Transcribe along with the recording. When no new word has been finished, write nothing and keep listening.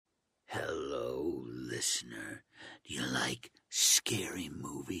Hello, listener. Do you like scary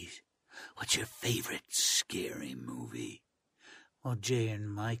movies? What's your favorite scary movie? Well, Jay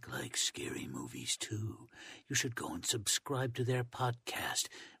and Mike like scary movies, too. You should go and subscribe to their podcast,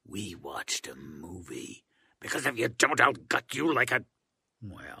 We Watched a Movie. Because if you don't, I'll gut you like a...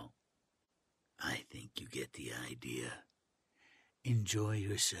 Well, I think you get the idea. Enjoy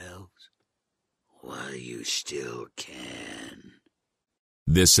yourselves while you still can.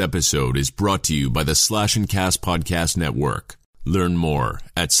 This episode is brought to you by the Slash and Cast Podcast Network. Learn more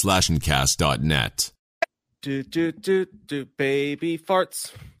at slashandcast.net. Do baby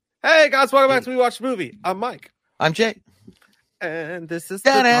farts. Hey guys, welcome back to We Watch a Movie. I'm Mike. I'm Jay. And this is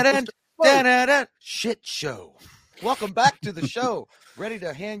the shit show. Welcome back to the show. Ready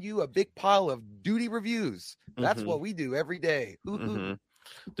to hand you a big pile of duty reviews. That's what we do every day. Dude,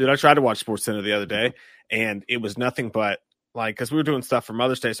 I tried to watch SportsCenter the other day, and it was nothing but like, because we were doing stuff for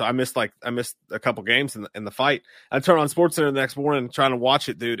Mother's Day, so I missed a couple games in the fight. I turned on SportsCenter the next morning trying to watch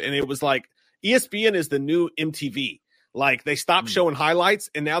it, dude, and it was like ESPN is the new MTV. Like, they stopped showing highlights,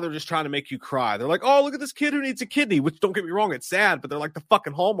 and now they're just trying to make you cry. They're like, oh, look at this kid who needs a kidney, which, don't get me wrong, it's sad, but they're like the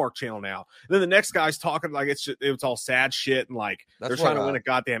fucking Hallmark Channel now. And then the next guy's talking like it's all sad shit, and like they're trying to win a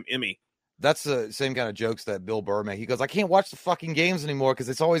goddamn Emmy. That's the same kind of jokes that Bill Burr made. He goes, I can't watch the fucking games anymore because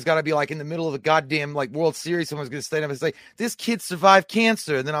it's always got to be like in the middle of the goddamn like World Series. Someone's going to stand up and say, this kid survived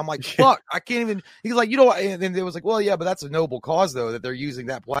cancer. And then I'm like, fuck, I can't even. He's like, you know what? And then it was like, well, yeah, but that's a noble cause, though, that they're using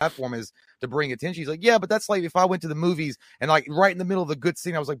that platform is to bring attention. He's like, yeah, but that's like if I went to the movies and like right in the middle of the good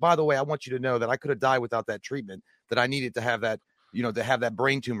scene, I was like, by the way, I want you to know that I could have died without that treatment, that I needed to have that, you know, to have that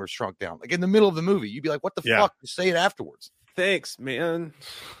brain tumor shrunk down. Like in the middle of the movie, you'd be like, what the fuck? Say it afterwards. Thanks, man.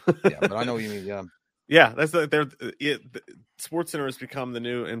 Yeah, but I know what you mean. Yeah. Yeah, that's SportsCenter has become the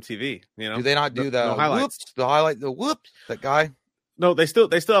new MTV. You know, do they not do the highlights? That guy. No, they still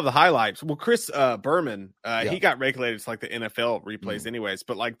have the highlights. Well, Chris Berman, he got regulated to like the NFL replays, anyways.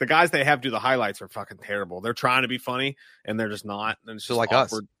 But like the guys they have do the highlights are fucking terrible. They're trying to be funny and they're just not. And it's so just like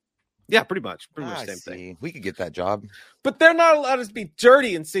awkward. Us. Yeah, pretty much the same thing. We could get that job, but they're not allowed to be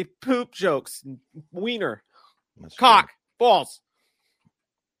dirty and say poop jokes, and wiener, that's cock, true. balls.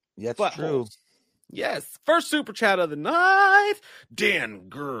 Yeah, that's true. Yes, first super chat of the night, Dan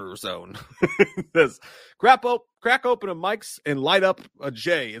Gerzone. Crack open a Mike's and light up a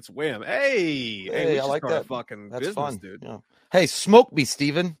J. It's Wham. Hey, we I like that. Fucking that's business, fun, dude. Yeah. Hey, smoke me,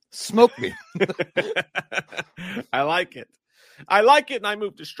 Steven. Smoke me. I like it. And I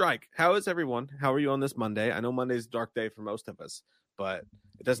moved to strike. How is everyone? How are you on this Monday? I know Monday's a dark day for most of us, but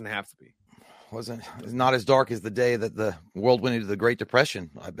it doesn't have to be. It's not as dark as the day that the world went into the Great Depression,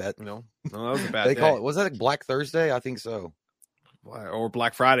 I bet. No, that was a bad day. Call it, was that like Black Thursday? I think so. Or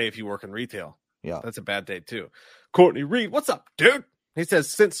Black Friday if you work in retail. Yeah. That's a bad day too. Courtney Reed, what's up, dude? He says,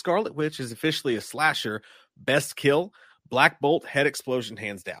 since Scarlet Witch is officially a slasher, best kill, Black Bolt head explosion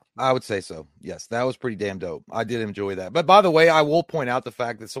hands down. I would say so. Yes, that was pretty damn dope. I did enjoy that. But by the way, I will point out the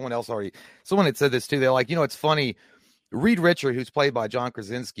fact that someone had said this too. They're like, it's funny. Reed Richard, who's played by John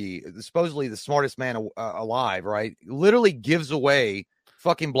Krasinski, supposedly the smartest man alive, right? Literally gives away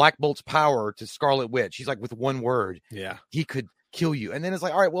fucking Black Bolt's power to Scarlet Witch. He's like, with one word, he could kill you. And then it's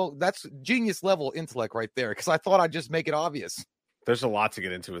like, all right, well, that's genius level intellect right there. Because I thought I'd just make it obvious. There's a lot to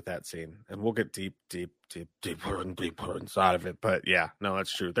get into with that scene, and we'll get deeper inside of it. But yeah, no,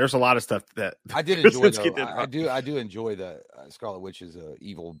 that's true. There's a lot of stuff that I did enjoy. I do enjoy that Scarlet Witch is a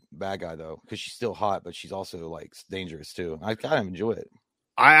evil bad guy though, because she's still hot, but she's also like dangerous too. I kind of enjoy it.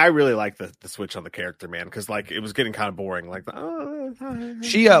 I really like the switch on the character, man, because like it was getting kind of boring. Like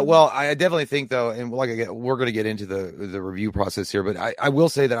well, I definitely think though, and like we're going to get into the review process here, but I will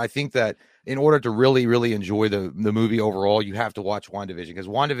say that I think that in order to really, really enjoy the movie overall, you have to watch WandaVision, because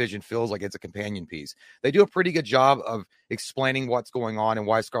WandaVision feels like it's a companion piece. They do a pretty good job of explaining what's going on and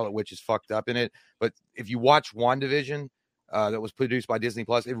why Scarlet Witch is fucked up in it. But if you watch WandaVision, that was produced by Disney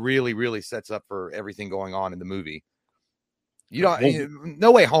Plus, it really, really sets up for everything going on in the movie.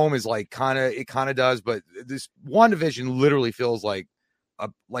 No Way Home is like kind of does, but this WandaVision literally feels like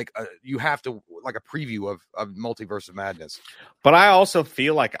you have to like a preview of Multiverse of Madness. But I also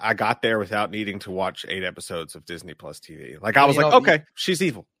feel like I got there without needing to watch 8 episodes of Disney Plus TV. Like I was like, okay, she's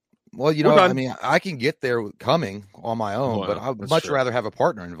evil. Well, I mean, I can get there coming on my own, but I'd much rather have a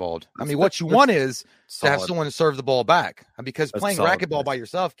partner involved. I mean, what you want is to have someone to serve the ball back, because playing racquetball by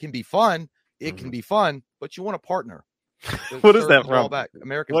yourself can be fun. It can be fun, but you want a partner. What is that from?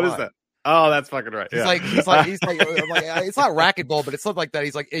 American What Pie. Is that? Oh, that's fucking right. He's like, it's not racquetball, but it's something like that.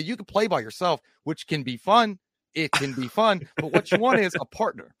 He's like, hey, you can play by yourself, which can be fun. It can be fun, but what you want is a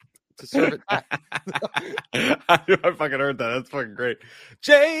partner. to serve it back. I fucking heard that. That's fucking great.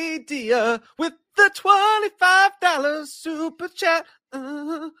 JD with the $25 super chat.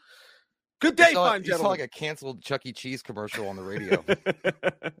 Good day, fine You gentlemen. saw like a canceled Chuck E. Cheese commercial on the radio.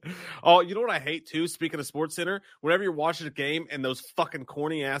 Oh, you know what I hate too? Speaking of Sports Center, whenever you're watching a game and those fucking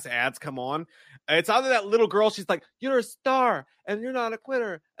corny ass ads come on, it's either that little girl, she's like, "You're a star and you're not a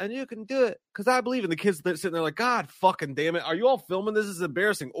quitter and you can do it because I believe in." The kids that sitting there like, "God fucking damn it, are you all filming this? This is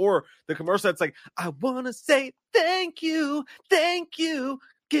embarrassing." Or the commercial that's like, "I want to say thank you,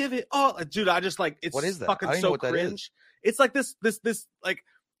 give it all." Dude, I just like it's What is that? fucking I don't know so what that cringe. It's like this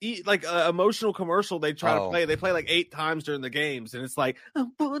like emotional commercial they try to play. They play like 8 times during the games, and it's like, "I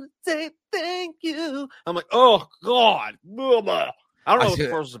want to say thank you." I'm like, oh god, blah, blah. I don't know what the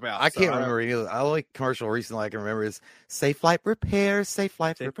commercial's about. I can't remember either. The only commercial recently I can remember is Safe Life Repair, Safe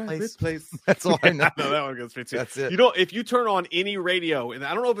Life Replace. That's all I know. No, that one goes me too. That's it. You know, if you turn on any radio, and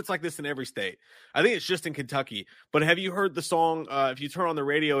I don't know if it's like this in every state. I think it's just in Kentucky. But have you heard the song? If you turn on the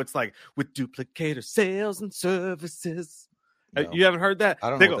radio, it's like, "With duplicator sales and services." No. You haven't heard that? I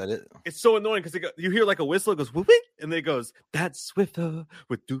don't know what that is. It's so annoying because you hear like a whistle, it goes whoop, and then it goes, "That's Swiffer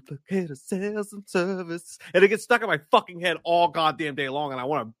with duplicator sales and service," and it gets stuck in my fucking head all goddamn day long, and I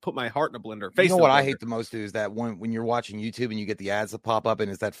want to put my heart in a blender. You know what I hate the most is that when you're watching YouTube and you get the ads that pop up,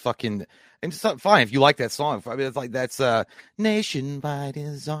 and it's that fucking, and it's not fine if you like that song. I mean, it's like that's Nationwide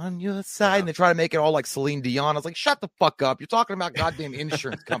is on your side, and they try to make it all like Celine Dion. I was like, shut the fuck up! You're talking about goddamn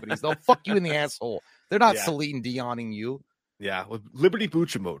insurance companies. They'll fuck you in the asshole. They're not Celine Dioning you. Yeah, with Liberty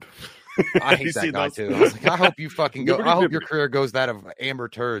Bucci mode. I hate that guy too. I was like, I hope you fucking go. I hope your career goes that of Amber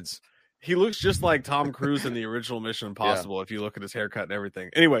Turds. He looks just like Tom Cruise in the original Mission Impossible. If you look at his haircut and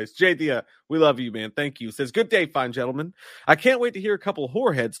everything. Anyways, JD, we love you, man. Thank you. Says, "Good day, fine gentlemen. I can't wait to hear a couple of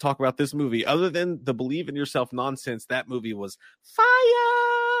whoreheads talk about this movie. Other than the believe in yourself nonsense, that movie was fire."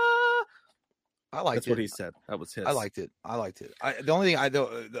 I liked That's it. what he said. That was his. I liked it. The only thing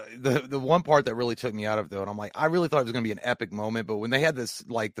the one part that really took me out of though, and I'm like, I really thought it was going to be an epic moment, but when they had this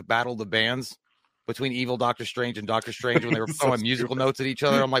like the battle of the bands between evil Doctor Strange and Doctor Strange when they were throwing musical notes at each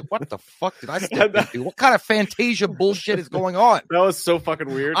other, I'm like, what the fuck did I step into? What kind of Fantasia bullshit is going on? That was so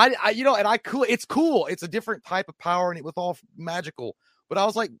fucking weird. It's cool. It's a different type of power, and it was all magical. But I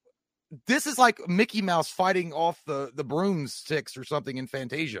was like, this is like Mickey Mouse fighting off the broomsticks or something in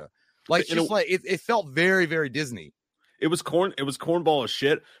Fantasia. Like, just like it felt very, very Disney. It was cornball as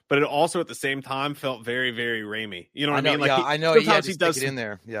shit, but it also at the same time felt very, very Raimi. You know what I mean? Like, I know. Sometimes he does it in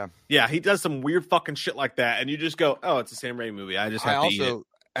there. Yeah, he does some weird fucking shit like that, and you just go, "Oh, it's a Sam Raimi movie." I eat it.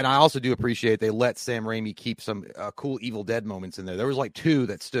 And I also do appreciate they let Sam Raimi keep some cool Evil Dead moments in there. There was like 2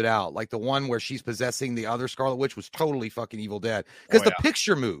 that stood out. Like the one where she's possessing the other Scarlet Witch was totally fucking Evil Dead because the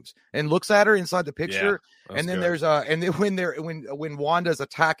picture moves and looks at her inside the picture. Yeah, and then there's and then when Wanda's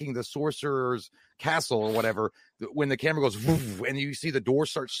attacking the sorcerer's castle or whatever, when the camera goes woof, and you see the door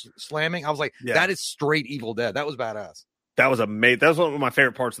starts slamming, I was like, that is straight Evil Dead. That was badass. That was amazing. That was one of my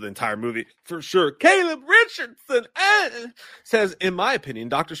favorite parts of the entire movie, for sure. Caleb Richardson says, "In my opinion,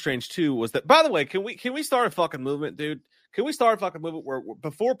 Doctor Strange 2 was that." By the way, can we start a fucking movement, dude? Can we start a fucking movement where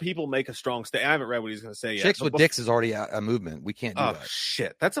before people make a strong statement? I haven't read what he's going to say yet. Chicks with dicks is already a movement. We can't do that. Oh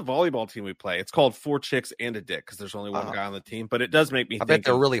shit, that's a volleyball team we play. It's called 4 chicks and a dick because there's only one guy on the team. But it does make me. I bet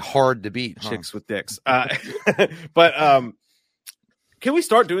they're really hard to beat. Chicks with dicks. But can we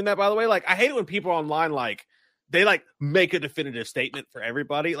start doing that? By the way, like I hate it when people are online like. They like make a definitive statement for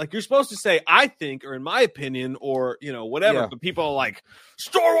everybody. Like you're supposed to say, "I think," or "in my opinion," or whatever. Yeah. But people are like,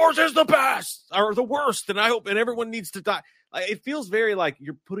 "Star Wars is the best or the worst," and I hope and everyone needs to die. It feels very like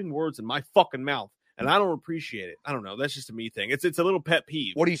you're putting words in my fucking mouth, and I don't appreciate it. I don't know. That's just a me thing. It's a little pet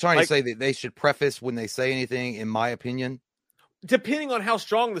peeve. What are you trying to say that they should preface when they say anything? In my opinion. Depending on how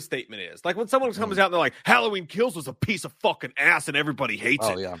strong the statement is. Like when someone comes out and they're like, "Halloween Kills was a piece of fucking ass and everybody hates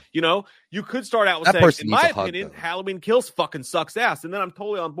it." Yeah. You could start out with saying, "In my opinion, Halloween Kills fucking sucks ass." And then I'm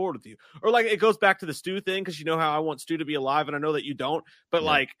totally on board with you. Or like it goes back to the Stu thing because you know how I want Stu to be alive and I know that you don't. But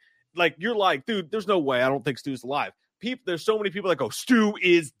like you're like, dude, there's no way I don't think Stu's alive. There's so many people that go, "Stu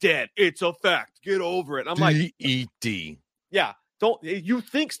is dead. It's a fact. Get over it." And I'm like, D-E-D. Yeah.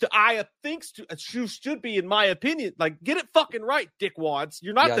 I think Stu should be, in my opinion. Like, get it fucking right, dickwads.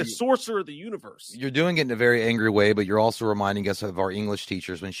 You're not the sorcerer of the universe. You're doing it in a very angry way, but you're also reminding us of our English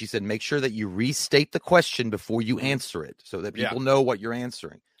teachers when she said, make sure that you restate the question before you answer it so that people know what you're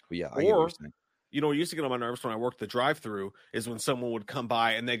answering. But yeah, I get what you're saying. What used to get on my nerves when I worked the drive-thru is when someone would come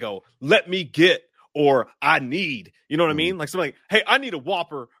by and they go, "Let me get," or "I need." You know what I mean? Like something like, "Hey, I need a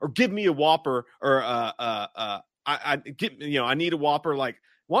Whopper," or "Give me a Whopper," or I need a Whopper. Like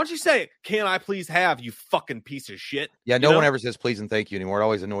Why don't you say, "Can I please have, you fucking piece of shit"? Yeah, no one ever says please and thank you anymore. It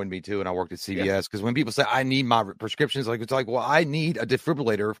always annoyed me too. And I worked at CVS because when people say I need my prescriptions, it's like, well, I need a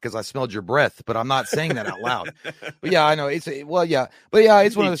defibrillator because I smelled your breath, but I'm not saying that out loud. But yeah, I know it's it's one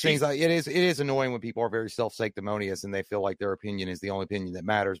of those things. It is annoying when people are very self-sanctimonious and they feel like their opinion is the only opinion that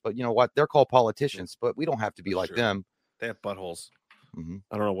matters. But you know what? They're called politicians, but we don't have to be like them. They have buttholes. Mm-hmm.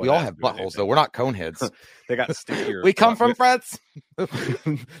 I don't know what we all have buttholes though. We're not cone heads. They got stickier. We come from France.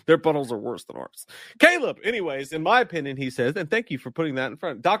 Their buttholes are worse than ours. Caleb, anyways, in my opinion, he says, and thank you for putting that in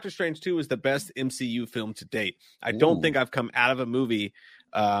front. Doctor Strange 2 is the best MCU film to date. I don't think I've come out of a movie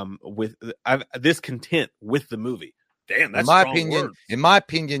with this content with the movie. Damn, that's in my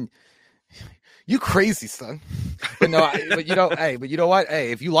opinion. You crazy, son. But no, but you know what?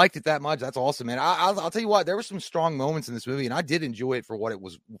 Hey, if you liked it that much, that's awesome, man. I'll tell you what, there were some strong moments in this movie, and I did enjoy it for what it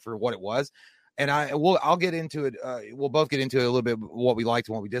was. And I'll get into it. We'll both get into it a little bit, what we liked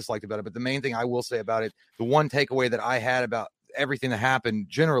and what we disliked about it. But the main thing I will say about it, the one takeaway that I had about everything that happened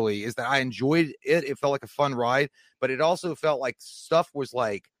generally is that I enjoyed it. It felt like a fun ride, but it also felt like stuff was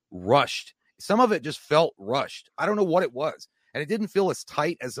like rushed. Some of it just felt rushed. I don't know what it was. And it didn't feel as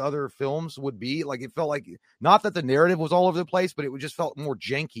tight as other films would be. Like it felt like, not that the narrative was all over the place, but it just felt more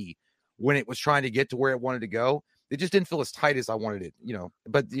janky when it was trying to get to where it wanted to go. It just didn't feel as tight as I wanted it,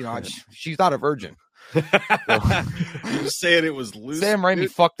 But she's not a virgin. You're just saying it was loose. Sam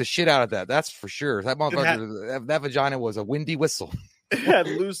Raimi fucked the shit out of that. That's for sure. That motherfucker, that vagina was a windy whistle. It had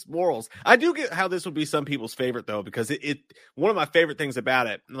loose morals. I do get how this would be some people's favorite though, because it one of my favorite things about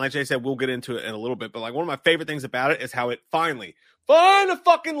it, and like Jay said, we'll get into it in a little bit, but like one of my favorite things about it is how it finally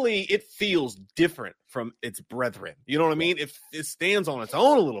it feels different from its brethren. You know what I mean? It stands on its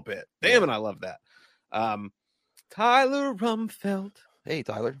own a little bit. Damn it, I love that. Tyler Rumfeld. Hey,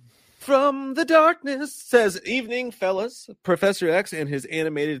 Tyler. From the darkness says, "Evening, fellas. Professor X and his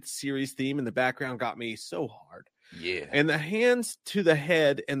animated series theme in the background got me so hard. Yeah. And the hands to the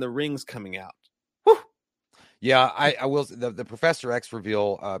head and the rings coming out. Whew. Yeah, I will. The Professor X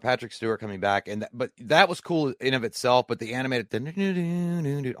reveal, Patrick Stewart coming back, but that was cool in of itself. But the animated, I'm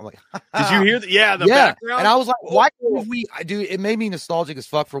like, did you hear that? Yeah, the background. And I was like, why would we? It made me nostalgic as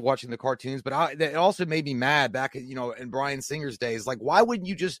fuck for watching the cartoons, but it also made me mad back, in Bryan Singer's days. Like, why wouldn't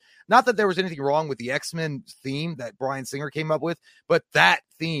you just? Not that there was anything wrong with the X-Men theme that Bryan Singer came up with, but that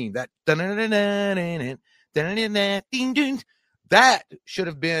theme, that. That should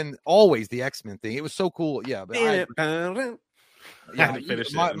have been always the X-Men thing. It was so cool. Yeah, but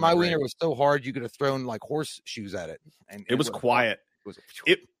my wiener was so hard you could have thrown like horseshoes at it. And it was quiet.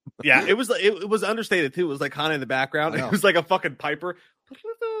 It was understated too. It was like kind of in the background. It was like a fucking piper.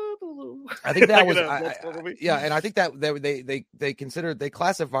 I think that was and I think that they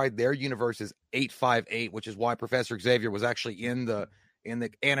classified their universe as 858, which is why Professor Xavier was actually in the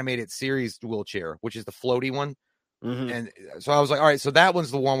animated series wheelchair, which is the floaty one. Mm-hmm. And so I was like, all right, so that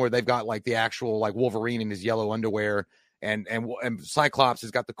one's the one where they've got like the actual like Wolverine in his yellow underwear, and Cyclops has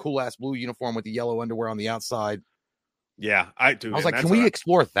got the cool ass blue uniform with the yellow underwear on the outside. Yeah, I was like, can we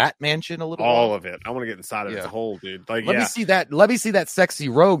explore that mansion a little? All of it. I want to get inside of its whole, dude. Like, let me see that. Let me see that sexy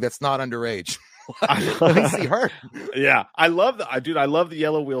rogue that's not underage. Let me see her. Yeah, I love I love the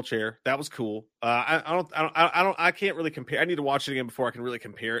yellow wheelchair. That was cool. I can't really compare. I need to watch it again before I can really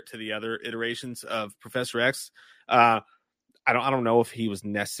compare it to the other iterations of Professor X. I don't know if he was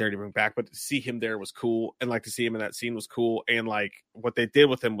necessary to bring back, but to see him there was cool, and like to see him in that scene was cool, and like what they did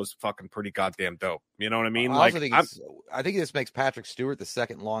with him was fucking pretty goddamn dope. You know what I mean? I think this makes Patrick Stewart the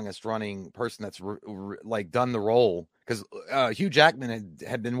second longest running person that's like done the role, because Hugh Jackman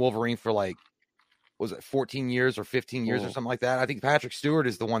had been Wolverine for like, was it 14 years or 15 years or something like that? I think Patrick Stewart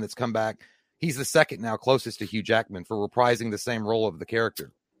is the one that's come back. He's the second now closest to Hugh Jackman for reprising the same role of the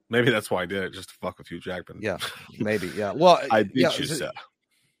character. Maybe that's why I did it, just to fuck with Hugh Jackman. Yeah, maybe. Yeah. Well, I did choose that.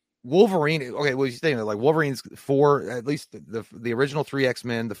 Wolverine. Okay, well, you saying like Wolverine's at least the original 3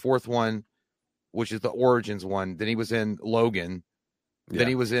 X-Men, the fourth one, which is the Origins one. Then he was in Logan. Yeah. Then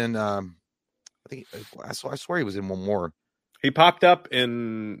he was in. I swear he was in one more. He popped up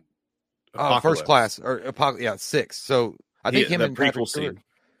in First Class or 6. So I think him and prequel scene.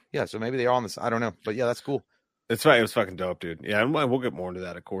 Yeah, so maybe they are on this. I don't know, but yeah, that's cool. That's right. It was fucking dope, dude. Yeah, and we'll get more into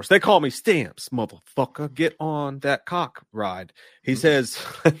that, of course. They call me Stamps, motherfucker. Get on that cock ride. He says,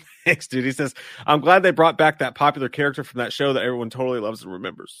 thanks, dude. He says, I'm glad they brought back that popular character from that show that everyone totally loves and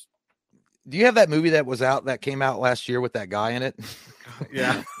remembers. Do you have that movie that came out last year with that guy in it?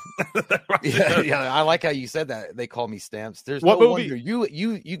 Yeah. yeah. I like how you said that. They call me Stamps. There's no wonder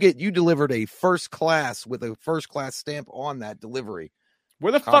you delivered a first class with a first class stamp on that delivery.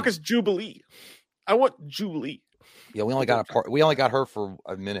 Where the fuck is Jubilee? I want Jubilee. Yeah, we only got a part. We only got her for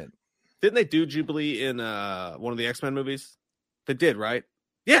a minute. Didn't they do Jubilee in one of the X-Men movies? They did, right?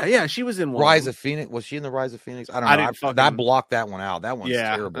 Yeah, she was in one. Rise of Phoenix. Was she in the Rise of Phoenix? I don't know. That blocked that one out. That one's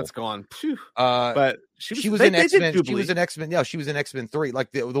terrible. That's gone. Phew. But she was in X-Men. She was in X-Men. Yeah, she was in X-Men 3,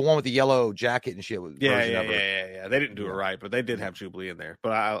 like the one with the yellow jacket and shit. Yeah. They didn't do it right, but they did have Jubilee in there.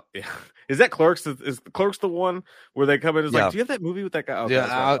 But is that Clerks? Is Clerks the one where they come in? Is like, do you have that movie with that guy? Okay,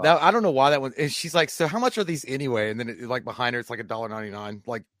 I don't know why that one. And she's like, so how much are these anyway? And then like behind her, it's like $1.99.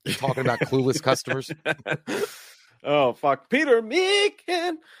 Like talking about clueless customers. Oh, fuck. Peter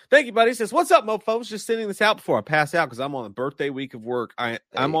Meekin. Thank you, buddy. He says, what's up, mofos? Just sending this out before I pass out because I'm on a birthday week of work.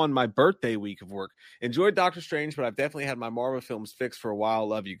 I'm on my birthday week of work. Enjoyed Doctor Strange, but I've definitely had my Marvel films fixed for a while.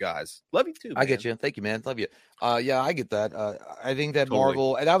 Love you guys. Love you too, man. I get you. Thank you, man. Love you. Yeah, I get that. I think that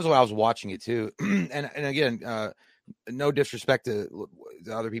Marvel, and that was when I was watching it too. and again, no disrespect to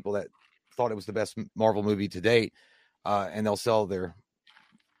the other people that thought it was the best Marvel movie to date, and they'll sell their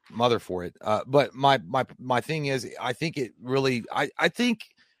mother for it. But my thing is, I think it really, I think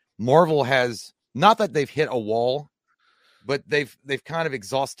Marvel has, not that they've hit a wall, but they've kind of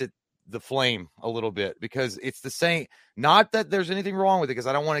exhausted the flame a little bit, because it's the same. Not that there's anything wrong with it, because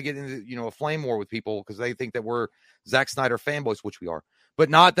I don't want to get into a flame war with people because they think that we're Zack Snyder fanboys, which we are. But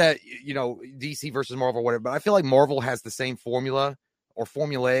not that DC versus Marvel or whatever. But I feel like Marvel has the same formula or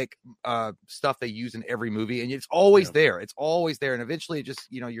formulaic stuff they use in every movie, and it's always there. It's always there, and eventually it just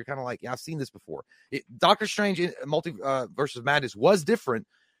you're kind of like, yeah, I've seen this before. Doctor Strange versus Madness was different,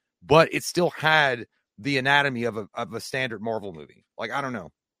 but it still had the anatomy of a standard Marvel movie. Like, I don't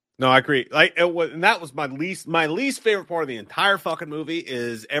know. No, I agree. Like, it was, and that was my least favorite part of the entire fucking movie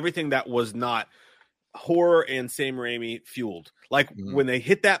is everything that was not horror and Sam Raimi fueled. Like when they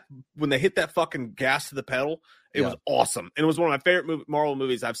hit that fucking gas to the pedal, it was awesome. And it was one of my favorite Marvel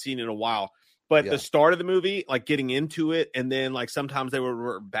movies I've seen in a while. But the start of the movie, like getting into it, and then like sometimes they would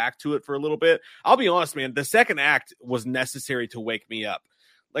revert back to it for a little bit. I'll be honest, man, the second act was necessary to wake me up.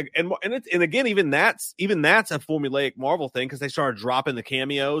 Like, and again, even that's a formulaic Marvel thing, because they started dropping the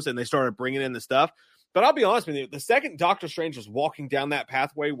cameos and they started bringing in the stuff. But I'll be honest with you, the second Doctor Strange was walking down that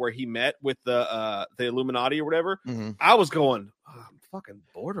pathway where he met with the Illuminati or whatever, I was going, I'm fucking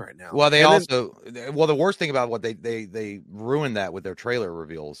bored right now. Well, the worst thing about what they ruined that with their trailer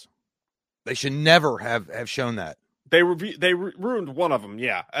reveals. They should never have shown that. They ruined one of them,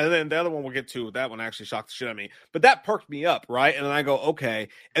 yeah. And then the other one we'll get to, that one actually shocked the shit out of me. But that perked me up, right? And then I go, okay.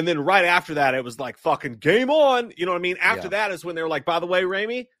 And then right after that, it was like, fucking game on. You know what I mean? After that is when they were like, by the way,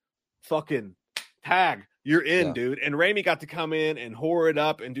 Raimi, fucking tag, you're in, dude. And Raimi got to come in and whore it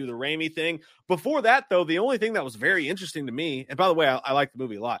up and do the Raimi thing. Before that, though, the only thing that was very interesting to me, and by the way, I like the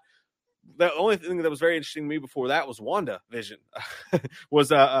movie a lot. The only thing that was very interesting to me before that was WandaVision, was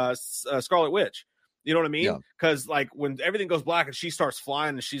Scarlet Witch. You know what I mean? Because like when everything goes black and she starts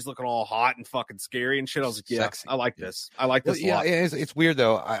flying and she's looking all hot and fucking scary and shit, I was like, yeah, sexy. I like this. I like this. Yeah, it's weird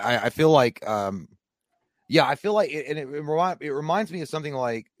though. I feel like, I feel like, it reminds me of something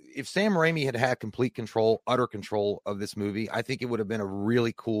like if Sam Raimi had complete control, utter control of this movie, I think it would have been a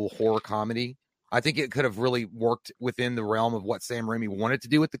really cool horror comedy. I think it could have really worked within the realm of what Sam Raimi wanted to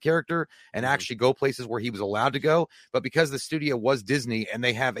do with the character and actually go places where he was allowed to go. But because the studio was Disney and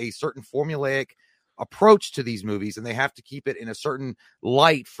they have a certain formulaic approach to these movies and they have to keep it in a certain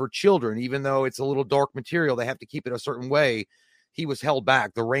light for children, even though it's a little dark material, they have to keep it a certain way. He was held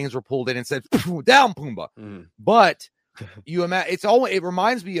back. The reins were pulled in and said, down, Pumbaa. But you imagine, it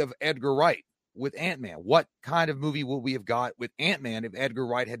reminds me of Edgar Wright with Ant-Man. What kind of movie would we have got with Ant-Man if Edgar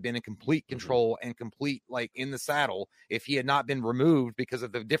Wright had been in complete control and complete, like, in the saddle, if he had not been removed because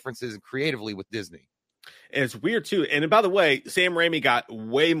of the differences creatively with Disney? And it's weird too. And by the way, Sam Raimi got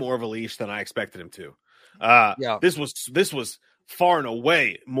way more of a leash than I expected him to. This was far and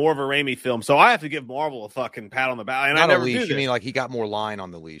away more of a Raimi film. So I have to give Marvel a fucking pat on the back. And not I never a leash. do this. You mean like he got more line on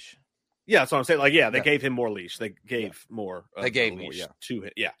the leash? Yeah, that's what I'm saying. Like, they gave him more leash. They gave more. They gave more, to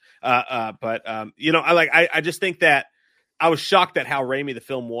him. Yeah. I just think that I was shocked at how Raimi the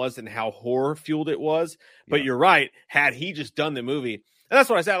film was and how horror fueled it was. But you're right. Had he just done the movie, and that's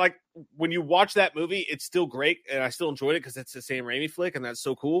what I said. Like, when you watch that movie, it's still great, and I still enjoyed it because it's the Sam Raimi flick, and that's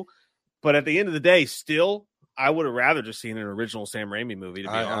so cool. But at the end of the day, still, I would have rather just seen an original Sam Raimi movie. To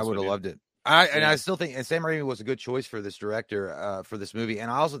be honest, I would have loved it. I still think, and Sam Raimi was a good choice for this director for this movie,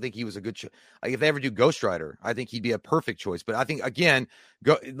 and I also think he was a good like if they ever do Ghost Rider, I think he'd be a perfect choice. But I think again,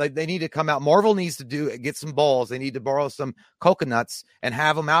 they need to come out. Marvel needs to get some balls. They need to borrow some coconuts and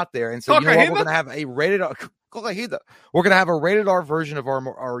have them out there. And so you know what, we're going to have a rated R. We're going to have a rated R version of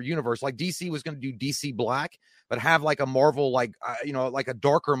our universe, like DC was going to do DC Black. but have like a Marvel, like like a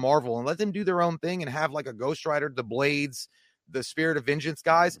darker Marvel, and let them do their own thing and have like a Ghost Rider, the Blades, the Spirit of Vengeance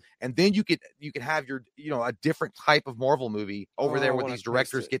guys, and then you could have your a different type of Marvel movie over there where these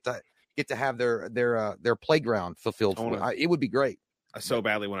directors get to have their playground fulfilled. It would be great. I so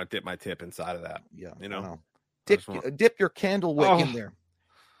badly want to dip my tip inside of that. Yeah, dip your candle wick in there.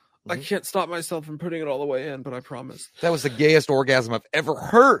 I can't stop myself from putting it all the way in, but I promise. That was the gayest orgasm I've ever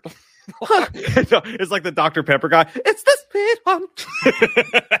heard. It's like the Dr. Pepper guy. It's the sweet one.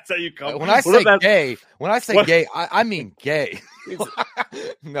 That's how you come. When I say gay, I mean gay.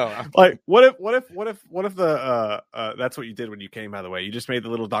 No, like what if the that's what you did when you came, by the way. You just made the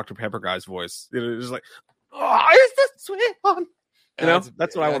little Dr. Pepper guy's voice. It was like, oh, it's the sweet one.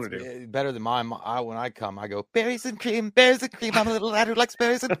 That's what I want to do. Better than mine. When I come, I go, berries and cream. I'm a little lad who likes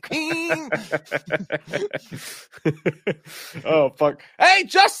berries and cream. Oh, fuck. Hey,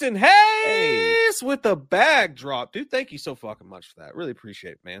 Justin Hayes with the bag drop. Dude, thank you so fucking much for that. Really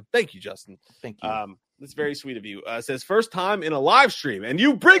appreciate it, man. Thank you, Justin. Thank you. That's very sweet of you. Says, first time in a live stream, and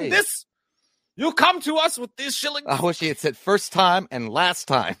you bring this. You come to us with these shillings. I wish he had said first time and last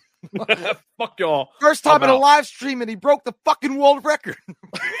time. Fuck y'all. First time in a live stream, and he broke the fucking world record.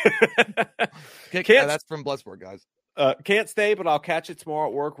 That's from Bloodsport, guys. Can't stay, but I'll catch it tomorrow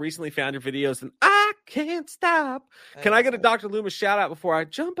at work. Recently found your videos, and I can't stop. Can I get a Dr. Loomis shout out before I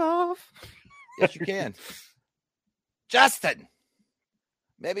jump off? Yes, you can. Justin,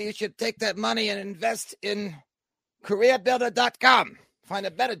 maybe you should take that money and invest in careerbuilder.com. Find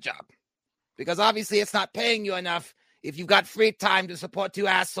a better job, because obviously it's not paying you enough if you've got free time to support two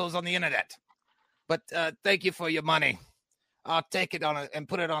assholes on the internet. But thank you for your money. I'll take it and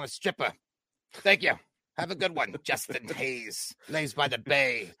put it on a stripper. Thank you. Have a good one. Justin Hayes lays by the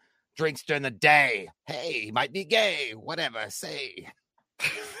bay, drinks during the day. Hey, he might be gay. Whatever. Say.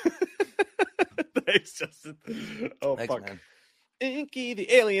 Thanks, Justin. Oh, thanks, fuck. Man. Inky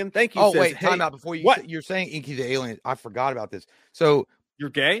the Alien. Thank you. Oh, wait. Time out before you. What? You're saying Inky the Alien. I forgot about this. So. You're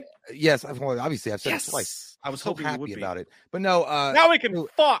gay? Yes. Obviously, I've said it twice. I was so hoping happy about it. But no. Now we can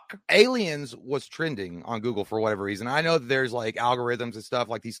fuck. Aliens was trending on Google for whatever reason. I know that there's like algorithms and stuff.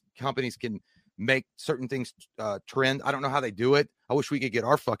 Like these companies can make certain things trend. I don't know how they do it. I wish we could get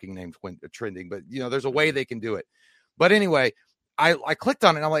our fucking names trending. But, there's a way they can do it. But anyway, I clicked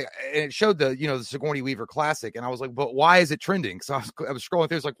on it. And I'm like, and it showed the Sigourney Weaver classic. And I was like, but why is it trending? So I was scrolling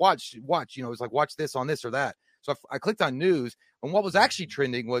through. It's like, watch. It's like, watch this on this or that. So I clicked on news, and what was actually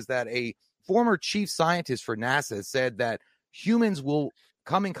trending was that a former chief scientist for NASA said that humans will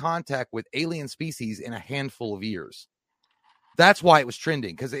come in contact with alien species in a handful of years. That's why it was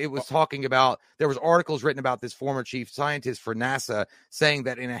trending, because it was talking about, there was articles written about this former chief scientist for NASA saying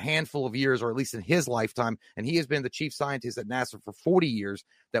that in a handful of years, or at least in his lifetime, and he has been the chief scientist at NASA for 40 years,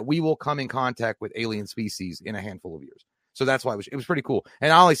 that we will come in contact with alien species in a handful of years. So that's why it was pretty cool.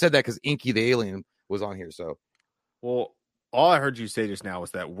 And I only said that because Inky the Alien was on here. So. Well, all I heard you say just now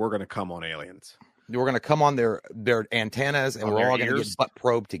was that we're going to come on aliens. We're going to come on their antennas, and we're all going to get butt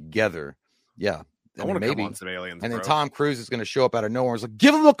probed together. Yeah. I want to come on some aliens. And then Tom Cruise is going to show up out of nowhere. It's like,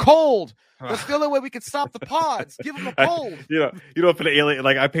 give him a cold. That's the only way we can stop the pods. Give him a cold. You know, if an alien,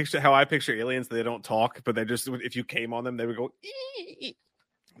 like I picture aliens, they don't talk, but they just, if you came on them, they would go.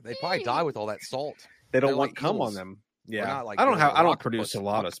 They probably die with all that salt. They don't want come on them. Yeah. I don't produce a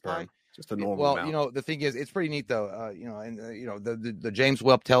lot of sperm. Just a normal amount. The thing is, it's pretty neat though. The James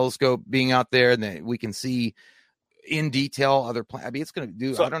Webb Telescope being out there, and that we can see in detail other planets. I mean, it's going to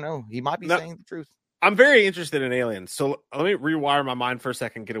do. So, I don't know. He might be saying the truth. I'm very interested in aliens. So let me rewire my mind for a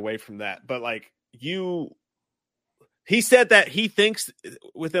second, get away from that. But like he said that he thinks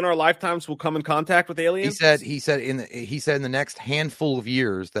within our lifetimes we'll come in contact with aliens. He said in the next handful of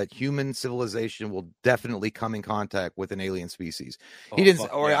years that human civilization will definitely come in contact with an alien species. I didn't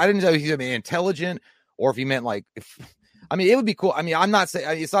know if he meant intelligent or if he meant like it would be cool. I mean, I'm not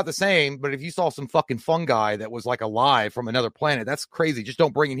saying it's not the same, but if you saw some fucking fungi that was like alive from another planet, that's crazy. Just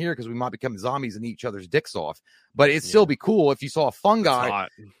don't bring it here because we might become zombies and eat each other's dicks off. But it'd still be cool if you saw a fungi.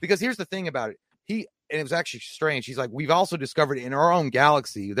 Because here's the thing about it. And it was actually strange. He's like, we've also discovered in our own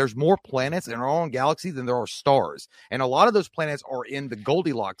galaxy, there's more planets in our own galaxy than there are stars. And a lot of those planets are in the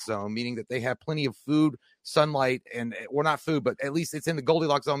Goldilocks zone, meaning that they have plenty of food, sunlight, and not food, but at least it's in the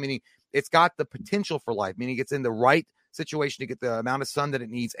Goldilocks zone, meaning it's got the potential for life, meaning it's in the right situation to get the amount of sun that it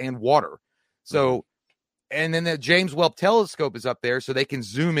needs and water. So, and then the James Webb Telescope is up there so they can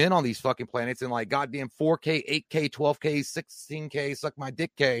zoom in on these fucking planets and like goddamn 4K, 8K, 12K, 16K, suck my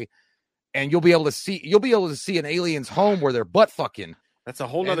dick K. And you'll be able to see an alien's home where they're butt fucking. That's a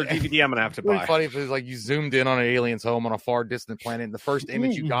whole nother DVD I'm gonna have to buy. It's funny if it's like you zoomed in on an alien's home on a far distant planet, and the first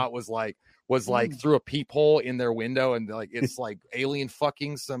image you got was like was like through a peephole in their window, and like it's like alien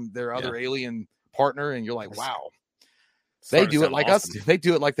fucking their other alien partner, and you're like, wow. They do it like awesome. Us. They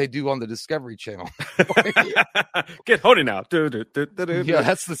do it like they do on the Discovery Channel. Get Honey now. Yeah,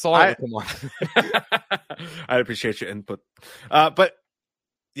 that's the song. Come on. I appreciate your input. But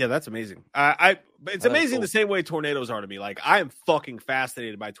yeah, that's amazing. It's amazing cool. The same way tornadoes are to me. Like, I am fucking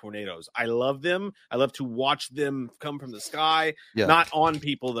fascinated by tornadoes. I love them. I love to watch them come from the sky. Yeah. Not on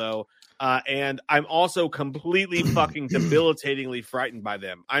people though. And I'm also completely fucking debilitatingly frightened by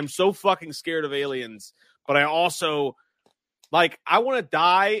them. I'm so fucking scared of aliens, but I also like, I want to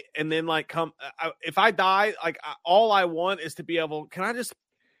die and then like if I die, like all I want is to be able, can I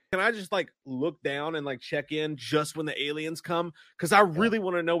just like look down and like check in just when the aliens come? Cause I really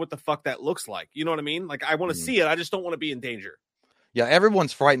want to know what the fuck that looks like. You know what I mean? Like I want to see it. I just don't want to be in danger. Yeah.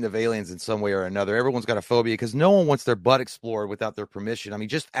 Everyone's frightened of aliens in some way or another. Everyone's got a phobia because no one wants their butt explored without their permission. I mean,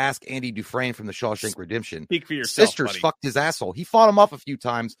 just ask Andy Dufresne from the Shawshank Redemption. Speak for yourself, Sisters buddy. Fucked his asshole. He fought him off a few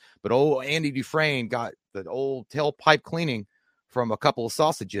times, but Andy Dufresne got the old tailpipe cleaning from a couple of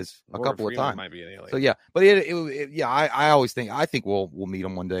sausages a couple of times. Might be an alien. So yeah, but I always think we'll meet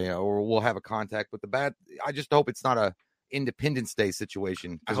them one day or we'll have a contact. But I just hope it's not a Independence Day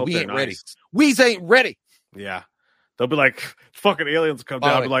situation because we ain't ready. We ain't ready. Yeah, they'll be like fucking aliens come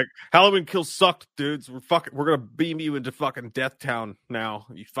down. Be like, Halloween Kills sucked, dudes. We're gonna beam you into fucking Death Town now.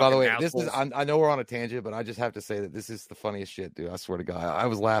 You fucking. By the way, assholes. I know we're on a tangent, but I just have to say that this is the funniest shit, dude. I swear to God, I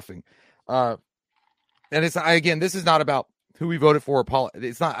was laughing. And this is not about who we voted for.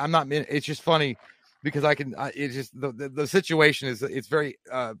 It's not. I'm not. It's just funny because it's just the situation is. It's very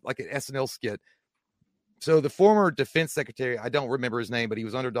like an SNL skit. So the former defense secretary, I don't remember his name, but he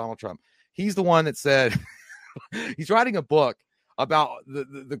was under Donald Trump. He's the one that said he's writing a book about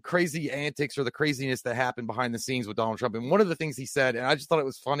the crazy antics or the craziness that happened behind the scenes with Donald Trump. And one of the things he said, and I just thought it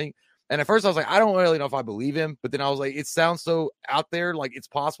was funny. And at first I was like, I don't really know if I believe him, but then I was like, it sounds so out there, like it's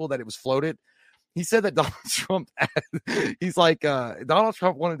possible that it was floated. He said that Donald Trump, he's like, Donald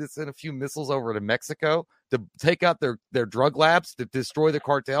Trump wanted to send a few missiles over to Mexico to take out their drug labs to destroy the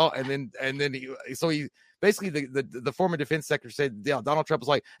cartel. And then he basically the former defense secretary said, yeah, Donald Trump was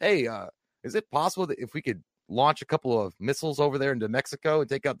like, hey, is it possible that if we could launch a couple of missiles over there into Mexico and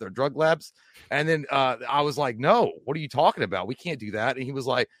take out their drug labs? And then I was like, no, what are you talking about? We can't do that. And he was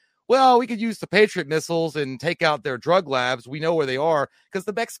like, well, we could use the Patriot missiles and take out their drug labs. We know where they are because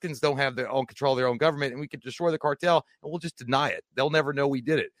the Mexicans don't have their own control of their own government, and we could destroy the cartel and we'll just deny it. They'll never know we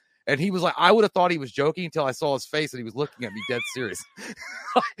did it. And he was like, I would have thought he was joking until I saw his face and he was looking at me dead serious.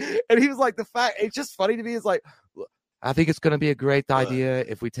 And he was like, it's just funny to me. It's like, I think it's going to be a great idea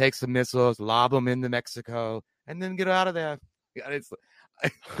if we take some missiles, lob them into Mexico, and then get out of there. And it's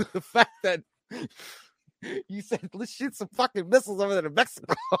the fact that you said, let's shoot some fucking missiles over there to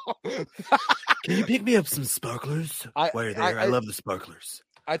Mexico. Can you pick me up some sparklers while you're there? I love the sparklers.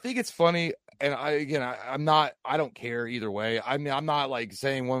 I think it's funny. And I don't care either way. I mean, I'm not like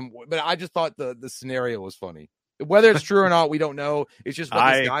saying one, but I just thought the scenario was funny. Whether it's true or not, we don't know. It's just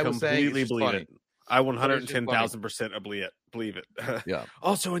what this guy was saying. I completely believe it. I 110,000% believe it. Yeah.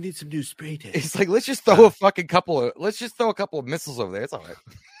 Also, I need some new spray tan. He's like, let's just throw a couple of missiles over there. It's all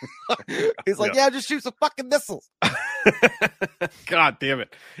right. He's like, yeah, just shoot some fucking missiles. God damn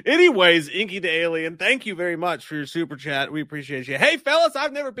it. Anyways, Inky the Alien, thank you very much for your super chat. We appreciate you. Hey, fellas,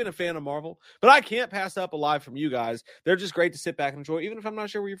 I've never been a fan of Marvel, but I can't pass up a live from you guys. They're just great to sit back and enjoy, even if I'm not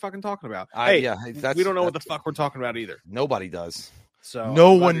sure what you're fucking talking about. We don't know what the fuck we're talking about either. Nobody does. So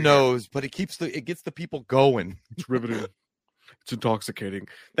no one knows, but it gets the people going. It's riveting. It's intoxicating.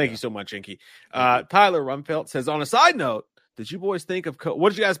 Thank you so much, Inky. Tyler Rumfelt says, on a side note, did you boys think of what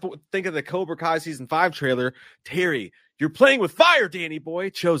did you guys think of the Cobra Kai season 5 trailer? Terry, you're playing with fire, Danny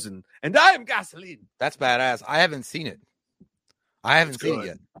boy. Chosen, and I am gasoline. That's badass. I haven't seen it. It's seen it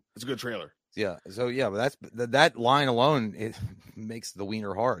yet. It's a good trailer. Yeah. So yeah, but that line alone, it makes the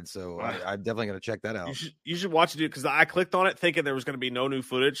wiener hard. So I'm definitely gonna check that out. You should watch it, dude, because I clicked on it thinking there was gonna be no new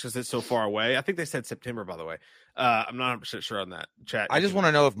footage because it's so far away. I think they said September, by the way. I'm not 100% sure on that. Chat. I just want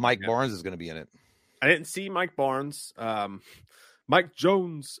to know if Mike Barnes is gonna be in it. I didn't see Mike Barnes, Mike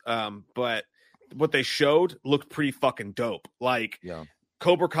Jones, but what they showed looked pretty fucking dope. Like, yeah.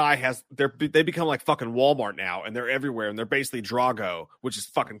 Cobra Kai they become like fucking Walmart now, and they're everywhere, and they're basically Drago, which is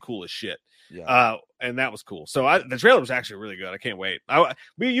fucking cool as shit. Yeah. And that was cool. So the trailer was actually really good. I can't wait.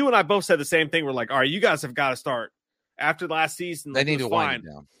 You and I both said the same thing. We're like, all right, you guys have got to start after last season. They need to wind it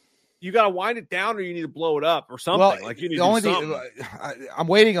down. You got to wind it down, or you need to blow it up, or something. Well, like you need to do something. I'm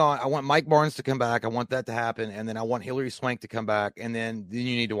waiting on. I want Mike Barnes to come back. I want that to happen, and then I want Hilary Swank to come back, and then you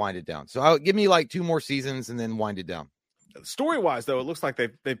need to wind it down. So give me like 2 more seasons, and then wind it down. Story-wise, though, it looks like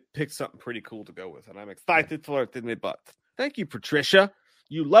they picked something pretty cool to go with, and I'm excited for it in my butt. Thank you, Patricia.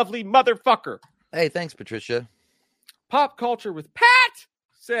 You lovely motherfucker. Hey, thanks, Patricia. Pop Culture with Pat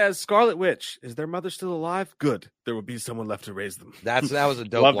says, Scarlet Witch, is their mother still alive? Good. There will be someone left to raise them. That was a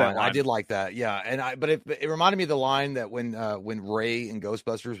dope Love that line. I did like that. Yeah. But it reminded me of the line that when Ray in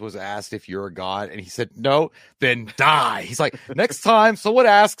Ghostbusters was asked if you're a god, and he said, no, then die. He's like, next time someone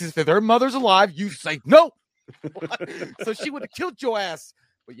asks if their mother's alive, you say no. So she would have killed your ass.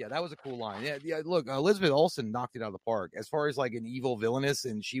 But yeah, that was a cool line. Yeah. Look, Elizabeth Olsen knocked it out of the park as far as like an evil villainess,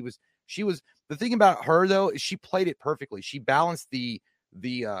 and she was the thing about her though is she played it perfectly. She balanced the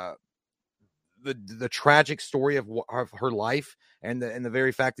tragic story of her life and the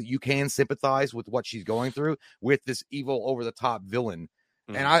very fact that you can sympathize with what she's going through with this evil over the top villain.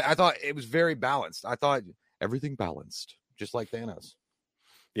 Mm. And I thought it was very balanced. I thought everything balanced, just like Thanos.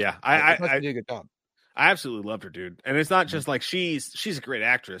 Yeah, I did a good job. I absolutely loved her, dude. And it's not just like she's a great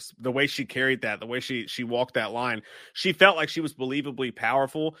actress. The way she carried that, the way she walked that line, she felt like she was believably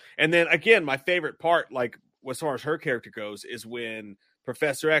powerful. And then again, my favorite part, like as far as her character goes, is when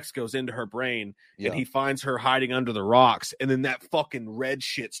Professor X goes into her brain and he finds her hiding under the rocks, and then that fucking red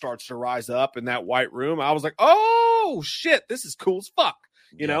shit starts to rise up in that white room. I was like, oh shit, this is cool as fuck.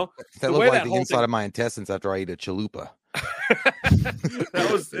 You know, that looked like the inside of my intestines after I eat a chalupa.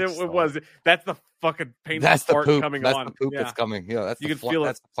 That's the fucking painful part coming that's on. The poop that's coming. Yeah, that's you the can feel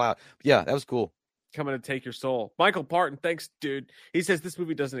that's the cloud. Yeah, that was cool. Coming to take your soul. Michael Parton, thanks, dude. He says this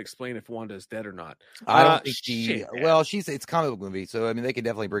movie doesn't explain if Wanda is dead or not. I don't think it's a comic book movie, so I mean they could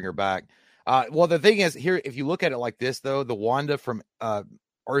definitely bring her back. Well, the thing is here, if you look at it like this, though, the Wanda from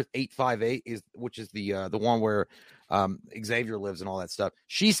Earth 858 which is the one where Xavier lives and all that stuff.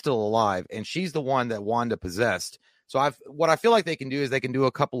 She's still alive, and she's the one that Wanda possessed. So what I feel like they can do is they can do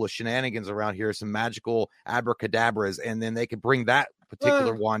a couple of shenanigans around here, some magical abracadabras, and then they could bring that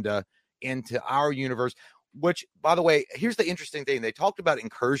particular Wanda into our universe. Which, by the way, here's the interesting thing. They talked about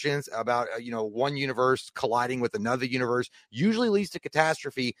incursions, about one universe colliding with another universe, usually leads to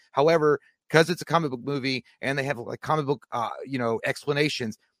catastrophe. However, because it's a comic book movie and they have like comic book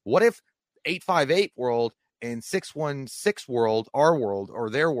explanations, what if 858 world and 616 world, our world, or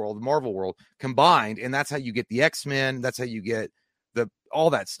their world, Marvel world, combined, and that's how you get the X-Men, that's how you get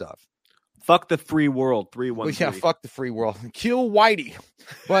all that stuff. Fuck the free world, 313. Yeah, fuck the free world. Kill Whitey.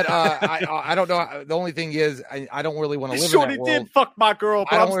 But I don't know. The only thing is, I don't really want to live in that world. Did fuck my girl,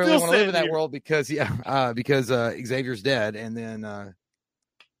 but I don't really want to live in that world because Xavier's dead, and then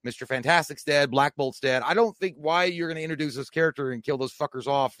Mr. Fantastic's dead, Black Bolt's dead. I don't think why you're going to introduce this character and kill those fuckers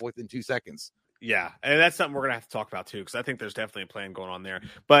off within 2 seconds. Yeah, and that's something we're going to have to talk about, too, because I think there's definitely a plan going on there.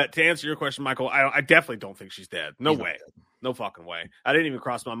 But to answer your question, Michael, I definitely don't think she's dead. No way. No fucking way. I didn't even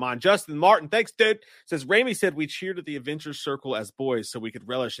cross my mind. Justin Martin, thanks, dude. Says, Raimi said we cheered at the Avengers Circle as boys so we could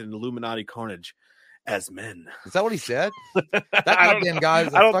relish in Illuminati carnage as men. Is that what he said? That goddamn guy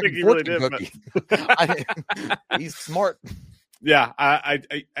is a I don't think he really did. But... He's smart. Yeah, I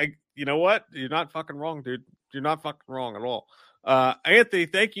you know what? You're not fucking wrong, dude. You're not fucking wrong at all. Anthony,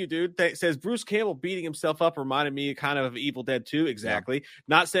 thank you, dude. Says Bruce Campbell beating himself up reminded me kind of Evil Dead 2. Exactly. Yeah.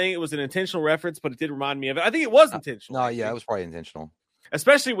 Not saying it was an intentional reference, but it did remind me of it. I think it was intentional. No, yeah, it was probably intentional.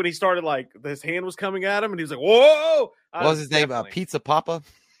 Especially when he started, like, his hand was coming at him and he was like, whoa! What was his name? Pizza Papa?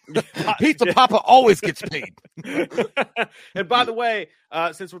 Pizza Papa always gets paid. And by the way,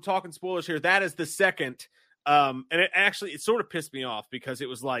 since we're talking spoilers here, that is the second. And it sort of pissed me off because it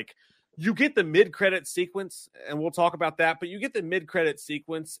was like, you get the mid-credit sequence, and we'll talk about that, but you get the mid-credit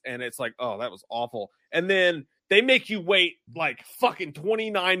sequence, and it's like, oh, that was awful. And then they make you wait, like, fucking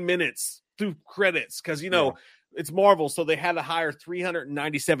 29 minutes through credits, because, it's Marvel, so they had to hire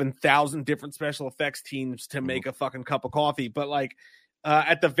 397,000 different special effects teams to make a fucking cup of coffee. But, like,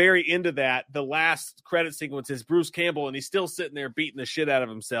 at the very end of that, the last credit sequence is Bruce Campbell, and he's still sitting there beating the shit out of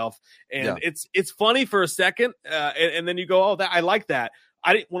himself. And it's funny for a second, and then you go, oh, I like that.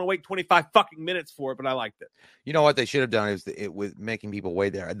 I didn't want to wait 25 fucking minutes for it, but I liked it. You know what they should have done is with making people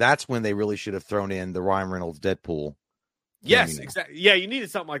wait there. That's when they really should have thrown in the Ryan Reynolds Deadpool. Yes, exactly. Yeah, you needed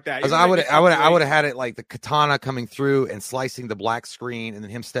something like that. Because I would have had it like the katana coming through and slicing the black screen, and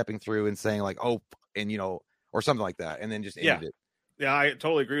then him stepping through and saying like, "Oh," and or something like that, and then just ended it. Yeah, I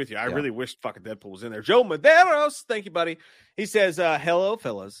totally agree with you. I really wished fucking Deadpool was in there. Joe Medeiros, thank you, buddy. He says, hello,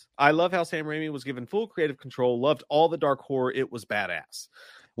 fellas. I love how Sam Raimi was given full creative control. Loved all the dark horror. It was badass.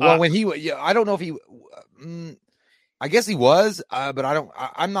 Well, I don't know if he, I guess he was, but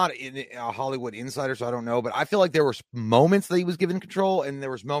I'm not a Hollywood insider, so I don't know. But I feel like there were moments that he was given control, and there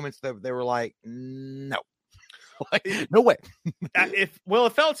was moments that they were like, no. Like, no way. It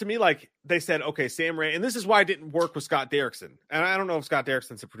felt to me like they said, okay, Sam Raimi, and this is why it didn't work with Scott Derrickson. And I don't know if Scott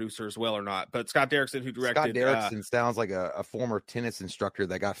Derrickson's a producer as well or not, but Scott Derrickson, who directed. Scott Derrickson sounds like a former tennis instructor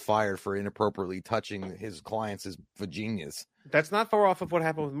that got fired for inappropriately touching his clients' vaginas. That's not far off of what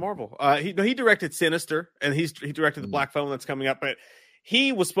happened with Marvel. He directed Sinister, and he directed the Black Phone that's coming up, but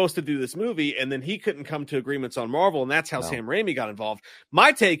he was supposed to do this movie, and then he couldn't come to agreements on Marvel, and that's how Sam Raimi got involved.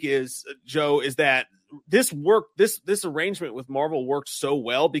 My take is, Joe, is that this arrangement with Marvel worked so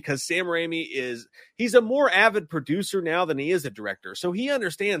well because Sam Raimi he's a more avid producer now than he is a director. So he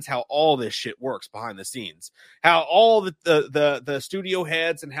understands how all this shit works behind the scenes, how all the studio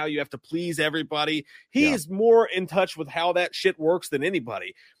heads and how you have to please everybody. He's more in touch with how that shit works than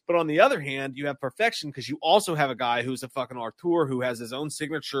anybody. But on the other hand, you have perfection because you also have a guy who's a fucking auteur who has his own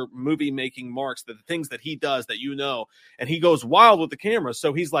signature movie making marks, the things that he does that and he goes wild with the camera.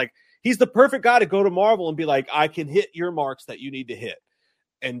 So he's the perfect guy to go to Marvel and be like, I can hit your marks that you need to hit.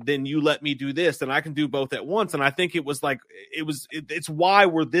 And then you let me do this, and I can do both at once. And I think it's why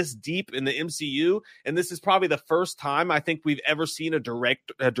we're this deep in the MCU. And this is probably the first time I think we've ever seen a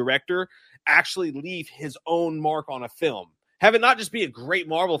director actually leave his own mark on a film. Have it not just be a great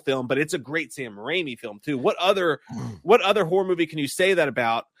Marvel film, but it's a great Sam Raimi film too. What other horror movie can you say that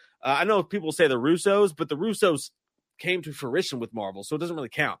about? I know people say the Russos, but the Russos came to fruition with Marvel, so it doesn't really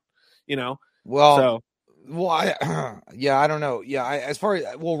count. I don't know. Yeah,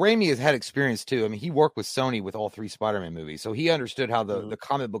 Raimi has had experience too. I mean, he worked with Sony with all 3 Spider-Man movies, so he understood how the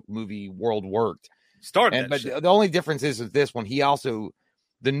comic book movie world worked. The only difference is with this one,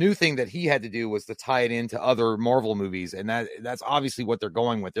 the new thing that he had to do was to tie it into other Marvel movies, and that's obviously what they're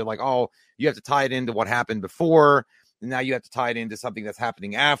going with. They're like, oh, you have to tie it into what happened before, and now you have to tie it into something that's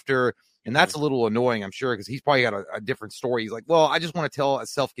happening after. And that's a little annoying, I'm sure, because he's probably got a different story. He's like, well, I just want to tell a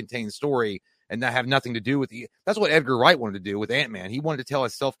self-contained story and that have nothing to do with that's what Edgar Wright wanted to do with Ant-Man. He wanted to tell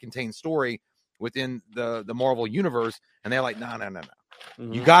a self-contained story within the Marvel universe. And they're like, no.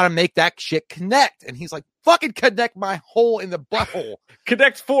 Mm-hmm. You got to make that shit connect. And he's like, fucking connect my hole in the butthole.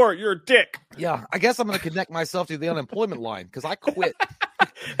 Connect 4, you're a dick. Yeah, I guess I'm going to connect myself to the unemployment line because I quit.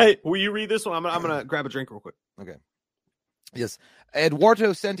 Hey, will you read this one? I'm going to grab a drink real quick. Okay. Yes.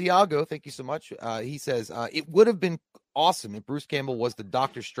 Eduardo Santiago, thank you so much. He says, it would have been awesome if Bruce Campbell was the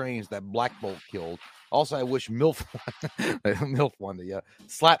Doctor Strange that Black Bolt killed. Also, I wish MILF wanted to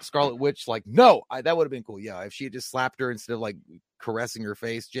slap Scarlet Witch. Like, no, that would have been cool. Yeah, if she had just slapped her instead of like caressing her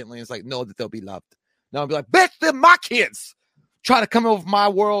face gently. It's like, no, that they'll be loved. Now I'd be like, bitch, they're my kids. Try to come over my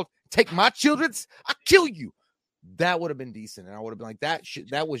world, take my children's, I'll kill you. That would have been decent, and I would have been like,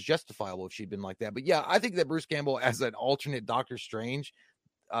 that was justifiable if she'd been like that. But yeah, I think that Bruce Campbell as an alternate Doctor Strange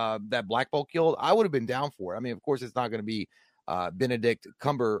that Black Bolt killed, I would have been down for it. I mean, of course, it's not going to be Benedict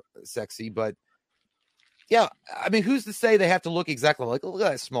Cumber sexy, but yeah, I mean, who's to say they have to look exactly like, look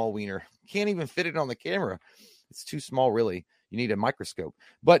at that small wiener. Can't even fit it on the camera. It's too small, really. You need a microscope.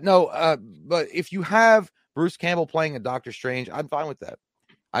 But no, but if you have Bruce Campbell playing a Doctor Strange, I'm fine with that.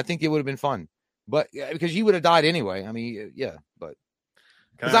 I think it would have been fun. But because you would have died anyway. I mean, yeah, but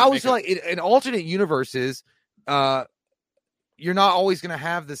because I always feel like in alternate universes, you're not always going to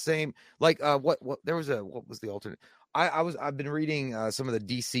have the same, like, what was the alternate? I've been reading some of the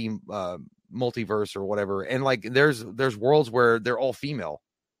DC multiverse or whatever. And like, there's worlds where they're all female,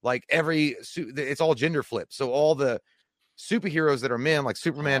 like it's all gender flipped. So all the superheroes that are men, like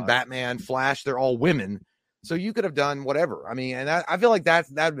Superman, Batman, Flash, they're all women. So you could have done whatever. I mean, and I feel like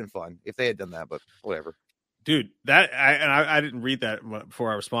that'd been fun if they had done that, but whatever. Dude, I didn't read that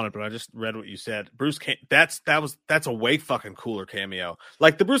before I responded, but I just read what you said. That's a way fucking cooler cameo.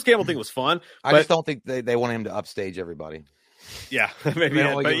 Like the Bruce Campbell thing was fun. I just don't think they want him to upstage everybody. Yeah, maybe.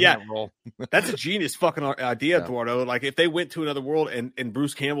 But yeah, that's a genius fucking idea, yeah. Eduardo. Like if they went to another world and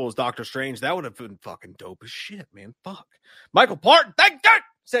Bruce Campbell was Doctor Strange, that would have been fucking dope as shit, man. Fuck. Michael Parton, thank God.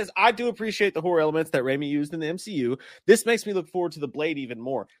 Says, I do appreciate the horror elements that Raimi used in the MCU. This makes me look forward to Blade even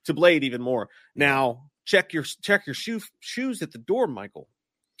more. Now, check your shoes at the door, Michael,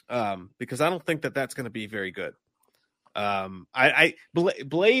 because I don't think that's going to be very good.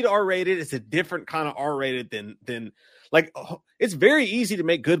 Blade R-rated is a different kind of R-rated than like it's very easy to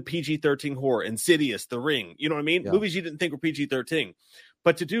make good PG-13 horror. Insidious, The Ring, you know what I mean? Yeah. Movies you didn't think were PG-13,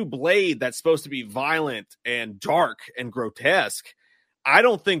 but to do Blade that's supposed to be violent and dark and grotesque. I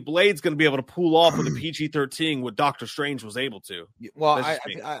don't think Blade's going to be able to pull off with a PG-13 what Doctor Strange was able to. Well,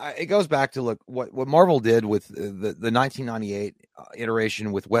 it goes back to look what Marvel did with the 1998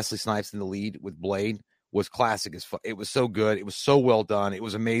 iteration with Wesley Snipes in the lead with Blade was classic as fuck. It was so good. It was so well done. It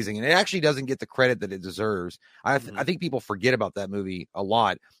was amazing. And it actually doesn't get the credit that it deserves. I think people forget about that movie a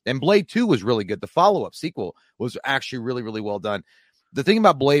lot. And Blade 2 was really good. The follow-up sequel was actually really, really well done. The thing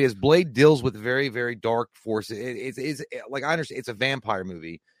about Blade is Blade deals with very, very dark forces. It's like, I understand it's a vampire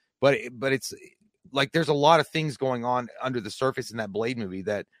movie, but it's like there's a lot of things going on under the surface in that Blade movie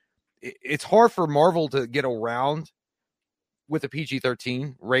that it's hard for Marvel to get around with a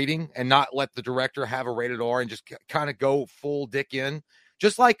PG-13 rating and not let the director have a rated R and just kind of go full dick in,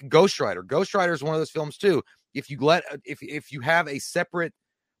 just like Ghost Rider. Ghost Rider is one of those films too. If you have a separate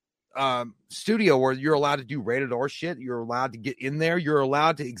studio where you're allowed to do rated R shit, you're allowed to get in there, you're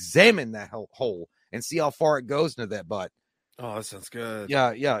allowed to examine that hole and see how far it goes into that butt. Oh, that sounds good.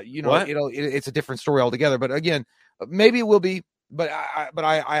 Yeah. You know, it's a different story altogether. But again, maybe it will be. But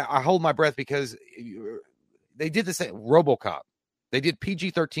I hold my breath because they did the same. RoboCop. They did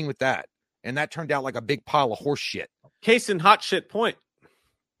PG-13 with that, and that turned out like a big pile of horse shit. Case in hot shit point.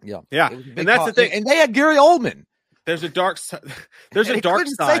 Yeah. And that's the thing. And they had Gary Oldman. There's a dark side. There's a dark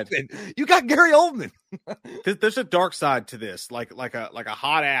side. You got Gary Oldman. There's a dark side to this, like a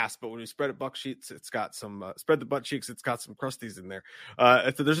hot ass. But when you spread it butt cheeks, it's got some spread the butt cheeks. It's got some crusties in there.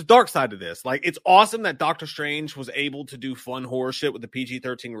 So there's a dark side to this. Like, it's awesome that Doctor Strange was able to do fun horror shit with the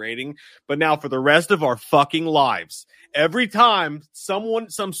PG-13 rating. But now for the rest of our fucking lives, every time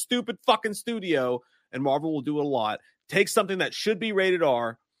some stupid fucking studio, and Marvel will do it a lot, takes something that should be rated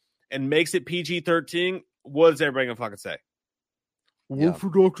R and makes it PG-13. What is everybody gonna fucking say? Yeah.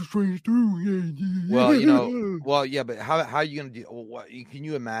 For Doctor Strange too. Well, yeah, but how are you gonna do? Can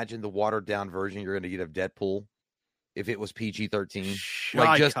you imagine the watered down version you're gonna get of Deadpool if it was PG-13?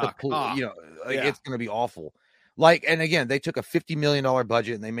 Like, just the pool, it's gonna be awful. Like, and again, they took a $50 million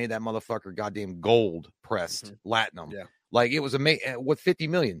budget and they made that motherfucker goddamn gold pressed platinum. Yeah, like it was amazing with $50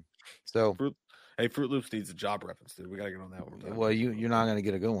 million. So, Fruit Loops needs a job reference, dude. We gotta get on that one. Well, you're not gonna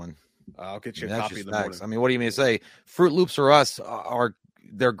get a good one. I'll get you a copy in the morning. I mean, what do you mean to say? Fruit Loops or us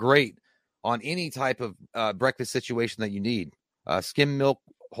they're great on any type of breakfast situation that you need. Skim milk,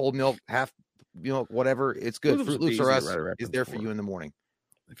 whole milk, half milk, whatever. It's good. Fruit Loops or us is there for you in the morning.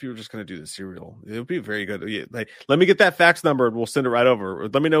 If you were just going to do the cereal, it would be very good. Yeah, like, let me get that fax number and we'll send it right over.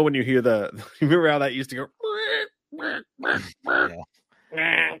 Let me know when you hear you remember how that used to go?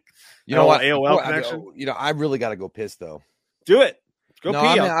 Yeah. You know what? AOL connection? I really got to go piss though. Do it. Go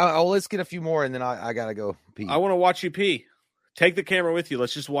pee. Let's get a few more, and then I gotta go pee. I want to watch you pee. Take the camera with you.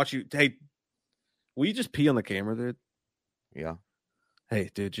 Let's just watch you. Hey, will you just pee on the camera, dude? Yeah.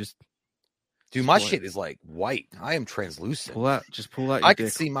 Hey, dude, my shit is like white. I am translucent. Pull out your I can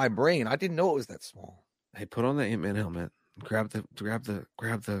see my brain. I didn't know it was that small. Hey, put on the Ant-Man helmet. Grab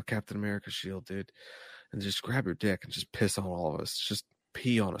the Captain America shield, dude, and just grab your dick and just piss on all of us. Just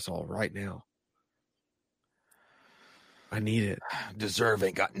pee on us all right now. I need it. Deserve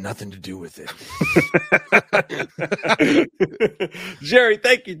ain't got nothing to do with it. Jerry,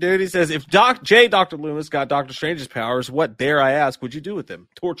 thank you, dude. He says, if Dr. Loomis got Doctor Strange's powers, what, dare I ask, would you do with them?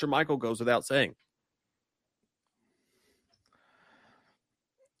 Torture Michael goes without saying.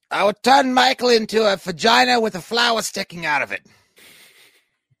 I would turn Michael into a vagina with a flower sticking out of it.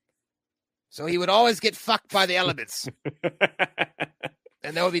 So he would always get fucked by the elements.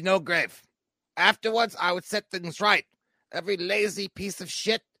 And there would be no grave. Afterwards, I would set things right. Every lazy piece of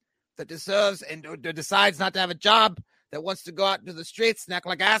shit that deserves and decides not to have a job, that wants to go out into the streets and act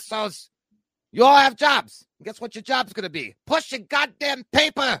like assholes, you all have jobs. And guess what your job's going to be? Pushing goddamn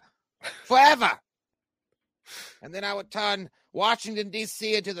paper forever. And then I would turn Washington,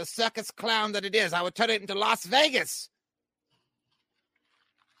 D.C. into the circus clown that it is. I would turn it into Las Vegas.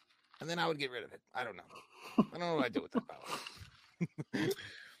 And then I would get rid of it. I don't know. I don't know what I do with that power.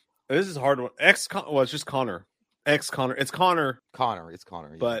 This is a hard one. It's just Connor. Connor. It's Connor. It's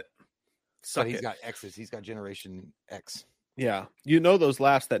Connor. Yeah. But he's got X's. He's got Generation X. Yeah. Those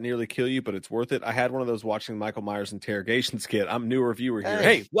laughs that nearly kill you, but it's worth it. I had one of those watching Michael Myers interrogation skit. I'm a new reviewer here.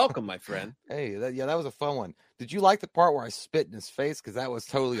 Hey, welcome, my friend. Hey, that was a fun one. Did you like the part where I spit in his face? Because that was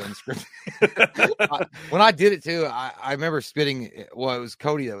totally unscripted. When I did it too, I remember spitting. Well, it was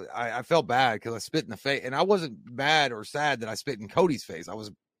Cody. I felt bad because I spit in the face, and I wasn't mad or sad that I spit in Cody's face. I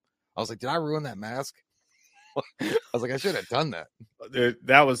was like, did I ruin that mask? I was like, I should have done that. Dude,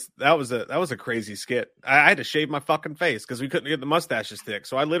 that was a crazy skit. I had to shave my fucking face because we couldn't get the mustaches thick.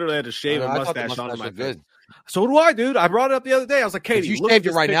 So I literally had to shave a mustache onto my face. So do I, dude. I brought it up the other day. I was like, Katie, if you shaved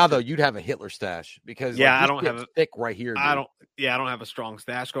it right now, though, you'd have a Hitler stash because I don't have a thick right here. Dude. I don't have a strong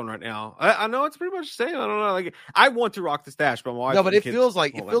stash going right now. I know it's pretty much the same. I don't know. Like, I want to rock the stash, but my wife. No, but it feels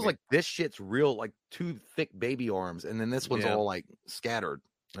like this shit's real, like two thick baby arms, and then this one's all like scattered.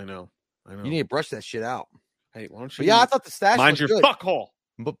 I know. I know. You need to brush that shit out. Hey, why don't But you? yeah, I thought the stash mind was your good. fuckhole.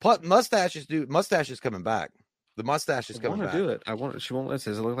 But mustaches is coming back. The mustache is I coming want back. to do it. I want. She won't let.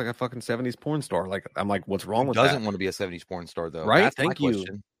 Says it look like a fucking 70s porn star. Like I'm like, what's wrong with Doesn't that? want to be a 70s porn star though. Right? That's Thank my you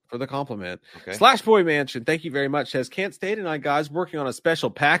question. for the compliment. Okay. Slash Boy Mansion, thank you very much. Says can't stay tonight, guys. Working on a special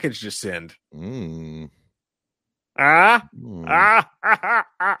package to send. Mm. Take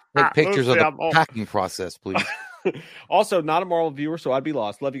Take pictures of the packing process, please. Also, not a Marvel viewer, so I'd be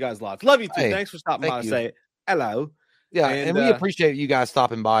lost. Love you guys lots. Love you too. Hey, Thanks for stopping by to you. say hello. Yeah, And, and we appreciate you guys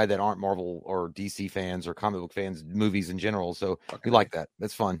stopping by that aren't Marvel or DC fans or comic book fans, movies in general. So we like that.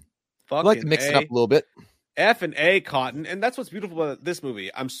 That's fun. We like to mix it up a little bit. F and A, Cotton, and that's what's beautiful about this movie.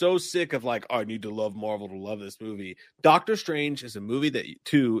 I'm so sick of like, oh, I need to love Marvel to love this movie. Doctor Strange is a movie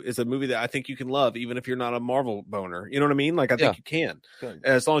that I think you can love, even if you're not a Marvel boner. You know what I mean? Like I think you can,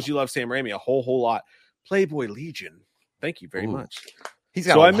 as long as you love Sam Raimi a whole lot. Playboy Legion, thank you very much. He's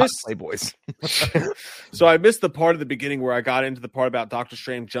got a lot of Playboys. So I missed the part of the beginning where I got into the part about Doctor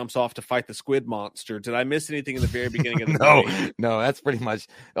Strange jumps off to fight the squid monster. Did I miss anything in the very beginning of the movie? No, that's pretty much.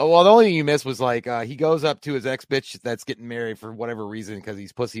 Well, the only thing you missed was like he goes up to his ex-bitch that's getting married for whatever reason because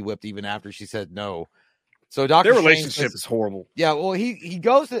he's pussy whipped even after she said no. So Doctor Their Strange relationship is horrible. Yeah, well, he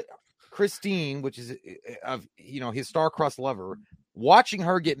goes to Christine, which is his star-crossed lover, watching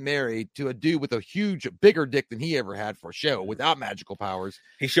her get married to a dude with a bigger dick than he ever had for a show without magical powers.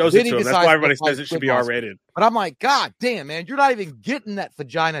 He shows it to him. That's why everybody says it should be R-rated. But I'm like, God damn, man, you're not even getting that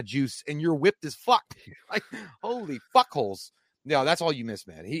vagina juice and you're whipped as fuck. Like, holy fuckholes. No, that's all you miss,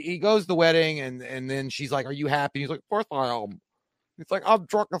 man. He goes to the wedding and then she's like, are you happy? He's like, of course I am. He's like, I'm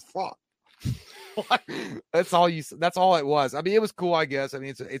drunk as fuck. That's all it was. I mean, it was cool, I guess. I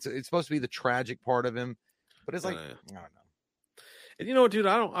mean, it's supposed to be the tragic part of him, but it's like, I don't know. And you know what, dude?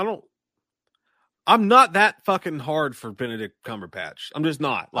 I'm not that fucking hard for Benedict Cumberbatch. I'm just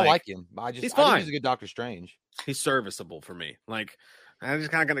not. I like him. He's fine. I think he's a good Doctor Strange. He's serviceable for me. Like, I just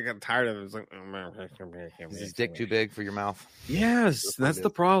kind of gonna get tired of it. It's like, is his dick too big for your mouth? Yes, that's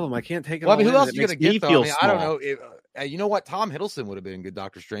the problem. I can't take it. Well, I mean, who else are you gonna get? Though? I mean, I don't know. You know what? Tom Hiddleston would have been a good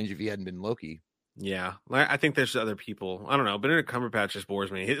Doctor Strange if he hadn't been Loki. Yeah, I think there's other people. I don't know. Benedict Cumberbatch just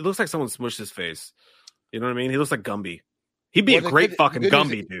bores me. It looks like someone smushed his face. You know what I mean? He looks like Gumby. He'd be a great fucking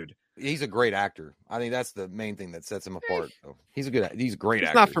Gumby, dude. He's a great actor. I think that's the main thing that sets him apart. So he's a great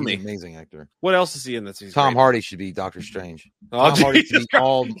actor. Not for me. He's an amazing actor. What else is he in? Tom Hardy should be Doctor Strange. Tom Hardy should be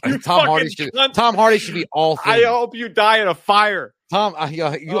all. Tom Hardy should be all things. I hope you die in a fire. Tom, you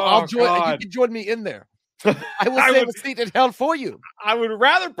can join me in there. I will save a seat in hell for you. I would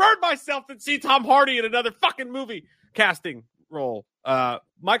rather burn myself than see Tom Hardy in another fucking movie casting role.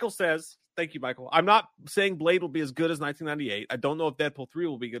 Michael says, thank you, Michael. I'm not saying Blade will be as good as 1998. I don't know if Deadpool 3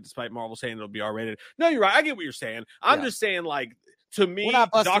 will be good, despite Marvel saying it'll be R-rated. No, you're right. I get what you're saying. I'm just saying, like, to me, we're not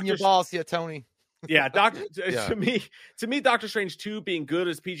busting your balls here, Tony. Yeah, to me, Doctor Strange 2 being good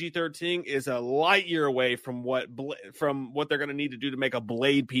as PG-13 is a light year away from what they're going to need to do to make a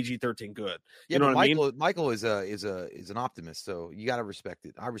Blade PG-13 good. You know what I mean? Michael is an optimist, so you got to respect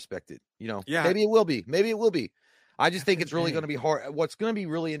it. I respect it. You know, maybe it will be. I just think it's really going to be hard. What's going to be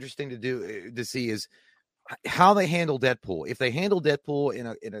really interesting to see is how they handle Deadpool. If they handle Deadpool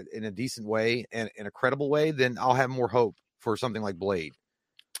in a decent way and in a credible way, then I'll have more hope for something like Blade.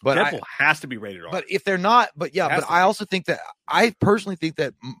 But Deadpool has to be rated R. But if they're not, I also think that I personally think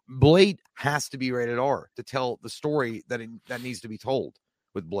that Blade has to be rated R to tell the story that needs to be told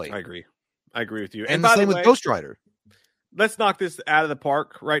with Blade. I agree with you. And the same with Ghost Rider. Let's knock this out of the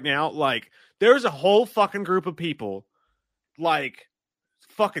park right now. Like, there's a whole fucking group of people, like,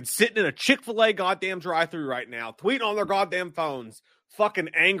 fucking sitting in a Chick-fil-A goddamn drive-thru right now, tweeting on their goddamn phones, fucking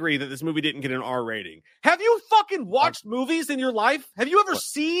angry that this movie didn't get an R rating. Have you fucking watched movies in your life? Have you ever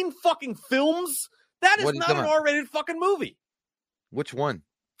seen fucking films? That is not an R-rated fucking movie. Which one?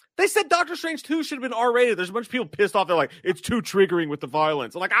 They said Doctor Strange 2 should have been R-rated. There's a bunch of people pissed off. They're like, it's too triggering with the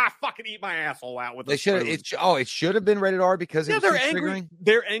violence. I'm like, fucking eat my asshole out with it. It should have been rated R because it was they're too angry. Triggering?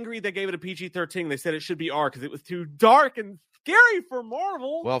 They're angry they gave it a PG-13. They said it should be R because it was too dark and scary for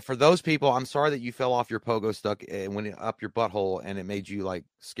Marvel. Well, for those people, I'm sorry that you fell off your pogo stuck and went up your butthole and it made you like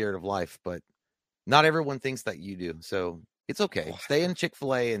scared of life, but not everyone thinks that you do. So it's okay. Stay in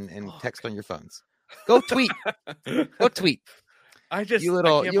Chick-fil-A and text on your phones. Go tweet. Go tweet. You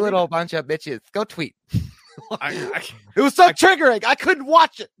little bunch of bitches. Go tweet. It was so triggering. I couldn't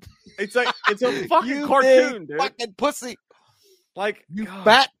watch it. It's a fucking cartoon, dude. Fucking pussy. Like, you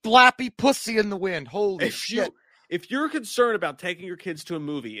fat flappy pussy in the wind. Holy shit. If you're concerned about taking your kids to a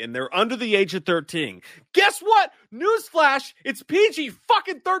movie and they're under the age of 13, guess what? Newsflash, it's PG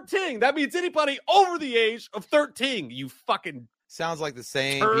fucking 13. That means anybody over the age of 13, you fucking Sounds like the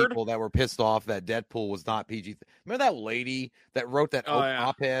same Turd. people that were pissed off that Deadpool was not PG. Remember that lady that wrote that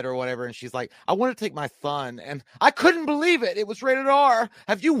op-ed or whatever, and she's like, "I want to take my son," and I couldn't believe it. It was rated R.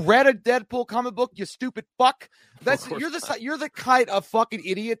 Have you read a Deadpool comic book? You stupid fuck. You're the kind of fucking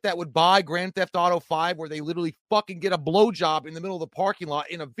idiot that would buy Grand Theft Auto 5, where they literally fucking get a blowjob in the middle of the parking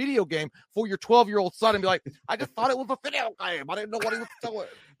lot in a video game for your 12-year-old son, and be like, "I just thought it was a video game. I didn't know what he was doing."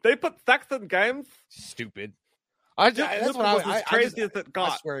 They put sex in games. Stupid. That's what I crazy as it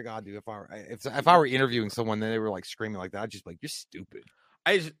got. I swear to God, dude, if I were interviewing someone, then they were like screaming like that, I'd just be like, "You're stupid."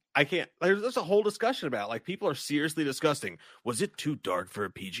 I can't. There's a whole discussion about it. Like, people are seriously discussing, was it too dark for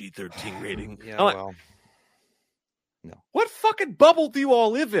a PG-13 rating? Yeah, no. What fucking bubble do you all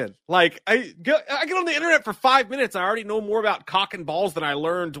live in? Like, I get on the internet for 5 minutes. I already know more about cock and balls than I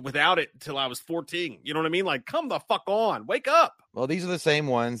learned without it until I was 14. You know what I mean? Like, come the fuck on, wake up. Well, these are the same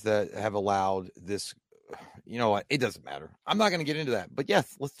ones that have allowed this. You know what? It doesn't matter. I'm not going to get into that. But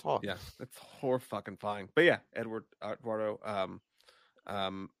yes, let's talk. Yeah, it's fucking fine. But yeah, Eduardo,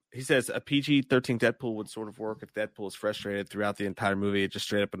 he says a PG-13 Deadpool would sort of work if Deadpool is frustrated throughout the entire movie. It just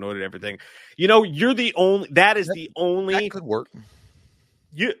straight up annoyed at everything. You know, that could work.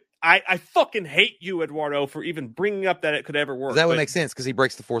 I fucking hate you, Eduardo, for even bringing up that it could ever work. That would make sense because he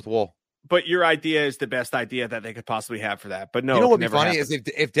breaks the fourth wall. But your idea is the best idea that they could possibly have for that. But no, you know what would be funny is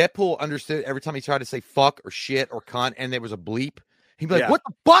if Deadpool understood every time he tried to say fuck or shit or cunt and there was a bleep, he'd be like, "What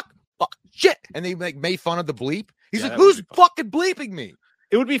the fuck? Fuck shit," and they made fun of the bleep. He's like, "Who's fucking bleeping me?"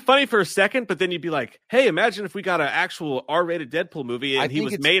 It would be funny for a second, but then you'd be like, "Hey, imagine if we got an actual R-rated Deadpool movie and he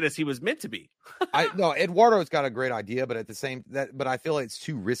was made as he was meant to be." No, Eduardo's got a great idea, but but I feel like it's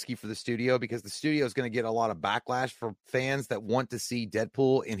too risky for the studio because the studio is going to get a lot of backlash from fans that want to see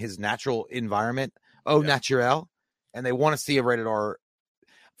Deadpool in his natural environment, natural, and they want to see a rated R.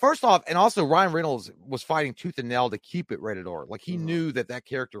 First off, and also Ryan Reynolds was fighting tooth and nail to keep it rated R. Like he knew that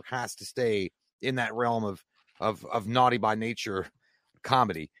character has to stay in that realm of naughty by nature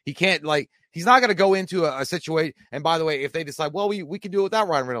comedy. He can't he's not going to go into a situation. And by the way, if they decide, well, we can do it without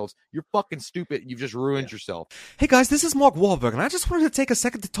Ryan Reynolds, you're fucking stupid. You've just ruined yourself. Hey guys, this is Mark Wahlberg, and I just wanted to take a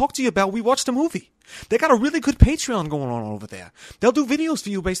second to talk to you about We Watched a Movie. They got a really good Patreon going on over there. They'll do videos for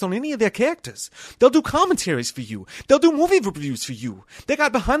you based on any of their characters. They'll do commentaries for you. They'll do movie reviews for you. They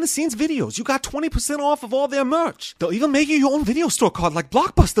got behind the scenes videos. You got 20% off of all their merch. They'll even make you your own video store card like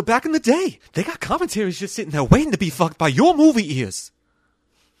Blockbuster back in the day. They got commentaries just sitting there waiting to be fucked by your movie ears.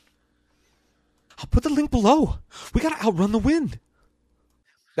 I'll put the link below. We gotta outrun the wind.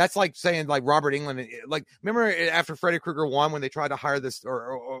 That's like saying like Robert Englund. Like, remember after Freddy Krueger 1 when they tried to hire this, they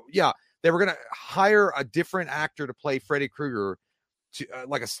were gonna hire a different actor to play Freddy Krueger, to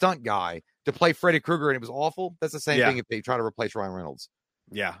like a stunt guy to play Freddy Krueger, and it was awful. That's the same thing if they try to replace Ryan Reynolds.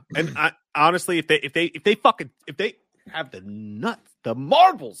 Yeah, and honestly, if they have the nuts, the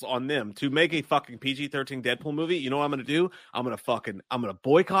marbles on them to make a fucking PG-13 Deadpool movie, you know what I'm going to do? I'm going to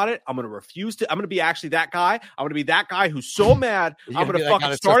boycott it. I'm going to refuse to. I'm going to be actually that guy. I'm going to be that guy who's so mad. I'm going to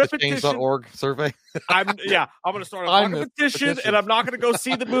fucking start a petition. .org survey. I'm going to start a fucking petition, and I'm not going to go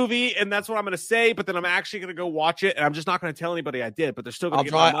see the movie, and that's what I'm going to say. But then I'm actually going to go watch it, and I'm just not going to tell anybody I did. But they're still going to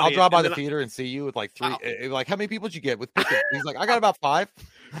get my money. I'll drive by the theater and see you with like 3. Like, how many people did you get with pickets? He's like, I got about 5.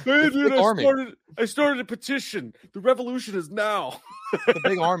 Hey, dude, I started a petition. The revolution is now. It's a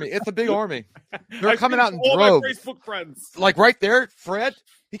big army. It's a big army. They're coming out in droves. My Facebook friends. Like right there, Fred.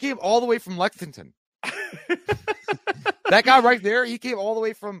 He came all the way from Lexington. That guy right there. He came all the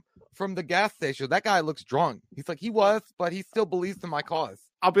way from the gas station. That guy looks drunk. He's like, he was, but he still believes in my cause.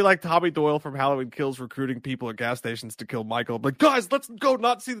 I'll be like Tommy Doyle from Halloween Kills, recruiting people at gas stations to kill Michael. I'm like, guys, let's go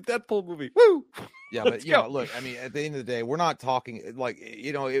not see the Deadpool movie. Woo! Yeah, but look, I mean, at the end of the day, we're not talking like,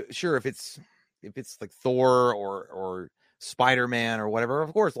 sure, if it's like Thor or Spider-Man or whatever,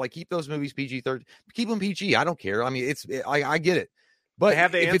 of course, like keep those movies PG-13, keep them PG. I don't care. I mean, I get it. But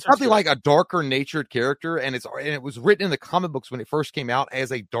if it's something like a darker natured character and it was written in the comic books when it first came out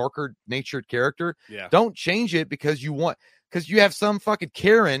as a darker natured character, don't change it because you have some fucking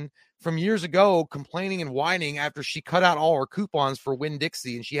Karen from years ago complaining and whining after she cut out all her coupons for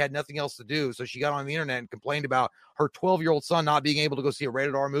Winn-Dixie and she had nothing else to do. So she got on the internet and complained about her 12-year-old son not being able to go see a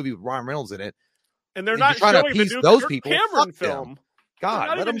rated R movie with Ryan Reynolds in it. And they're not trying to appease those people. Cameron film.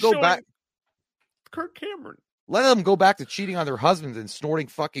 God, let them go back. Kirk Cameron. Let them go back to cheating on their husbands and snorting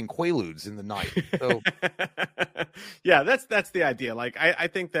fucking Quaaludes in the night. So, yeah, that's the idea. Like, I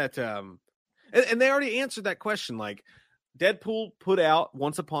think that, and they already answered that question. Like, Deadpool put out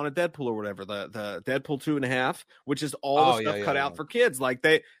Once Upon a Deadpool or whatever, the Deadpool 2.5, which is all the stuff cut out for kids. Like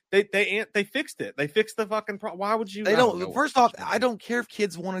they fixed it. They fixed the fucking why would you? They don't. First off, I don't care if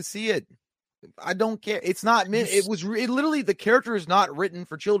kids want to see it. I don't care. It's not meant. It literally the character is not written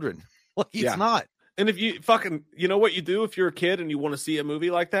for children. Like it's not. And if you fucking, you know what you do if you're a kid and you want to see a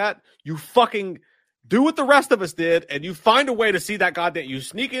movie like that, you fucking do what the rest of us did, and you find a way to see that goddamn. You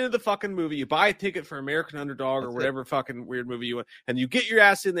sneak into the fucking movie, you buy a ticket for American Underdog or whatever fucking weird movie you want, and you get your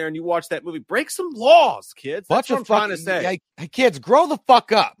ass in there and you watch that movie. Break some laws, kids. That's what I'm trying to say. Hey, kids, grow the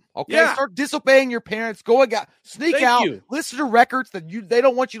fuck up. Okay, start disobeying your parents. Go again, sneak out. Listen to records that they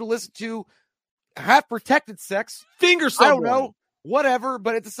don't want you to listen to. Have protected sex. Finger someone. I don't know. Whatever,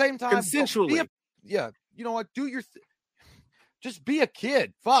 but at the same time, consensually. You know what? Do your. Just be a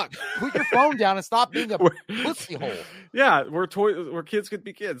kid. Fuck. Put your phone down and stop being a pussy hole. Yeah, where kids could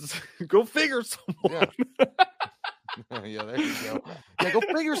be kids. Go figure someone. Yeah, there you go. Yeah, go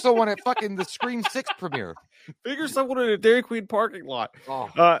figure someone at fucking the Scream 6 premiere. Figure someone in a Dairy Queen parking lot.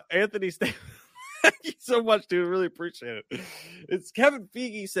 Anthony, thank you so much, dude. Really appreciate it. It's Kevin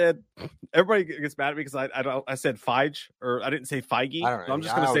Feige said. Everybody gets mad at me because I said Feige, or I didn't say Feige. So I'm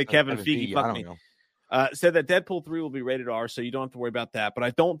just going to say Kevin Feige. Fuck me. Said that Deadpool 3 will be rated R, so you don't have to worry about that. But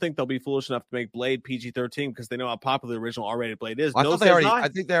I don't think they'll be foolish enough to make Blade PG-13 because they know how popular the original R-rated Blade is. I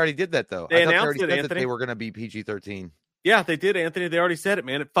think they already did that, though. They announced it, Anthony. That they were going to be PG-13. Yeah, they did, Anthony. They already said it,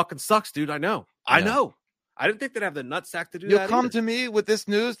 man. It fucking sucks, dude. I know. I know. I didn't think they'd have the nutsack to do that. You'll come to me with this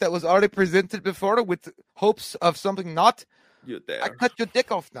news that was already presented before with hopes of something not. I cut your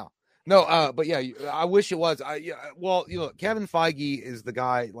dick off now. No, but yeah, I wish it was. Well, Kevin Feige is the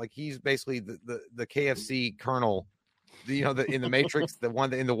guy. Like he's basically the KFC colonel, in the Matrix, the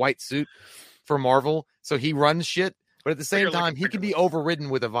one in the white suit for Marvel. So he runs shit, but at the same time, he can be overridden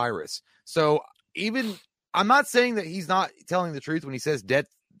with a virus. So even I'm not saying that he's not telling the truth when he says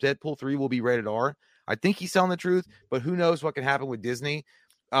Deadpool 3 will be rated R. I think he's telling the truth, but who knows what can happen with Disney.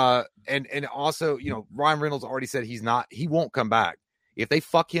 And also, Ryan Reynolds already said he won't come back. If they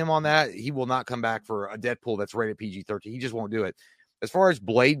fuck him on that, he will not come back for a Deadpool that's rated PG-13. He just won't do it. As far as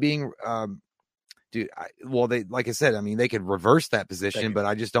Blade being, like I said, I mean, they could reverse that position, but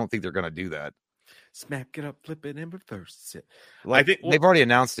I just don't think they're going to do that. Smack it up, flip it, and reverse it. I think they've already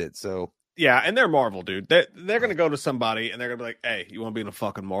announced it, so. Yeah, and they're Marvel, dude. They're going to go to somebody, and they're going to be like, hey, you want to be in a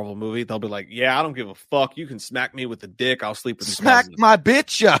fucking Marvel movie? They'll be like, yeah, I don't give a fuck. You can smack me with a dick. I'll sleep with you. Smack my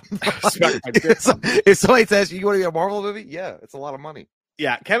bitch up. Smack my bitch. If somebody says, you want to be a Marvel movie? Yeah, it's a lot of money.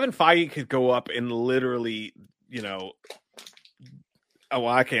 Yeah, Kevin Feige could go up and literally,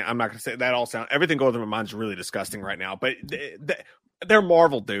 I can't. I'm not going to say that. Everything going through my mind's really disgusting right now, but they're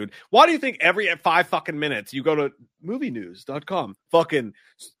Marvel, dude. Why do you think every 5 fucking minutes you go to movienews.com, fucking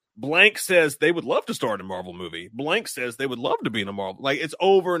blank says they would love to star in a Marvel movie. Blank says they would love to be in a Marvel. Like it's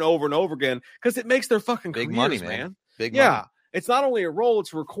over and over and over again because it makes their fucking big careers, money, man. Big money. Yeah. It's not only a role;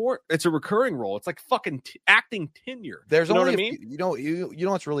 it's a recurring role. It's like fucking acting tenure. There's you know only what I mean? You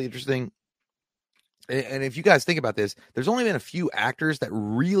know what's really interesting, and if you guys think about this, there's only been a few actors that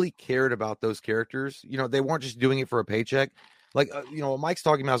really cared about those characters. They weren't just doing it for a paycheck. Like what Mike's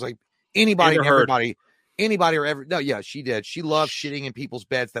talking about is like anybody, and everybody. Anybody or ever? No, yeah, she did. She loved shitting in people's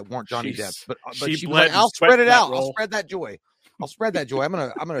beds that weren't Johnny Depp. But she was like, "I'll spread it out. I'll spread that joy. I'll spread that joy. I'm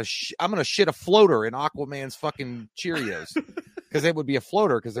gonna shit a floater in Aquaman's fucking Cheerios because it would be a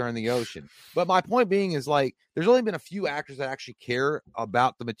floater because they're in the ocean." But my point being is like, there's only been a few actors that actually care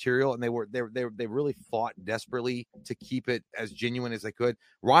about the material, and they really fought desperately to keep it as genuine as they could.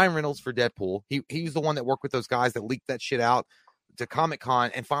 Ryan Reynolds for Deadpool. He's the one that worked with those guys that leaked that shit out to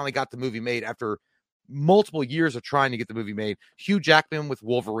Comic-Con and finally got the movie made after multiple years of trying to get the movie made. Hugh Jackman with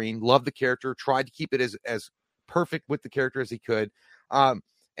Wolverine, loved the character, tried to keep it as perfect with the character as he could. And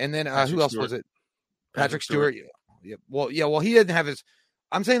then who else was it? Patrick Stewart. Yeah. Well, he didn't have his.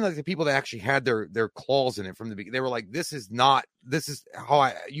 I'm saying like the people that actually had their claws in it from the beginning. Then were like, this is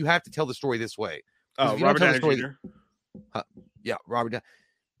how you have to tell the story this way. Oh, Robert Downey Jr. Yeah, Robert Downey.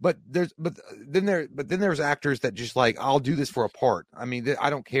 But then there's actors that just like, I'll do this for a part. I mean,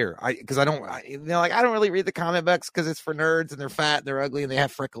 I don't care. I don't really read the comic books because it's for nerds and they're fat, they're ugly, and they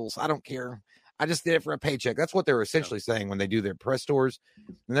have freckles. I don't care. I just did it for a paycheck. That's what they're essentially saying when they do their press tours.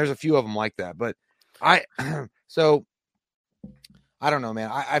 And there's a few of them like that. But so I don't know, man.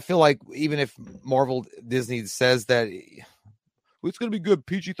 I feel like even if Marvel Disney says that it's going to be good,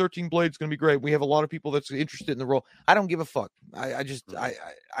 PG-13 Blade's going to be great, we have a lot of people that's interested in the role, I don't give a fuck. I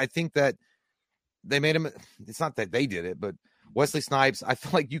think that they made him. It's not that they did it, but Wesley Snipes, I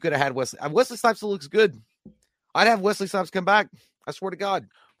feel like you could have had Wesley Snipes still looks good. I'd have Wesley Snipes come back. I swear to God.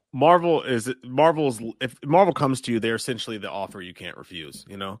 If Marvel comes to you, they're essentially the offer you can't refuse,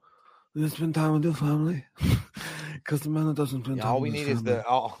 Let's spend time with your family. Because the man that doesn't spend time all we need is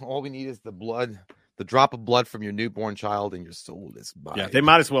the blood The drop of blood from your newborn child and your soul is mine. Yeah, they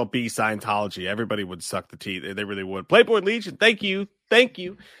might as well be Scientology. Everybody would suck the teeth. They really would. Playboy Legion, thank you.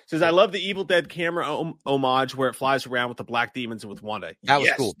 Says, I love the Evil Dead camera homage where it flies around with the black demons and with Wanda. That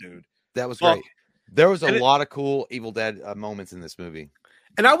was cool, dude. That was great. There was a And lot of cool Evil Dead moments in this movie.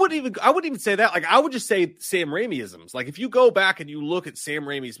 And I wouldn't even say that. Like, I would just say Sam Raimi-isms. Like, if you go back and you look at Sam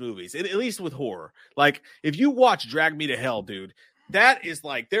Raimi's movies, at least with horror, like, if you watch Drag Me to Hell, dude, that is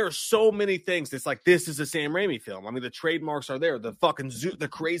like, there are so many things that's like, this is a Sam Raimi film. I mean, the trademarks are there. The fucking the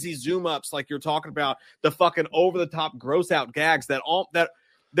crazy zoom ups, like you're talking about, the fucking over the top gross out gags that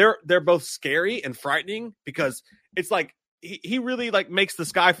they're both scary and frightening because it's like, he really like makes the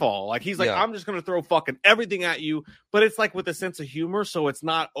sky fall. Like he's like, Yeah. I'm just going to throw fucking everything at you, but it's like with a sense of humor. So it's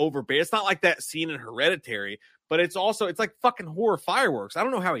not overbait. It's not like that scene in Hereditary, but it's like fucking horror fireworks. I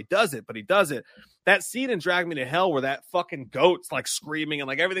don't know how he does it, but he does it. That scene in Drag Me to Hell where that fucking goat's like screaming and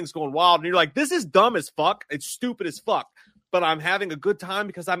like everything's going wild. And you're like, this is dumb as fuck. It's stupid as fuck. But I'm having a good time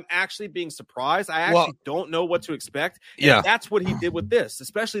because I'm actually being surprised. I actually don't know what to expect. And Yeah. that's what he did with this,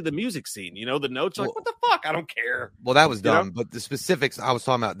 especially the music scene. You know, the notes are like, what the fuck? I don't care. Well, that was You know? dumb, but the specifics I was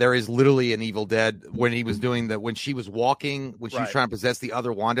talking about, there is literally an Evil Dead when he was doing when she was walking, when she was Right. trying to possess the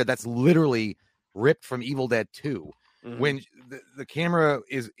other Wanda. That's literally ripped from Evil Dead 2. Mhm. When the camera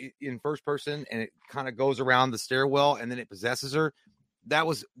is in first person and it kind of goes around the stairwell and then it possesses her. That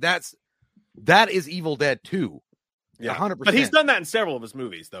is Evil Dead 2. Yeah, 100%. But he's done that in several of his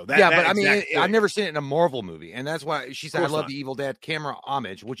movies, though. That But I mean, exact thing. I've never seen it in a Marvel movie, and that's why she said, "I course love not. the Evil Dead camera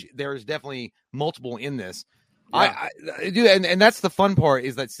homage," which there is definitely multiple in this. Yeah. I do, and that's the fun part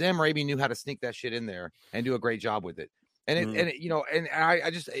is that Sam Raimi knew how to sneak that shit in there and do a great job with it. And it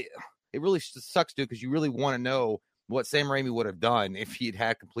really sucks, dude, because you really want to know what Sam Raimi would have done if he'd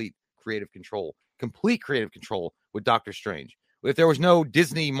had complete creative control with Doctor Strange. If there was no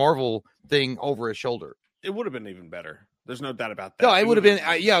Disney Marvel thing over his shoulder. It would have been even better. There's no doubt about that. No, it would have been,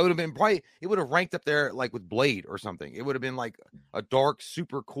 it would have been probably, it would have ranked up there like with Blade or something. It would have been like a dark,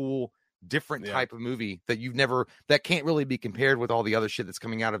 super cool, different type of movie that can't really be compared with all the other shit that's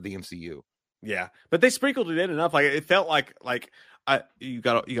coming out of the MCU. Yeah, but they sprinkled it in enough. Like it felt like you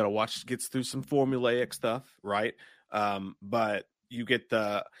gotta watch. Gets through some formulaic stuff, right? But you get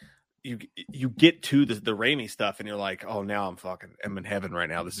you get to the Raimi stuff, and you're like, oh, now I'm in heaven right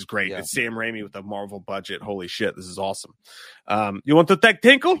now. This is great. Yeah. It's Sam Raimi with a Marvel budget. Holy shit, this is awesome. You want to take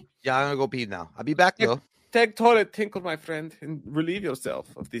tinkle? Yeah, I'm gonna go pee now. I'll be back though. Take toilet tinkle, my friend, and relieve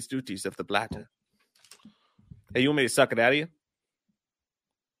yourself of these duties of the bladder. Hey, you want me to suck it out of you?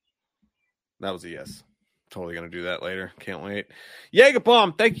 That was a yes. Totally going to do that later. Can't wait.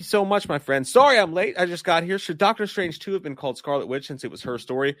 Jägerbomb, thank you so much, my friend. Sorry I'm late. I just got here. Should Doctor Strange 2 have been called Scarlet Witch since it was her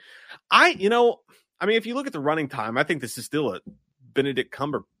story? I mean, if you look at the running time, I think this is still a Benedict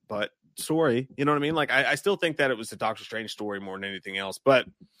Cumberbatch story. You know what I mean? Like, I still think that it was a Doctor Strange story more than anything else. But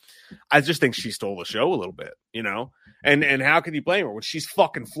I just think she stole the show a little bit, you know? And how can you blame her when she's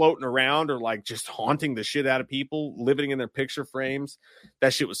fucking floating around or like just haunting the shit out of people, living in their picture frames?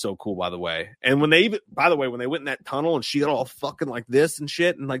 That shit was so cool, by the way. And when they went in that tunnel and she got all fucking like this and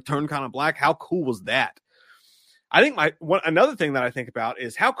shit and like turned kind of black, how cool was that? I think another thing that I think about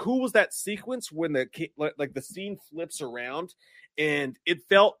is how cool was that sequence when the scene flips around and it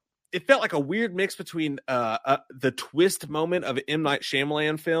felt like a weird mix between the twist moment of an M. Night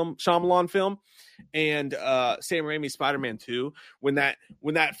Shyamalan film and Sam Raimi's Spider-Man 2 when that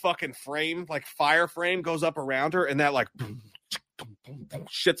fucking frame, like fire frame, goes up around her and that like boom, boom, boom, boom,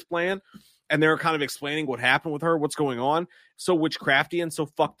 shit's playing and they're kind of explaining what happened with her, what's going on. So witchcrafty and so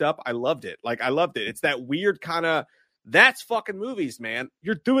fucked up. I loved it. Like I loved it. It's that weird kind of, that's fucking movies, man.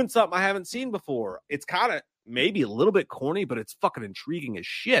 You're doing something I haven't seen before. It's kind of maybe a little bit corny, but it's fucking intriguing as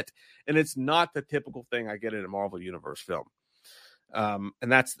shit. And it's not the typical thing I get in a Marvel Universe film. And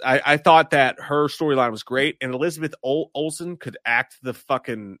that's, I thought that her storyline was great. And Elizabeth Olsen could act the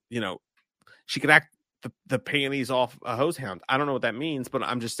fucking, she could act the panties off a hose hound. I don't know what that means, but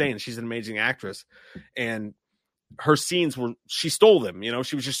I'm just saying she's an amazing actress. And her scenes she stole them,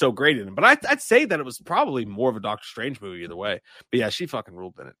 she was just so great in them. But I'd say that it was probably more of a Doctor Strange movie either way. But yeah, she fucking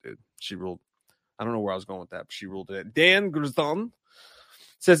ruled in it, dude. She ruled. I don't know where I was going with that, but she ruled it. Dan Grzon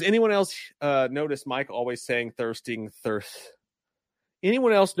says, anyone else notice Mike always saying thirst?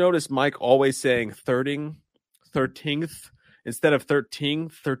 Anyone else notice Mike always saying 13th instead of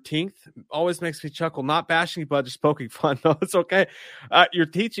 13th? Always makes me chuckle. Not bashing you, but just poking fun. No, it's okay. You're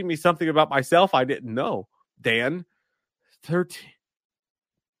teaching me something about myself I didn't know. Dan, 13th.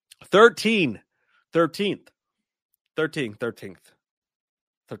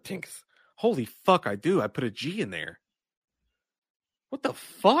 13th. Holy fuck, I do. I put a G in there. What the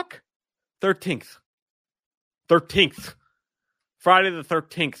fuck? 13th. 13th. Friday the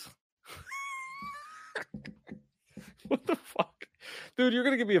 13th. What the fuck? Dude, you're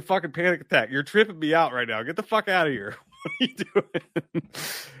going to give me a fucking panic attack. You're tripping me out right now. Get the fuck out of here. What are you doing?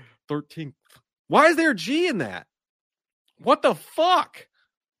 13th. Why is there a G in that? What the fuck?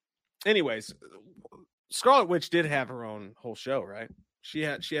 Anyways, Scarlet Witch did have her own whole show, right? She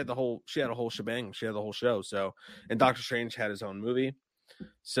had a whole shebang. She had the whole show. So, and Doctor Strange had his own movie.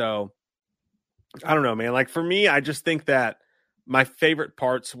 So, I don't know, man. Like for me, I just think that my favorite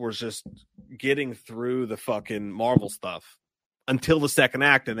parts was just getting through the fucking Marvel stuff until the second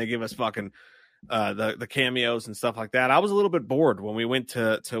act, and they give us fucking the cameos and stuff like that. I was a little bit bored when we went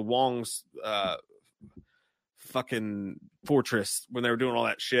to Wong's fucking fortress when they were doing all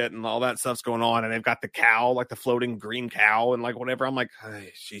that shit and all that stuff's going on, and they've got the cow, like the floating green cow, and like whatever. I'm like,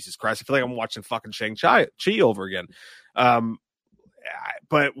 hey, Jesus Christ, I feel like I'm watching fucking Shang-Chi over again.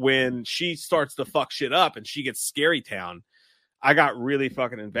 But when she starts to fuck shit up and she gets Scary Town, I got really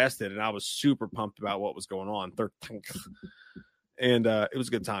fucking invested, and I was super pumped about what was going on. 13th. And it was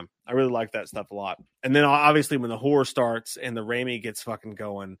a good time. I really liked that stuff a lot. And then obviously when the horror starts and the Raimi gets fucking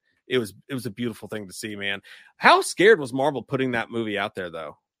going, it was a beautiful thing to see, man. How scared was Marvel putting that movie out there,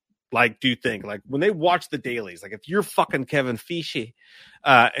 though? Like, do you think, like, when they watch the dailies, like, if you're fucking Kevin Feige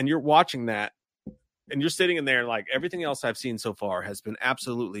and you're watching that and you're sitting in there and, like, everything else I've seen so far has been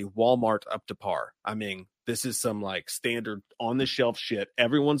absolutely Walmart up to par. I mean, this is some, like, standard on-the-shelf shit.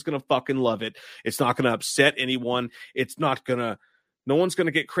 Everyone's going to fucking love it. It's not going to upset anyone. It's not going to... No one's going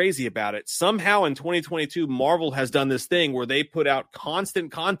to get crazy about it. Somehow in 2022, Marvel has done this thing where they put out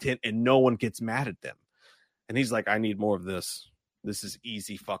constant content and no one gets mad at them. And he's like, I need more of this. This is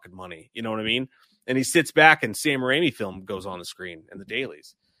easy fucking money. You know what I mean? And he sits back and Sam Raimi film goes on the screen in the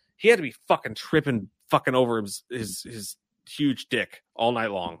dailies. He had to be fucking tripping fucking over his huge dick all night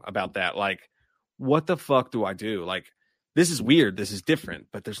long about that. Like, what the fuck do I do? Like, this is weird. This is different,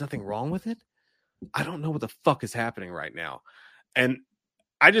 but there's nothing wrong with it. I don't know what the fuck is happening right now. And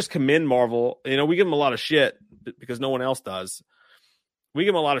I just commend Marvel. You know, we give them a lot of shit because no one else does. We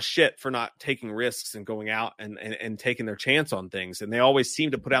give them a lot of shit for not taking risks and going out and taking their chance on things. And they always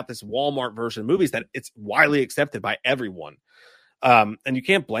seem to put out this Walmart version of movies that it's widely accepted by everyone. And you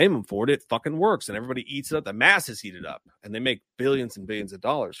can't blame them for it. It fucking works. And everybody eats it up. The masses eat it up. And they make billions and billions of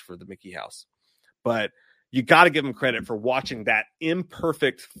dollars for the Mickey House. But you got to give them credit for watching that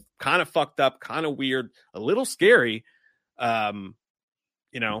imperfect, kind of fucked up, kind of weird, a little scary,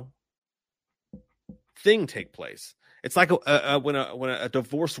 you know, thing take place. It's like when a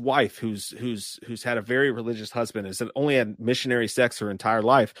divorced wife who's had a very religious husband, has only had missionary sex her entire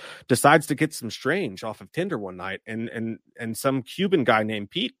life, decides to get some strange off of Tinder one night, and some Cuban guy named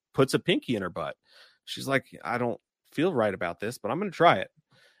Pete puts a pinky in her butt. She's like, I don't feel right about this, but I'm going to try it.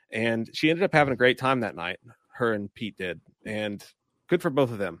 And she ended up having a great time that night. Her and Pete did, and good for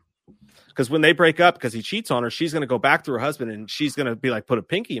both of them. Because when they break up because he cheats on her, she's going to go back to her husband and she's going to be like, put a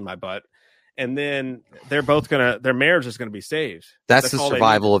pinky in my butt. And then they're both their marriage is going to be saved. That's the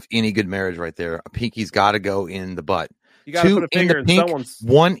survival of any good marriage right there. A pinky's got to go in the butt. You got to put a finger in someone's.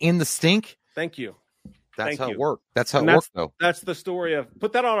 One in the stink. Thank you. That's how it worked. That's how it worked, though. That's the story of,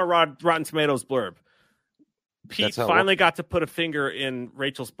 put that on a Rotten Tomatoes blurb. Pete finally got to put a finger in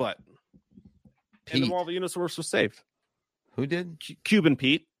Rachel's butt. And the Marvel Universe was saved. Who did? Cuban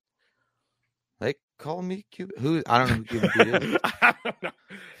Pete. They call me Cuban. Who? I don't know who Cuban Pete is. I don't know.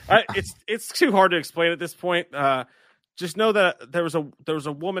 It's too hard to explain at this point. Just know that there was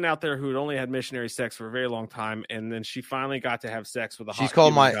a woman out there who had only had missionary sex for a very long time, and then she finally got to have sex with a hot. She's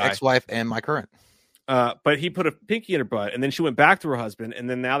called Cuban my guy. ex-wife and my current. But he put a pinky in her butt, and then she went back to her husband, and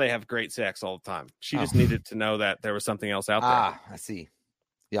then now they have great sex all the time. She just needed to know that there was something else out there. I see.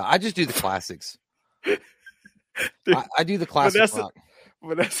 Yeah, I just do the classics. I do the classic rock.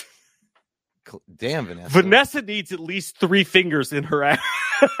 Vanessa. Damn, Vanessa. Vanessa needs at least 3 fingers in her ass.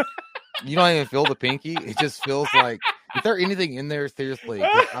 You don't even feel the pinky. It just feels like, is there anything in there? Seriously,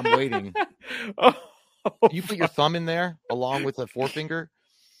 I'm waiting. You put your thumb in there along with a forefinger.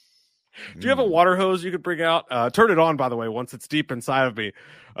 Do you have a water hose you could bring out? Turn it on, by the way, once it's deep inside of me.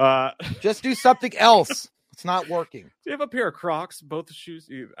 Just do something else. It's not working. Do you have a pair of Crocs? Both the shoes?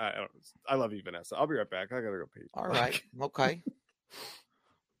 I love you, Vanessa. I'll be right back. I gotta go pee. All right. Okay.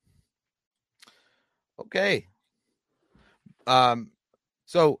 Okay.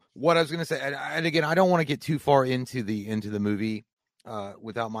 So what I was going to say, and again, I don't want to get too far into the movie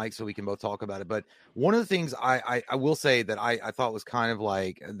without Mike, so we can both talk about it. But one of the things I will say that I thought was kind of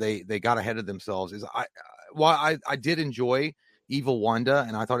like they got ahead of themselves is while I did enjoy Evil Wanda,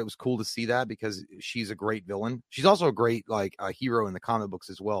 and I thought it was cool to see that because she's a great villain. She's also a great hero in the comic books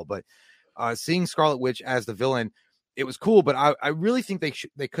as well. But seeing Scarlet Witch as the villain, it was cool, but I really think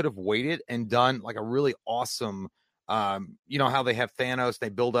they could have waited and done like a really awesome, you know how they have Thanos, they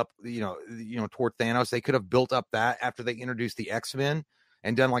build up, you know, toward Thanos. They could have built up that after they introduced the X-Men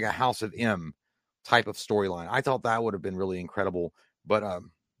and done like a House of M type of storyline. I thought that would have been really incredible, but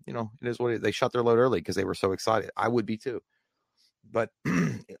you know, it is what they shut their load early because they were so excited. I would be too. But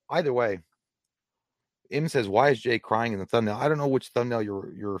either way, M says, why is Jay crying in the thumbnail? I don't know which thumbnail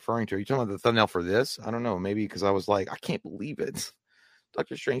you're referring to. Are you talking about the thumbnail for this? I don't know. Maybe because I was like, I can't believe it.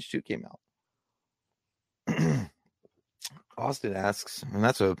 Doctor Strange 2 came out. Austin asks, and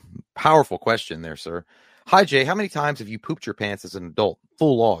that's a powerful question there, sir. Hi, Jay. How many times have you pooped your pants as an adult?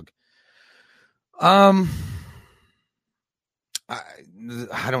 Full log. I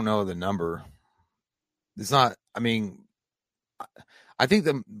don't know the number. It's not, I mean, I think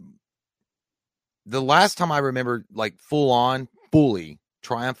the last time I remember like fully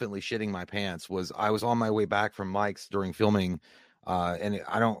triumphantly shitting my pants was I was on my way back from Mike's during filming. And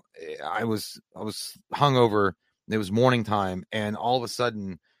I was hungover. It was morning time. And all of a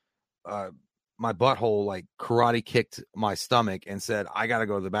sudden, my butthole like karate kicked my stomach and said, I got to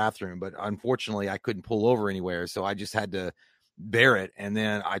go to the bathroom. But unfortunately I couldn't pull over anywhere. So I just had to bear it. And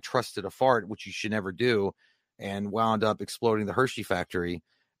then I trusted a fart, which you should never do, and wound up exploding the Hershey factory,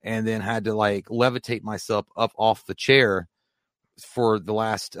 and then had to like levitate myself up off the chair for the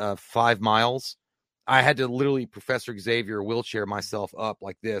last 5 miles. I had to literally Professor Xavier wheelchair myself up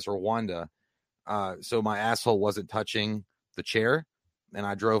like this, or Wanda. So my asshole wasn't touching the chair, and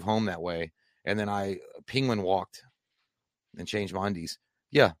I drove home that way. And then I penguin walked and changed my undies.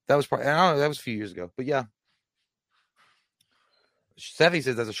 Yeah, that was probably, I don't know, that was a few years ago, but yeah. Stephanie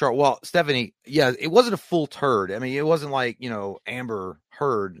says that's a short. Well, Stephanie, yeah, it wasn't a full turd. I mean, it wasn't like, you know, Amber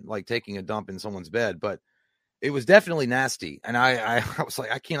Heard, like taking a dump in someone's bed, but it was definitely nasty. And I was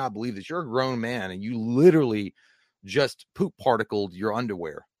like, I cannot believe this. You're a grown man and you literally just poop particled your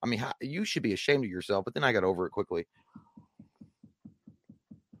underwear. I mean, you should be ashamed of yourself. But then I got over it quickly.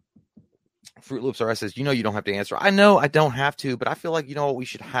 Fruit Loops RS says, you know, you don't have to answer. I know I don't have to, but I feel like, you know what, we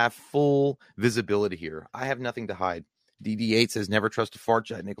should have full visibility here. I have nothing to hide. DD8 says, never trust a fart.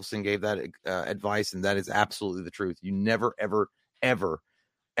 Jack Nicholson gave that advice, and that is absolutely the truth. You never, ever, ever,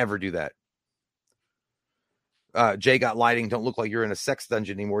 ever do that. Jay got lighting. Don't look like you're in a sex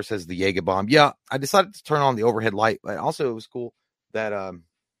dungeon anymore, says the Jaeger bomb. Yeah, I decided to turn on the overhead light, but also it was cool that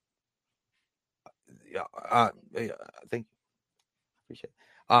thank you. Appreciate it.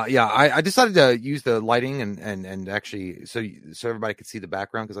 I decided to use the lighting and actually so everybody could see the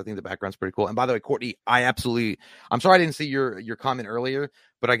background, because I think the background's pretty cool. And by the way, Courtney, I'm sorry I didn't see your comment earlier,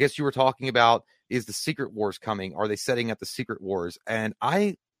 but I guess you were talking about, is the Secret Wars coming? Are they setting up the Secret Wars? And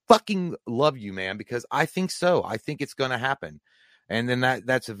I fucking love you, man, because I think so. I think it's going to happen. And then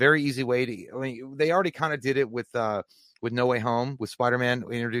that's a very easy way to, I mean, they already kind of did it with No Way Home, with Spider-Man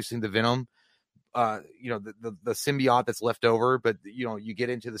introducing the Venom. You know, the symbiote that's left over, but you know, you get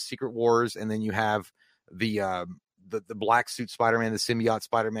into the Secret Wars, and then you have the black suit Spider-Man, the symbiote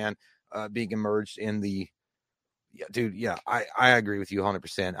Spider-Man, being emerged in the, yeah, dude. Yeah, I agree with you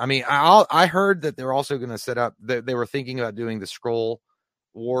 100%. I mean, I heard that they're also going to set up, they were thinking about doing the Skrull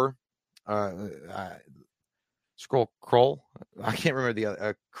War, Skrull, I can't remember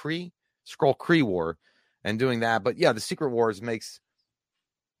the Skrull Kree War, and doing that. But yeah, the Secret Wars makes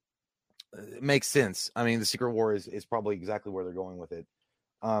sense. I mean, the Secret War is probably exactly where they're going with it.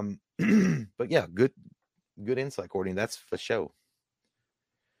 But yeah, good insight, Courtney. That's for show.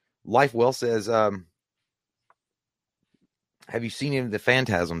 Life Well says, have you seen any of the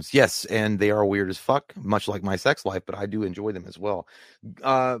Phantasms? Yes, and they are weird as fuck, much like my sex life, but I do enjoy them as well.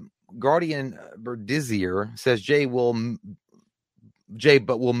 Guardian Berdizier says, but will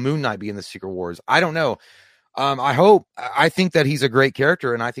Moon Knight be in the Secret Wars? I don't know. I think that he's a great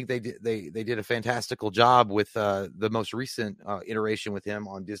character, and I think they did a fantastical job with the most recent iteration with him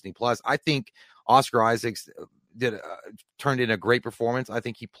on Disney Plus. I think Oscar Isaacs turned in a great performance. I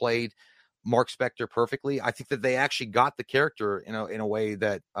think he played Mark Spector perfectly. I think that they actually got the character in a way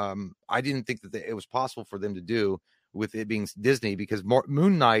that I didn't think that it was possible for them to do with it being Disney, because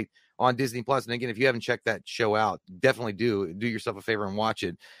Moon Knight on Disney Plus. And again, if you haven't checked that show out, definitely do yourself a favor and watch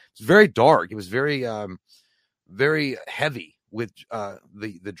it. It's very dark. It was very heavy with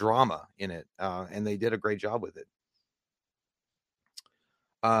the drama in it, and they did a great job with it.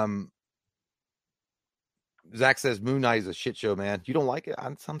 Zach says Moon Knight is a shit show, man. You don't like it?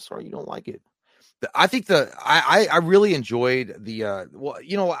 I'm sorry you don't like it. I think I really enjoyed the well,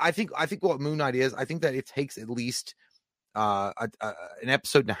 you know, I think what Moon Knight is, I think that it takes at least an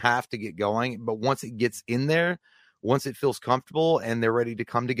episode and a half to get going, but once it gets in there, once it feels comfortable and they're ready to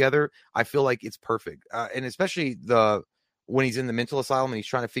come together, I feel like it's perfect. And especially when he's in the mental asylum and he's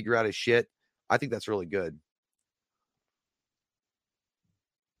trying to figure out his shit, I think that's really good.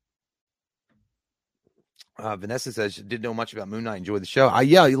 Vanessa says she didn't know much about Moon Knight. Enjoyed the show.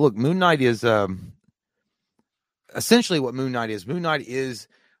 Yeah, look, Moon Knight is essentially what Moon Knight is. Moon Knight is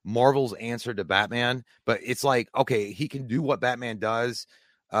Marvel's answer to Batman, but it's like, okay, he can do what Batman does,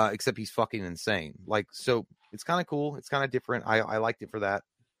 except he's fucking insane. Like, so it's kind of cool. It's kind of different. I liked it for that.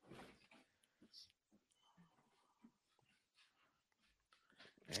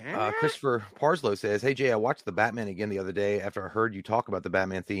 Christopher Parslow says, "Hey Jay, I watched the Batman again the other day after I heard you talk about the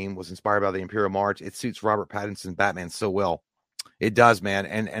Batman theme. Was inspired by the Imperial March. It suits Robert Pattinson's Batman so well. It does, man.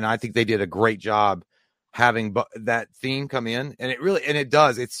 And I think they did a great job having that theme come in. And it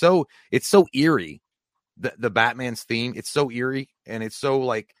does. It's so eerie. The Batman's theme. It's so eerie and it's so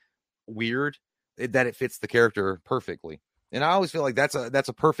like weird that it fits the character perfectly. And I always feel like that's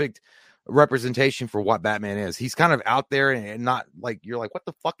a perfect representation for what Batman is. He's kind of out there and not like you're like, what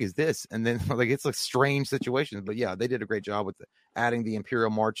the fuck is this? And then like it's a strange situation. But yeah, they did a great job with adding the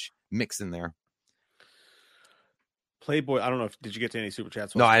Imperial March mix in there. Playboy, I don't know did you get to any super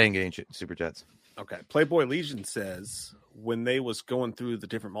chats? No, I didn't get any super chats. Okay. Playboy Legion says when they was going through the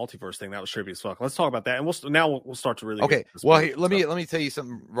different multiverse thing, that was trippy as fuck. Let's talk about that, and we'll start to really. Okay. Well, let me tell you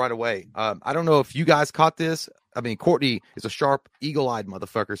something right away. I don't know if you guys caught this. I mean, Courtney is a sharp, eagle-eyed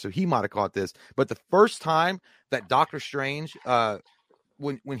motherfucker, so he might have caught this. But the first time that Doctor Strange,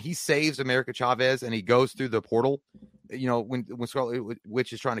 when he saves America Chavez and he goes through the portal, you know, when Scarlet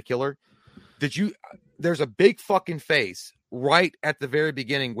Witch is trying to kill her, there's a big fucking face right at the very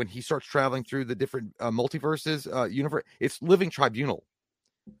beginning when he starts traveling through the different multiverses, universe. It's Living Tribunal.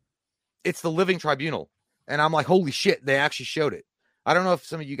 It's the Living Tribunal. And I'm like, holy shit, they actually showed it. I don't know if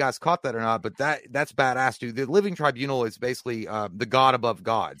some of you guys caught that or not, but that's badass, dude. The Living Tribunal is basically the god above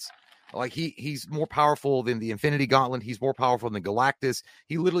gods. Like he's more powerful than the Infinity Gauntlet. He's more powerful than Galactus.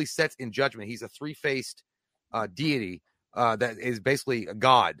 He literally sets in judgment. He's a three-faced deity that is basically a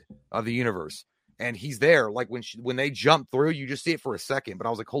god of the universe. And he's there. Like when they jump through, you just see it for a second. But I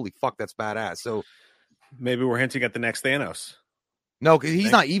was like, holy fuck, that's badass. So maybe we're hinting at the next Thanos. No,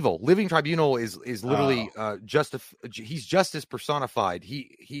 he's not evil. Living Tribunal is literally he's justice personified.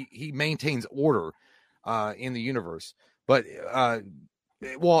 He maintains order in the universe. But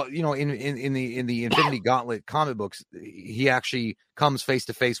well, you know, in the Infinity Gauntlet comic books, he actually comes face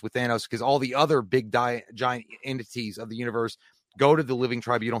to face with Thanos because all the other big giant entities of the universe go to the Living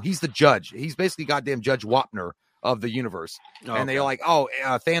Tribunal. He's the judge. He's basically goddamn Judge Wapner of the universe. Oh, and they're like,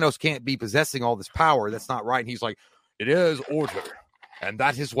 Thanos can't be possessing all this power. That's not right. And he's like, it is order. And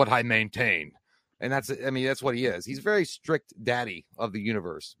that is what I maintain. And that's what he is. He's a very strict daddy of the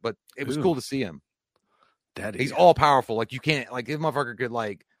universe, but it was cool to see him. Daddy. He's all powerful. Like you can't, like this motherfucker could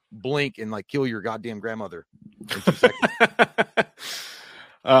like blink and like kill your goddamn grandmother in 2 seconds.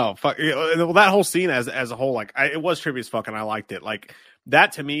 Oh, fuck. Well, that whole scene as a whole, like it was trippy as fuck and I liked it. Like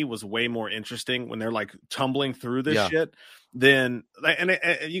that to me was way more interesting when they're like tumbling through this shit than, and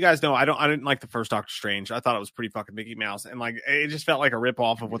you guys know, I didn't like the first Doctor Strange. I thought it was pretty fucking Mickey Mouse. And like, it just felt like a rip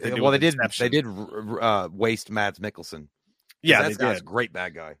off of what they did. Well, they did waste Mads Mikkelsen. Yeah. That guy's a great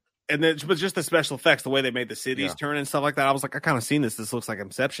bad guy. And then, but just the special effects, the way they made the cities turn and stuff like that, I was like, I kind of seen this. This looks like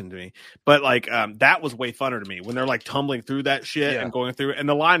Inception to me. But like, that was way funner to me when they're like tumbling through that shit and going through. And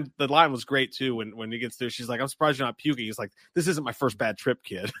the line was great too. When he gets through, she's like, "I'm surprised you're not puking." He's like, "This isn't my first bad trip,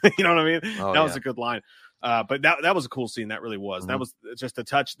 kid." You know what I mean? That was a good line. But that was a cool scene. That really was. Mm-hmm. That was just a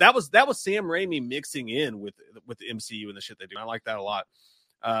touch. That was Sam Raimi mixing in with the MCU and the shit they do. I like that a lot.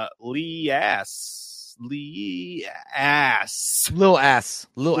 Lil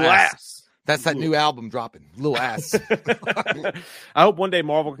ass. That's that new album dropping. Lil ass. I hope one day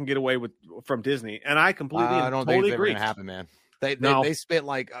Marvel can get away from Disney, and I completely I don't totally think it's agree. Gonna happen, man. They spent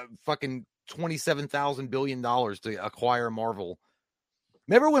like fucking $27,000 billion to acquire Marvel.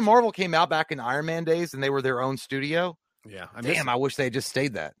 Remember when Marvel came out back in Iron Man days and they were their own studio? Yeah, I wish they had just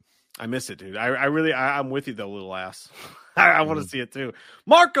stayed that. I miss it, dude. I'm with you though, little ass. I want to see it too.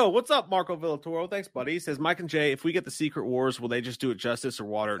 Marco, what's up, Marco Villatoro? Thanks, buddy. He says, Mike and Jay, if we get the Secret Wars, will they just do it justice or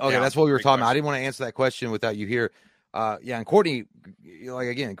water it down? Okay, that's what we were talking about. I didn't want to answer that question without you here. And Courtney,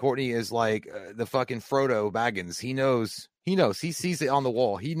 Courtney is like the fucking Frodo Baggins. He knows. He sees it on the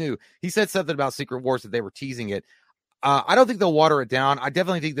wall. He knew. He said something about Secret Wars that they were teasing it. I don't think they'll water it down. I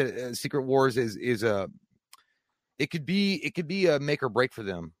definitely think that Secret Wars is a. It could be a make or break for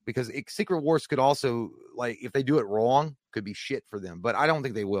them because Secret Wars could also, like, if they do it wrong, could be shit for them. But I don't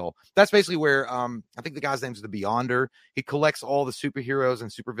think they will. That's basically where I think the guy's name's the Beyonder. He collects all the superheroes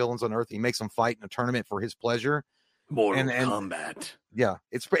and supervillains on Earth. He makes them fight in a tournament for his pleasure. Mortal And- Kombat. Yeah,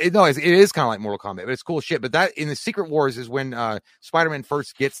 it is kind of like Mortal Kombat, but it's cool shit. But that in the Secret Wars is when Spider-Man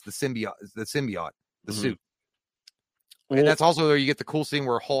first gets the symbiote, the Mhm. suit. Well, And that's also where you get the cool scene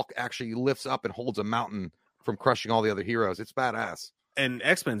where Hulk actually lifts up and holds a mountain from crushing all the other heroes. It's badass. and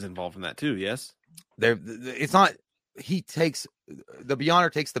X-Men's involved in that too. Yes. It's not. The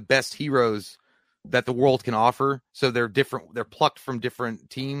Beyonder takes the best heroes that the world can offer. So they're different. They're plucked from different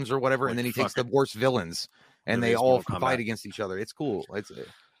teams or whatever, and then he takes the worst villains, and It they is all Mortal Kombat. fight against each other. It's cool.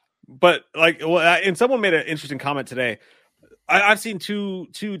 But and someone made an interesting comment today. I've seen two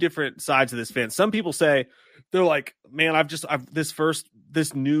different sides of this fence. Some people say they're like, man, I've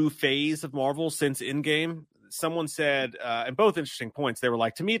this new phase of Marvel since Endgame. Someone said, and both interesting points. They were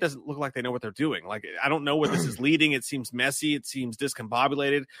like, to me, it doesn't look like they know what they're doing. Like, I don't know where this is leading. It seems messy. It seems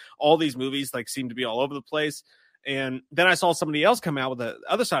discombobulated. All these movies like seem to be all over the place. And then I saw somebody else come out with the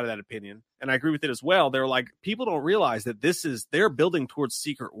other side of that opinion, and I agree with it as well. They're like, people don't realize that they're building towards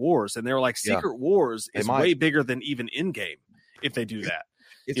Secret Wars, and they're like, Secret Wars is way bigger than even Endgame if they do that.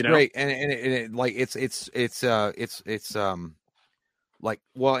 It's great, and it like it's like,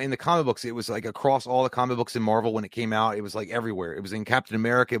 well, in the comic books, it was like across all the comic books in Marvel when it came out, it was like everywhere. It was in Captain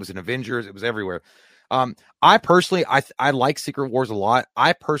America, it was in Avengers, it was everywhere. I personally, I like Secret Wars a lot.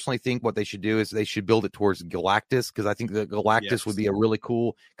 I personally think what they should do is they should build it towards Galactus, because I think the Galactus would be a really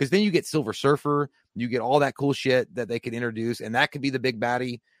cool, because then you get Silver Surfer, you get all that cool shit that they could introduce, and that could be the big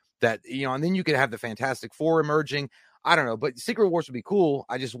baddie that, and then you could have the Fantastic Four emerging. I don't know, but Secret Wars would be cool.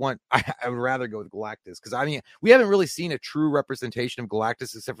 I would rather go with Galactus, because I mean, we haven't really seen a true representation of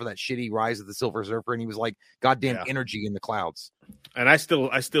Galactus except for that shitty Rise of the Silver Surfer, and he was like goddamn energy in the clouds. And I still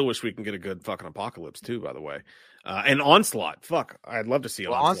wish we can get a good fucking Apocalypse too, by the way. And Onslaught, fuck, I'd love to see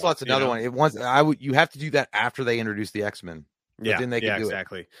Onslaught's another one. You have to do that after they introduce the X-Men. Then they can do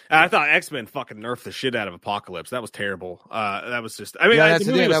exactly. I thought X-Men fucking nerfed the shit out of Apocalypse. That was terrible. That was just. I mean, that's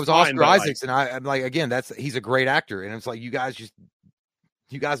the thing. That was fine, Oscar Isaacs, and I'm like, again, he's a great actor, and it's like you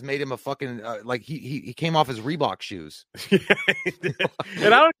guys made him a fucking like he came off his Reebok shoes.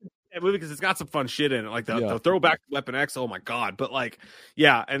 And I don't that movie because it's got some fun shit in it, like the throwback to Weapon X. Oh my god! But like,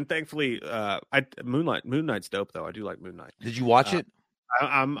 yeah, and thankfully, Moon Knight's dope though. I do like Moon Knight. Did you watch it?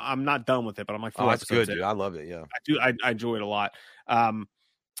 I'm not done with it, but I'm like, that's good, dude. I love it. Yeah, I enjoy it a lot.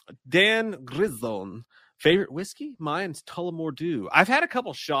 Dan Grizzone, favorite whiskey? Mine's Tullamore Dew. I've had a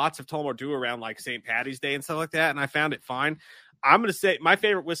couple shots of Tullamore Dew around like St. Patty's Day and stuff like that, and I found it fine. I'm gonna say my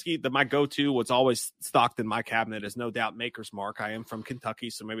favorite whiskey, my go-to, what's always stocked in my cabinet, is no doubt Maker's Mark. I am from Kentucky,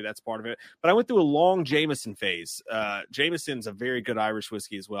 so maybe that's part of it. But I went through a long Jameson phase. Jameson's a very good Irish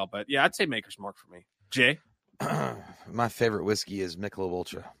whiskey as well. But yeah, I'd say Maker's Mark for me. Jay? My favorite whiskey is Michelob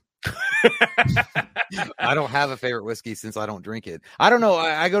Ultra. I don't have a favorite whiskey since I don't drink it. I don't know.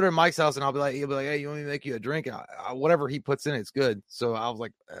 I go to Mike's house and he'll be like, hey, you want me to make you a drink? Whatever he puts in, it's good. So I was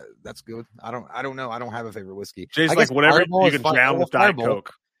like, that's good. I don't know. I don't have a favorite whiskey. Jay's like, whatever you can drown with Diet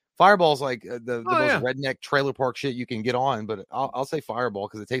Coke. Fireball's like the most redneck trailer park shit you can get on, but I'll say Fireball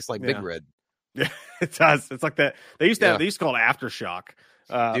because it tastes like Big Red. Yeah, it does. It's like that. They used to call it Aftershock.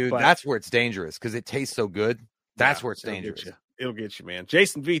 Dude, that's where it's dangerous because it tastes so good. That's where it's dangerous. It'll get you, man.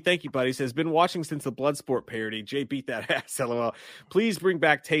 Jason V, thank you, buddy. He says, been watching since the Bloodsport parody. Jay beat that ass, LOL. Please bring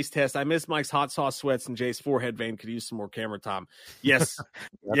back Taste Test. I miss Mike's hot sauce sweats, and Jay's forehead vein could use some more camera time. Yes.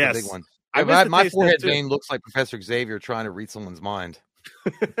 That's a big one. My forehead vein looks like Professor Xavier trying to read someone's mind.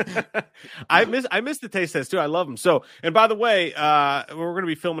 I miss the Taste Test too. I love them. So, and by the way, we're going to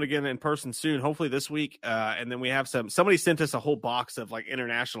be filming again in person soon, hopefully this week. And then we have somebody sent us a whole box of like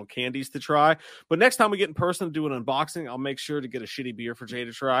international candies to try. But next time we get in person to do an unboxing, I'll make sure to get a shitty beer for Jay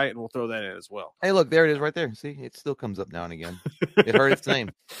to try, and we'll throw that in as well. Hey, look, there it is right there. See, it still comes up now and again. It heard its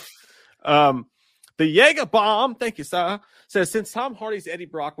name. The Jaeger Bomb, thank you, sir, says, since Tom Hardy's Eddie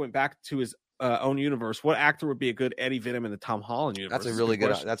Brock went back to his own universe, what actor would be a good Eddie Venom in the Tom Holland universe? That's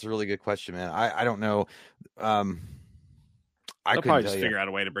a really good question, man. I don't know. I'll probably just figure out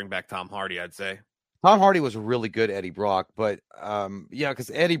a way to bring back Tom Hardy, I'd say. Tom Hardy was a really good Eddie Brock, but because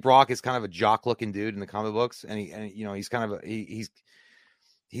Eddie Brock is kind of a jock looking dude in the comic books, and he's kind of he's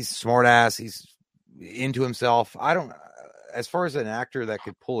smart ass, he's into himself. I don't, as far as an actor that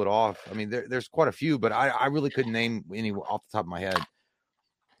could pull it off, I mean there's quite a few, but I really couldn't name any off the top of my head.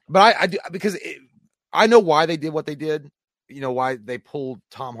 But I do, because I know why they did what they did. Why they pulled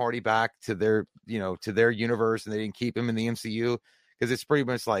Tom Hardy back to their universe, and they didn't keep him in the MCU, because it's pretty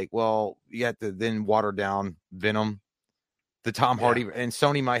much like, well, you have to then water down Venom, the Tom Hardy, and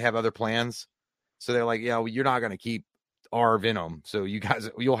Sony might have other plans, so they're like, you're not going to keep our Venom, so you guys,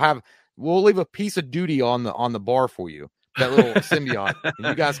 we'll leave a piece of duty on the bar for you, that little symbiote, and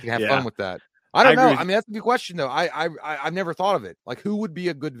you guys can have fun with that. I don't know. agree with I mean, that's a good question though. I've never thought of it. Like, who would be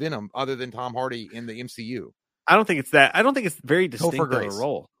a good Venom other than Tom Hardy in the MCU? I don't think it's that. I don't think it's very distinct of a Grace.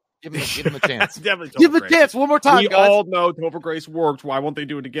 role. Give him a chance. Definitely Give him Topher a Grace. chance one more time, We guys. all know Topher Grace worked. Why won't they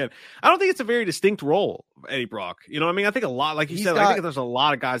do it again? I don't think it's a very distinct role, Eddie Brock. You know what I mean? I think a lot, like you said, I think there's a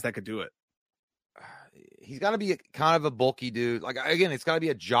lot of guys that could do it. He's got to be kind of a bulky dude. Like, again, it's got to be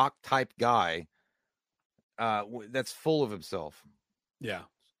a jock type guy that's full of himself. Yeah.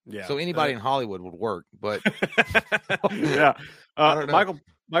 Yeah. So anybody in Hollywood would work, but yeah. I don't know.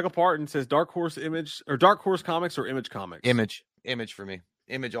 Michael Parton says Dark Horse Comics or Image Comics. Image for me.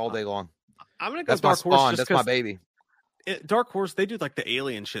 Image all day long. I'm gonna go That's Dark my spawn. Horse. That's my baby. Dark Horse, they do like the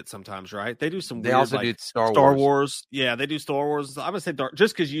alien shit sometimes, right? They do some. They weird, also like, do Star Wars. Yeah, they do Star Wars. I'm gonna say Dark,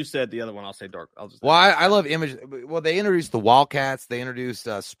 just because you said the other one. I'll say Dark. I love Image. Well, they introduced the Wildcats. They introduced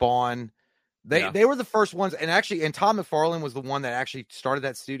Spawn. They were the first ones, and Todd McFarlane was the one that actually started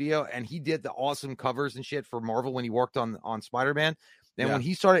that studio, and he did the awesome covers and shit for Marvel when he worked on Spider-Man. And when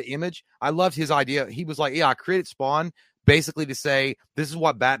he started Image, I loved his idea. He was like, I created Spawn basically to say this is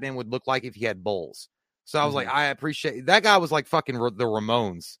what Batman would look like if he had bowls. So I was like, I appreciate that guy was like fucking the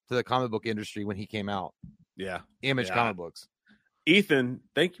Ramones to the comic book industry when he came out. Yeah. Image comic books. Ethan,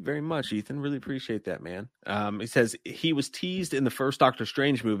 thank you very much, Ethan. Really appreciate that, man. He says he was teased in the first Doctor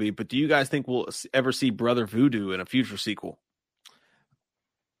Strange movie, but do you guys think we'll ever see Brother Voodoo in a future sequel?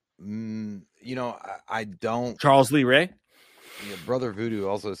 I don't. Charles Lee Ray? Yeah, Brother Voodoo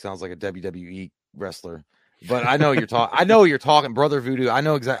also sounds like a WWE wrestler, but I know you're talking. I know what you're talking. Brother Voodoo. I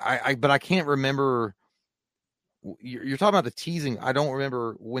know exactly. But I can't remember. You're talking about the teasing. I don't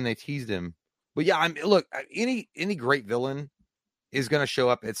remember when they teased him. But yeah, look. Any great villain is going to show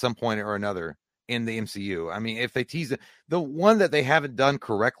up at some point or another in the MCU. I mean, if they tease it, the one that they haven't done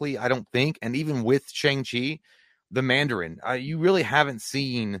correctly, I don't think, and even with Shang-Chi, the Mandarin, you really haven't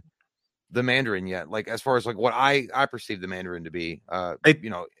seen the Mandarin yet. Like, as far as like what I perceive the Mandarin to be,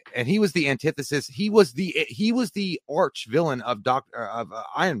 and he was the antithesis. He was the arch villain of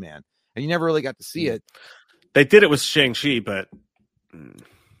Iron Man, and you never really got to see it. They did it with Shang-Chi, but.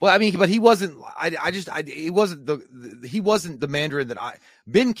 Well, I mean, but he wasn't. He wasn't the Mandarin that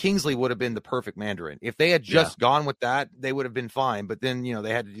Ben Kingsley would have been the perfect Mandarin if they had just gone with that. They would have been fine. But then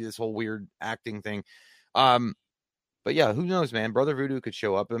they had to do this whole weird acting thing. But yeah, who knows, man? Brother Voodoo could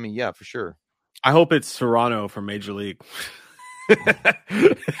show up. I mean, yeah, for sure. I hope it's Serrano from Major League.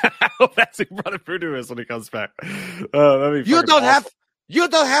 I hope that's who Brother Voodoo is when he comes back. You don't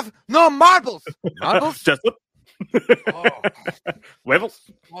have no marbles. Marbles. Just. Webbles.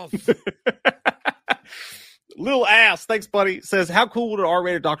 Little ass, thanks, buddy. Says, how cool would an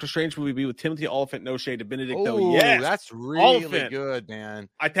R-rated Doctor Strange movie be with Timothy Olyphant, no shade to Benedict? Oh, yes, that's really good, man.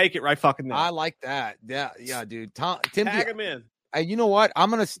 I take it right fucking now. I like that. Yeah, dude. Timothy, tag him in. And you know what?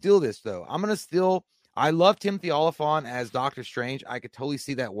 I'm gonna steal this though. I love Timothy Olyphant as Doctor Strange. I could totally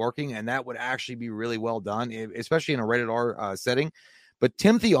see that working, and that would actually be really well done, especially in a rated R setting. But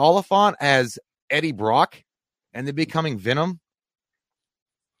Timothy Olyphant as Eddie Brock. And then becoming Venom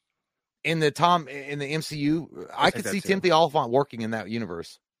in the MCU, I could see Timothy Olyphant working in that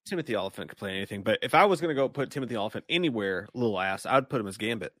universe. Timothy Olyphant could play anything, but if I was going to go put Timothy Olyphant anywhere, little ass, I'd put him as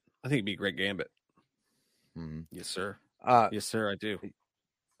Gambit. I think he'd be a great Gambit. Mm-hmm. Yes, sir. Yes, sir. I do.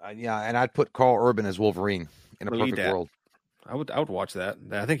 Yeah, and I'd put Carl Urban as Wolverine in a perfect world. I would watch that.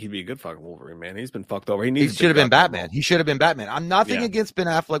 I think he'd be a good fucking Wolverine, man. He's been fucked over. He should have been Batman. He should have been Batman. I'm nothing against Ben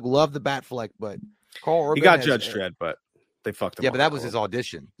Affleck. Love the Batfleck, but Carl Urban, he got Judge Dredd, but they fucked him. Yeah, but that was his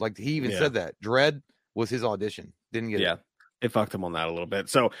audition. Like he even said that Dredd was his audition. Didn't get it. Yeah, they fucked him on that a little bit.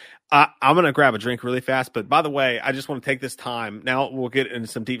 So I'm gonna grab a drink really fast. But by the way, I just want to take this time. Now we'll get into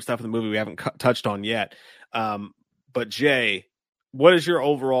some deep stuff in the movie we haven't touched on yet. But Jay, what is your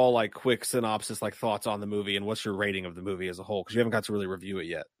overall like quick synopsis, like thoughts on the movie, and what's your rating of the movie as a whole? Because you haven't got to really review it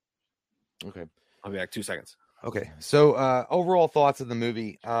yet. Okay, I'll be back 2 seconds. Okay, so overall thoughts of the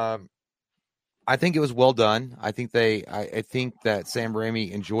movie. I think it was well done. I think I think that Sam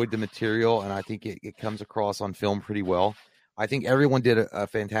Raimi enjoyed the material, and I think it comes across on film pretty well. I think everyone did a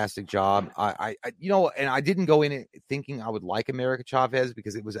fantastic job. I and I didn't go in it thinking I would like America Chavez,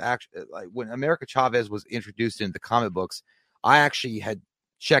 because it was actually like when America Chavez was introduced into the comic books, I actually had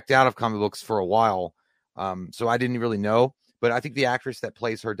checked out of comic books for a while. So I didn't really know, but I think the actress that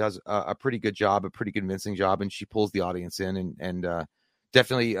plays her does a pretty good job, a pretty convincing job. And she pulls the audience in and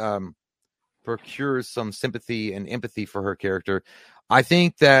definitely, procures some sympathy and empathy for her character. I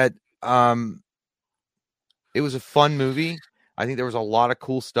think that it was a fun movie. I think there was a lot of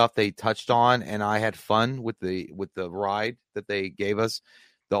cool stuff they touched on, and I had fun with the ride that they gave us.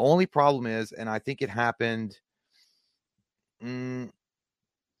 The only problem is, and I think it happened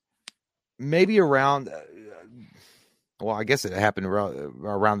maybe around. Well, I guess it happened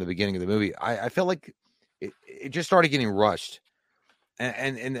around the beginning of the movie. I felt like it just started getting rushed.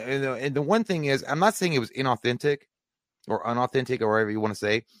 And the one thing is, I'm not saying it was inauthentic or unauthentic or whatever you want to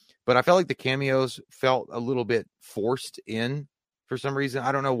say, but I felt like the cameos felt a little bit forced in for some reason.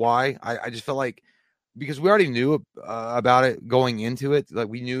 I don't know why. I just felt like, because we already knew about it going into it, like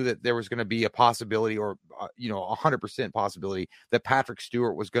we knew that there was going to be a possibility, or 100% possibility that Patrick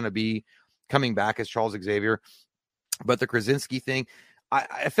Stewart was going to be coming back as Charles Xavier. But the Krasinski thing,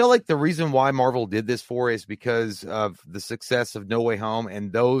 I feel like the reason why Marvel did this is because of the success of No Way Home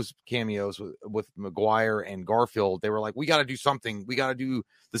and those cameos with Maguire and Garfield. They were like, we got to do something. We got to do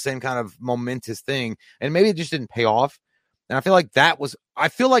the same kind of momentous thing. And maybe it just didn't pay off. And I feel like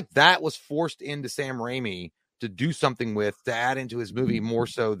that was forced into Sam Raimi to do something with, to add into his movie more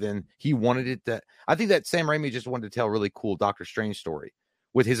so than he wanted it to. I think that Sam Raimi just wanted to tell a really cool Doctor Strange story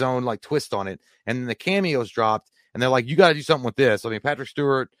with his own like twist on it. And then the cameos dropped. And they're like, you got to do something with this. I mean, Patrick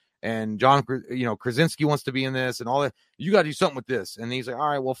Stewart and John, Krasinski wants to be in this and all that. You got to do something with this. And he's like,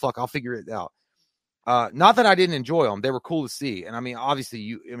 all right, well, fuck, I'll figure it out. Not that I didn't enjoy them. They were cool to see. And I mean,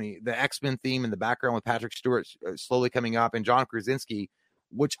 obviously, the X-Men theme in the background with Patrick Stewart slowly coming up and John Krasinski,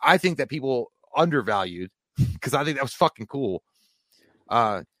 which I think that people undervalued because I think that was fucking cool.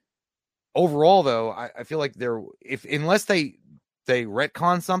 Overall, though, I feel like unless they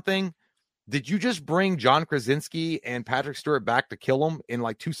retcon something. Did you just bring John Krasinski and Patrick Stewart back to kill him in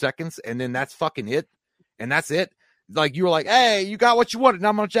like 2 seconds, and then that's fucking it? And that's it? Like, you were like, hey, you got what you wanted, and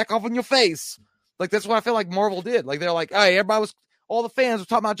I'm going to jack off in your face. Like, that's what I feel like Marvel did. Like, they're like, hey, all the fans were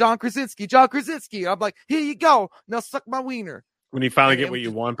talking about John Krasinski. I'm like, here you go. Now suck my wiener. When you finally get what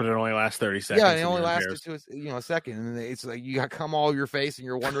you want, but it only lasts 30 seconds. Yeah, it only lasted a second. And then it's like, you got cum all over your face, and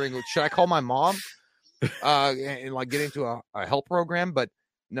you're wondering, should I call my mom? And like get into a help program? But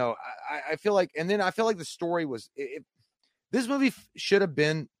no, I feel like, and then I feel like the story was, this movie should have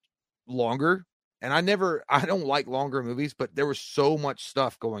been longer. And I don't like longer movies, but there was so much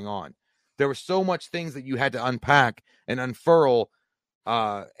stuff going on. There was so much things that you had to unpack and unfurl.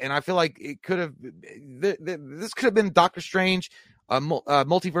 And I feel like it could have, this could have been Doctor Strange,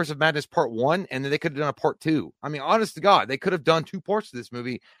 Multiverse of Madness Part 1, and then they could have done a Part 2. I mean, honest to God, they could have done 2 parts to this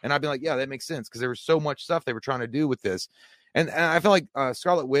movie. And I'd be like, yeah, that makes sense. Because there was so much stuff they were trying to do with this. And I feel like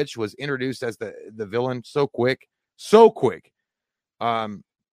Scarlet Witch was introduced as the villain so quick.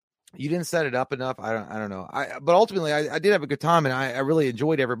 You didn't set it up enough. I don't know. But ultimately, I did have a good time, and I really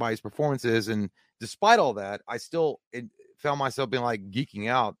enjoyed everybody's performances. And despite all that, I still found myself being like geeking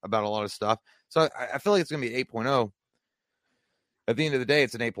out about a lot of stuff. So I feel like it's going to be an 8.0. At the end of the day,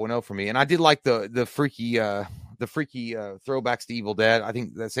 it's an 8.0 for me. And I did like the freaky throwbacks to Evil Dead. I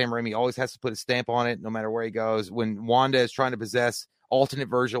think that Sam Raimi always has to put a stamp on it, no matter where he goes. When Wanda is trying to possess alternate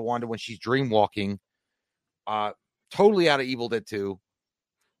version of Wanda when she's dream walking, totally out of Evil Dead 2,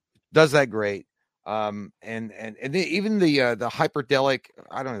 does that great. And even the hyperdelic,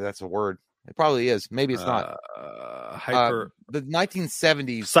 I don't know if that's a word. It probably is. Maybe it's not. The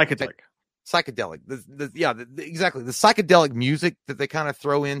 1970s psychedelic. Exactly. The psychedelic music that they kind of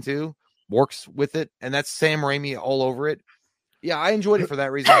throw into works with it, and that's Sam Raimi all over it. Yeah, I enjoyed it for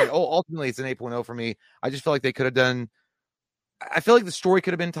that reason. Ultimately, it's an 8.0 for me. I just feel like they could have done. I feel like the story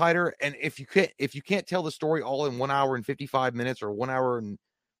could have been tighter, and if you can't tell the story all in 1 hour and 55 minutes, or 1 hour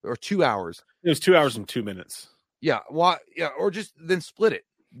or 2 hours, it was 2 hours and 2 minutes. Yeah, or just then split it,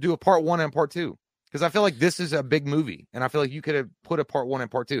 do a Part 1 and Part 2. Because I feel like this is a big movie, and I feel like you could have put a Part 1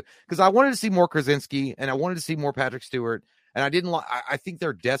 and Part 2. Because I wanted to see more Krasinski, and I wanted to see more Patrick Stewart. And I didn't like. I think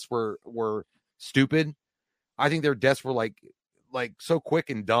their deaths were stupid. I think their deaths were like so quick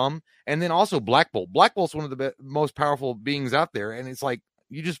and dumb. And then also Black Bolt. Black Bolt's one of the most powerful beings out there. And it's like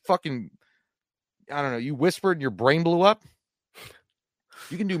you just fucking, I don't know. You whispered and your brain blew up.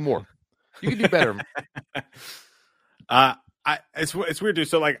 You can do more. You can do better. It's weird, dude.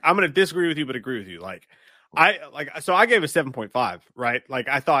 So like, I'm gonna disagree with you, but agree with you. So I gave it 7.5, right? Like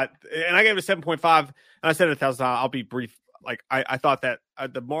I thought, and I gave it 7.5, and I said it 1,000 times. I'll be brief. Like I thought that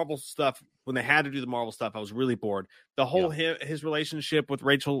the Marvel stuff, when they had to do the Marvel stuff, I was really bored. The whole his relationship with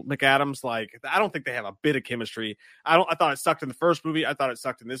Rachel McAdams, like I don't think they have a bit of chemistry. I thought it sucked in the first movie. I thought it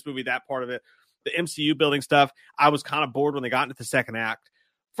sucked in this movie. That part of it, the MCU building stuff, I was kind of bored when they got into the second act.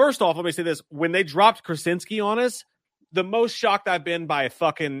 First off, let me say this: when they dropped Krasinski on us, the most shocked I've been by a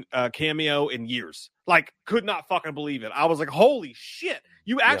fucking cameo in years. Like, could not fucking believe it. I was like, holy shit,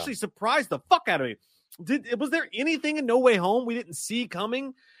 you actually surprised the fuck out of me. Was there anything in No Way Home we didn't see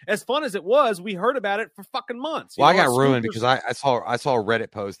coming? As fun as it was, we heard about it for fucking months. Well, I got ruined because I saw a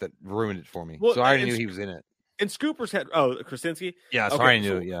Reddit post that ruined it for me. Well, so I already knew he was in it. And Scoopers had Krasinski. Yeah, so I already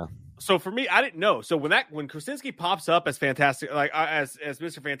knew it. Yeah. So for me, I didn't know. So when Krasinski pops up as Fantastic, like as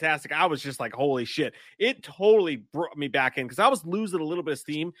Mr. Fantastic, I was just like, holy shit! It totally brought me back in because I was losing a little bit of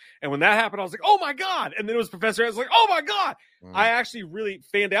steam. And when that happened, I was like, oh my god! And then it was Professor X, like, oh my god! I actually really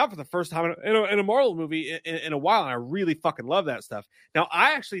fanned out for the first time in a Marvel movie in a while, and I really fucking love that stuff. Now,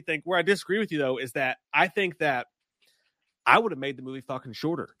 I actually think where I disagree with you though is that I think that I would have made the movie fucking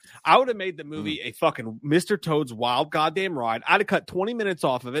shorter. I would have made the movie a fucking Mr. Toad's Wild Goddamn Ride. I'd have cut 20 minutes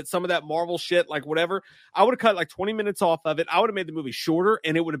off of it. Some of that Marvel shit, like whatever. I would have cut like 20 minutes off of it. I would have made the movie shorter,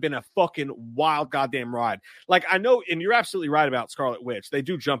 and it would have been a fucking wild goddamn ride. Like, I know, and you're absolutely right about Scarlet Witch. They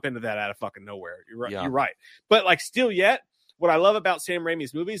do jump into that out of fucking nowhere. You're right. Yeah. You're right. But like, still yet, what I love about Sam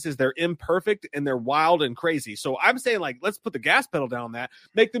Raimi's movies is they're imperfect and they're wild and crazy. So I'm saying, like, let's put the gas pedal down on that,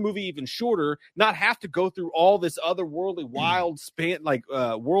 make the movie even shorter, not have to go through all this otherworldly, wild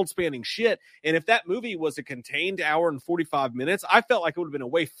world spanning shit. And if that movie was a contained hour and 45 minutes, I felt like it would have been a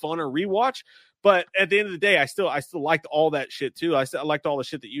way funner rewatch. But at the end of the day, I still liked all that shit too. I liked all the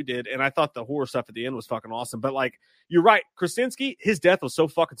shit that you did, and I thought the horror stuff at the end was fucking awesome. But like, you're right, Krasinski, his death was so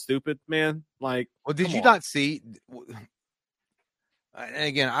fucking stupid, man. Like, well, did you not see? And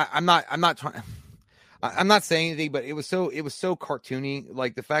again, I'm not saying anything, but it was so cartoony.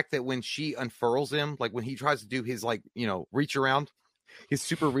 Like the fact that when she unfurls him, like when he tries to do his reach around, his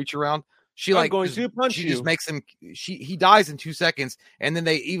super reach around, she just makes him. He dies in 2 seconds, and then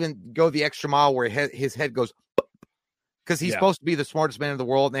they even go the extra mile where his head goes because he's supposed to be the smartest man in the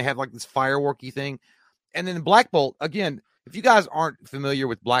world, and they have like this fireworky thing, and then Black Bolt again. If you guys aren't familiar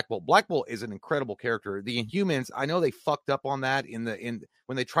with Black Bolt is an incredible character. The Inhumans, I know they fucked up on that in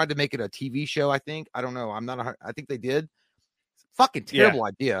when they tried to make it a TV show. I think I don't know. I think they did. Fucking terrible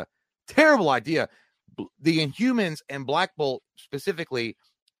idea. Terrible idea. The Inhumans and Black Bolt specifically,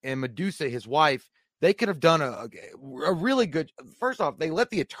 and Medusa, his wife, they could have done a really good. First off, they let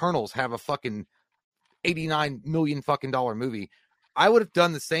the Eternals have a fucking $89 million fucking dollar movie. I would have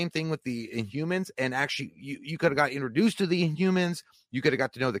done the same thing with the Inhumans, and actually, you could have got introduced to the Inhumans. You could have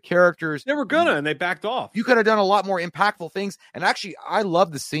got to know the characters. They were gonna, and they backed off. You could have done a lot more impactful things. And actually, I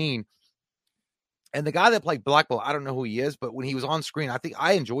love the scene. And the guy that played Black Bolt, I don't know who he is, but when he was on screen, I think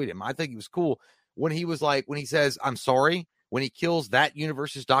I enjoyed him. I think he was cool when he was like, when he says, "I'm sorry," when he kills that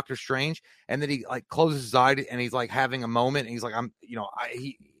universe's Doctor Strange, and then he like closes his eye and he's like having a moment, and he's like,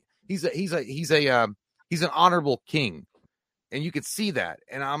 he's an honorable king. And you could see that.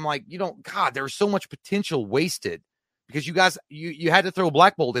 And I'm like, God, there was so much potential wasted because you guys, you had to throw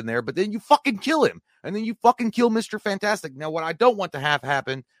Black Bolt in there, but then you fucking kill him. And then you fucking kill Mr. Fantastic. Now, what I don't want to have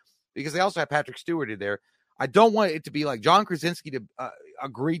happen, because they also have Patrick Stewart in there, I don't want it to be like John Krasinski to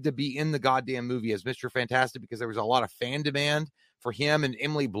agreed to be in the goddamn movie as Mr. Fantastic because there was a lot of fan demand for him and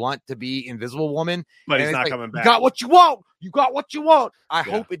Emily Blunt to be Invisible Woman. But he's not coming back. You got what you want. You got what you want. I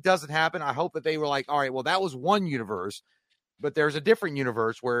hope it doesn't happen. I hope that they were like, all right, well, that was one universe. But there's a different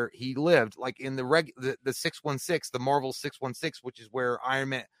universe where he lived, like in the 616, the Marvel 616, which is where Iron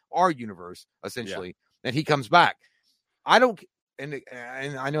Man, our universe, essentially, and he comes back. I don't, and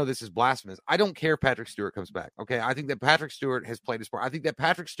I know this is blasphemous. I don't care if Patrick Stewart comes back. Okay, I think that Patrick Stewart has played his part. I think that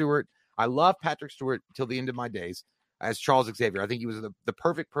Patrick Stewart, I love Patrick Stewart till the end of my days as Charles Xavier. I think he was the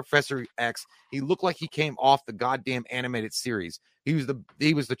perfect Professor X. He looked like he came off the goddamn animated series. He was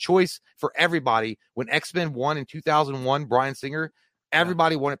the choice for everybody. When X-Men won in 2001, Bryan Singer,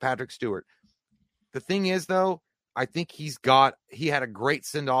 everybody wanted Patrick Stewart. The thing is, though, I think he had a great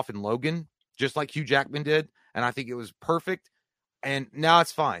send-off in Logan, just like Hugh Jackman did, and I think it was perfect. And now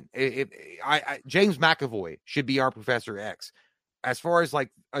it's fine. James McAvoy should be our Professor X. As far as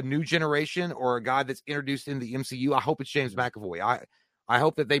like a new generation or a guy that's introduced in the MCU, I hope it's James McAvoy. I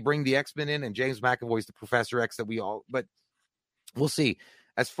hope that they bring the X-Men in and James McAvoy is the Professor X that we all, but we'll see.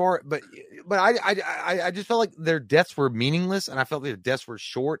 But I just felt like their deaths were meaningless, and I felt like their deaths were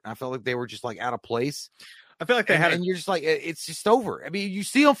short, and I felt like they were just like out of place. I feel like and you're just like, it's just over. I mean, you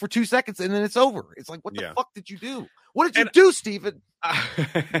see them for 2 seconds and then it's over. It's like, what the fuck did you do? What did you do, Steven?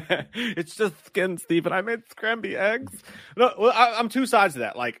 It's just skin, Steven. I made scramby eggs. No, well, I'm two sides to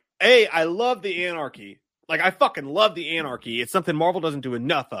that. Like, I love the anarchy. Like, I fucking love the anarchy. It's something Marvel doesn't do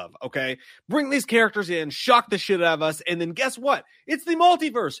enough of, okay? Bring these characters in, shock the shit out of us, and then guess what? It's the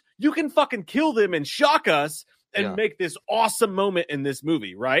multiverse. You can fucking kill them and shock us and make this awesome moment in this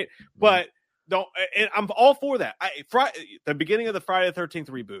movie, right? But and I'm all for that. The beginning of the Friday the 13th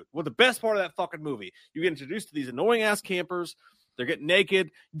reboot. Well, the best part of that fucking movie, you get introduced to these annoying ass campers. They're getting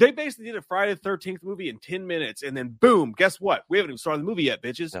naked. They basically did a Friday the 13th movie in 10 minutes, and then boom, guess what? We haven't even started the movie yet,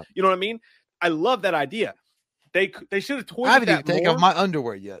 bitches. No. You know what I mean? I love that idea. They should have toyed with that more. I haven't even taken off my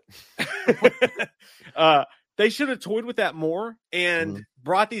underwear yet. they should have toyed with that more and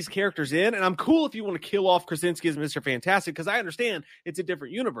brought these characters in. And I'm cool if you want to kill off Krasinski as Mr. Fantastic, because I understand it's a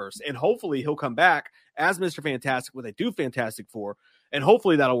different universe. And hopefully he'll come back as Mr. Fantastic when they do Fantastic Four. And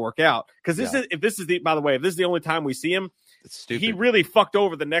hopefully that'll work out. Because if this is the only time we see him, it's stupid. He really fucked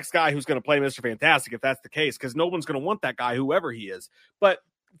over the next guy who's going to play Mr. Fantastic, if that's the case, because no one's going to want that guy, whoever he is. But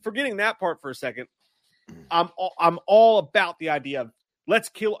forgetting that part for a second, I'm all about the idea of let's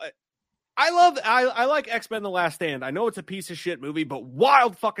kill. I like X-Men: The Last Stand. I know it's a piece of shit movie, but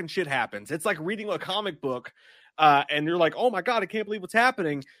wild fucking shit happens. It's like reading a comic book, and you're like, oh my god, I can't believe what's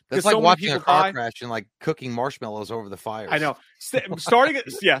happening. That's like watching a car crash and like cooking marshmallows over the fires. I know.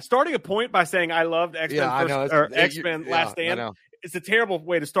 Starting a point by saying I loved X-Men X-Men Last Stand. It's a terrible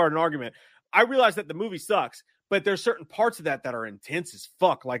way to start an argument. I realize that the movie sucks, but there's certain parts of that are intense as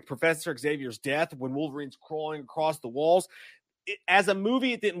fuck, like Professor Xavier's death when Wolverine's crawling across the walls. As a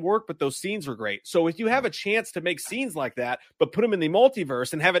movie, it didn't work, but those scenes were great. So if you have a chance to make scenes like that, but put them in the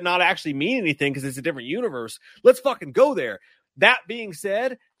multiverse and have it not actually mean anything because it's a different universe, let's fucking go there. That being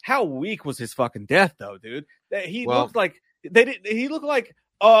said, how weak was his fucking death, though, dude? He looked like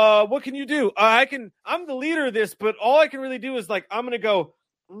what can you do? I'm the leader of this, but all I can really do is like, I'm going to go,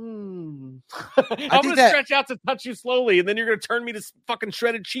 I'm going to stretch out to touch you slowly, and then you're going to turn me to fucking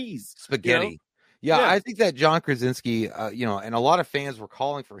shredded cheese. Spaghetti. You know? Yeah, I think that John Krasinski, and a lot of fans were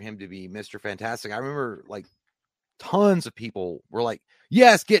calling for him to be Mr. Fantastic. I remember like tons of people were like,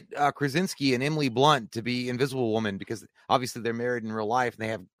 yes, get Krasinski and Emily Blunt to be Invisible Woman, because obviously they're married in real life and they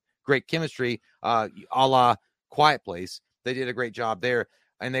have great chemistry, a la Quiet Place. They did a great job there.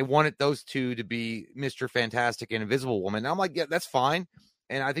 And they wanted those two to be Mr. Fantastic and Invisible Woman. And I'm like, yeah, that's fine.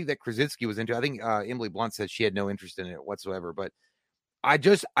 And I think that Krasinski was into it. I think Emily Blunt said she had no interest in it whatsoever. But I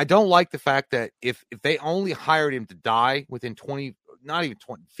don't like the fact that if they only hired him to die within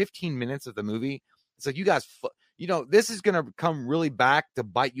 15 minutes of the movie, it's like, you guys, this is going to come really back to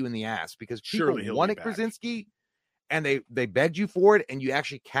bite you in the ass, because people wanted Krasinski and they begged you for it, and you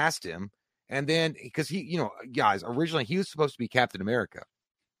actually cast him. And then, because he, guys, originally he was supposed to be Captain America.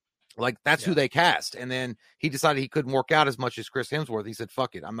 Like, that's who they cast. And then he decided he couldn't work out as much as Chris Hemsworth. He said,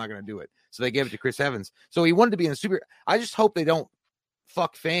 fuck it, I'm not going to do it. So they gave it to Chris Evans. So he wanted to be in a super. I just hope they don't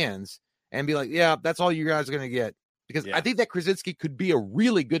fuck fans and be like, yeah, that's all you guys are going to get. Because I think that Krasinski could be a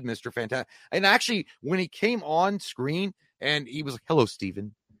really good Mr. Fantastic. And actually, when he came on screen and he was like, hello,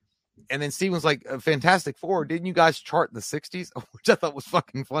 Steven. And then Steven was like, Fantastic Four, didn't you guys chart in the 60s? Which I thought was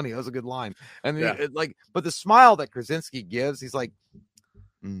fucking funny. That was a good line. And then, but the smile that Krasinski gives, he's like,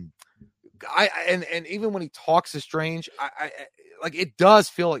 and even when he talks is strange, I like, it does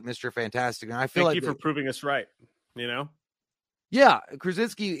feel like Mr. Fantastic. And I feel Thank you for proving us right. Yeah,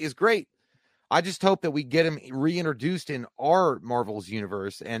 Krasinski is great. I just hope that we get him reintroduced in our Marvel's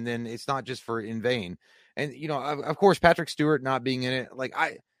universe, and then it's not just for in vain. And of course, Patrick Stewart not being in it, like,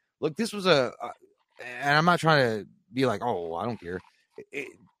 this was and I'm not trying to be like, oh, I don't care.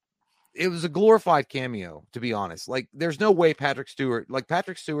 It was a glorified cameo, to be honest. Like, there's no way Patrick Stewart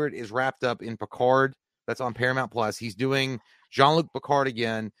is wrapped up in Picard. That's on Paramount Plus. He's doing Jean-Luc Picard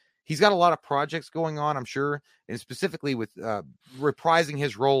again. He's got a lot of projects going on, I'm sure, and specifically with reprising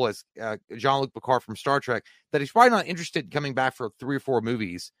his role as Jean-Luc Picard from Star Trek, that he's probably not interested in coming back for 3 or 4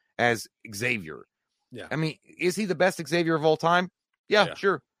 movies as Xavier. Yeah. I mean, is he the best Xavier of all time? Yeah.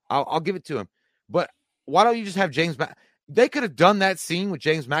 Sure. I'll give it to him. But why don't you just have James They could have done that scene with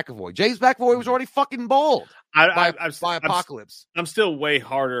James McAvoy. James McAvoy was already fucking bald by Apocalypse. I'm still way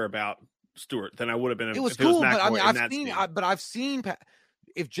harder about Stewart than I would have been. It was cool, but I mean, I've seen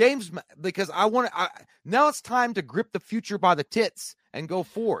if James, because now it's time to grip the future by the tits and go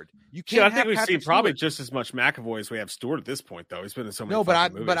forward. You can't. I think we've seen probably just as much McAvoy as we have Stewart at this point, though. He's been in so many. No,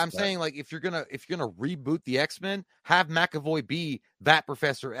 but I'm saying, like, if you're gonna reboot the X-Men, have McAvoy be that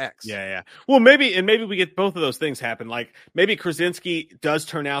Professor X. Yeah. Well, maybe we get both of those things happen. Like, maybe Krasinski does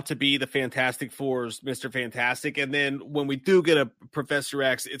turn out to be the Fantastic Four's Mr. Fantastic, and then when we do get a Professor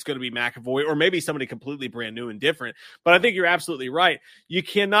X, it's going to be McAvoy, or maybe somebody completely brand new and different. But I think you're absolutely right. You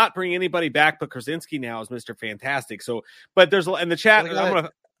cannot bring anybody back but Krasinski now as Mr. Fantastic. So, but there's in the chat. I'm going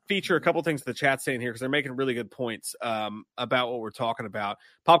to feature a couple things the chat's saying here because they're making really good points about what we're talking about.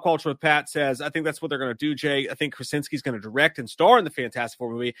 Pop Culture with Pat says, I think that's what they're going to do, Jay. I think Krasinski's going to direct and star in the Fantastic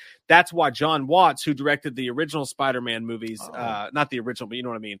Four movie. That's why John Watts, who directed the original Spider-Man movies, not the original, but you know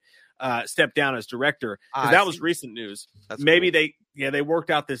what I mean, stepped down as director. That was recent news. That's maybe cool. They worked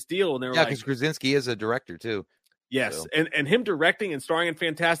out this deal and they were because Krasinski is a director too. Yes, so. and him directing and starring in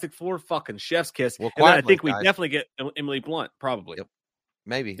Fantastic Four, fucking chef's kiss. Well, and then I think we definitely get Emily Blunt, probably. Yep.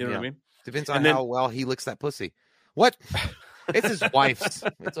 Maybe. You know what I mean? Depends on how well he licks that pussy. What? It's his wife's.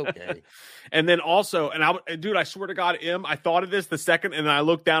 It's okay. And then also, dude, I swear to God, I thought of this the second, and then I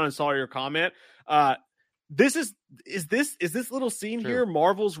looked down and saw your comment. This is this little scene here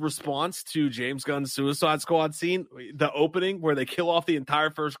Marvel's response to James Gunn's Suicide Squad scene, the opening where they kill off the entire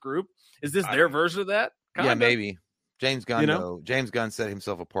first group? Is this their version of that? Yeah, maybe. James Gunn, though. James Gunn set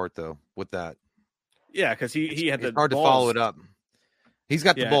himself apart, though, with that. Yeah, because he had the hard balls. to follow it up. He's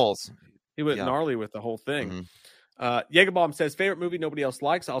got the balls. He went gnarly with the whole thing. Jägerbomb says, favorite movie nobody else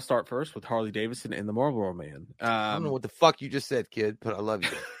likes. I'll start first with Harley Davidson and the Marlboro Man. I don't know what the fuck you just said, kid, but I love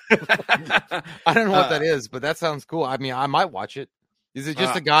you. I don't know what that is, but that sounds cool. I mean, I might watch it. Is it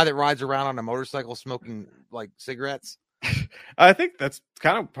just a guy that rides around on a motorcycle smoking like cigarettes? I think that's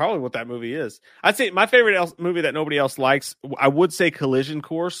kind of probably what that movie is. I'd say my favorite movie that nobody else likes, I would say Collision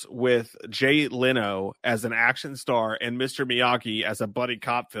Course with Jay Leno as an action star and Mr. Miyagi as a buddy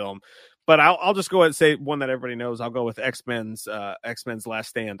cop film. But I'll just go ahead and say one that everybody knows. I'll go with X-Men's Last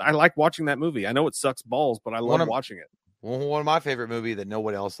Stand. I like watching that movie. I know it sucks balls, but I love watching it. One of my favorite movie that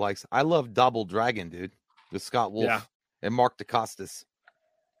nobody else likes. I love Double Dragon, dude, with Scott Wolf and Mark DeCostas.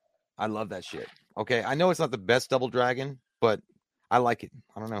 I love that shit. Okay, I know it's not the best Double Dragon, but I like it.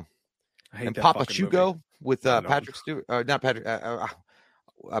 I don't know. And Papa Chugo with Patrick Stewart. Not Patrick.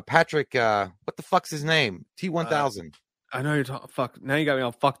 Patrick. What the fuck's his name? T-1000. I know you're talking. Fuck. Now you got me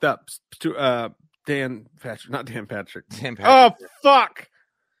all fucked up. Dan Patrick, not Dan Patrick. Dan Patrick. Oh fuck!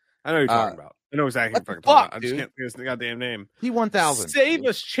 I know you're talking about. I know exactly what you're talking about. I just can't think of the goddamn name. T-1000. Save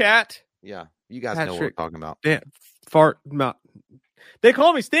us, chat. Yeah, you guys know what we're talking about. Dan fart mouth. They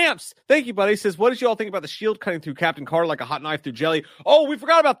call me Stamps. Thank you, buddy. He says, what did you all think about the shield cutting through Captain Carter like a hot knife through jelly? Oh, we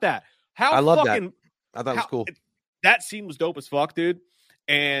forgot about that. I love that. I thought it was cool. That scene was dope as fuck, dude.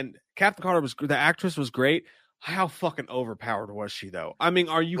 And Captain Carter the actress was great. How fucking overpowered was she, though? I mean,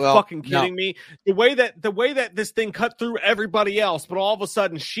 are you fucking kidding me? The way that this thing cut through everybody else, but all of a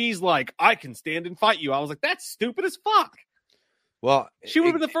sudden she's like, I can stand and fight you. I was like, that's stupid as fuck. Well, she would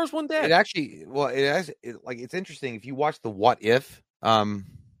have been the first one dead. It actually, it's interesting if you watch the What If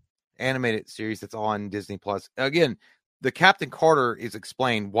animated series that's on Disney Plus. Again, the Captain Carter is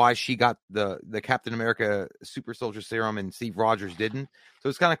explained why she got the Captain America Super Soldier Serum and Steve Rogers didn't. So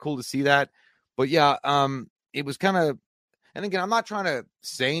it's kind of cool to see that. But yeah, it was kind of, and again, I'm not trying to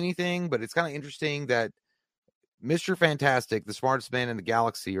say anything, but it's kind of interesting that Mr. Fantastic, the smartest man in the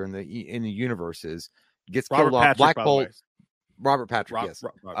galaxy or in the universe, gets killed off. Black Bolt. Robert Patrick, yes.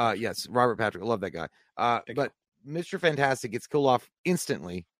 Yes, Robert Patrick. I love that guy. But Mr. Fantastic gets killed off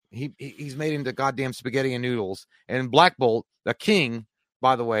instantly. He's made into goddamn spaghetti and noodles. And Black Bolt, the king,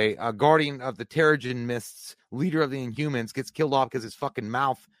 by the way, guardian of the Terrigen Mists, leader of the Inhumans, gets killed off because his fucking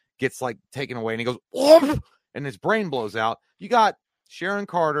mouth gets like taken away and he goes, "Whoop!" and his brain blows out. You got Sharon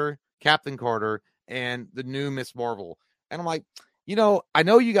Carter, Captain Carter, and the new Miss Marvel. And I'm like, I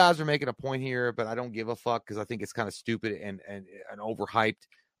know you guys are making a point here, but I don't give a fuck because I think it's kind of stupid and overhyped.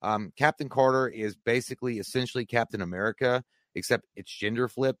 Captain Carter is essentially Captain America, except it's gender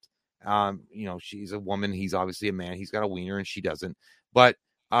flipped. She's a woman. He's obviously a man. He's got a wiener and she doesn't. But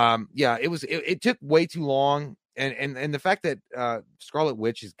it took way too long. And the fact that Scarlet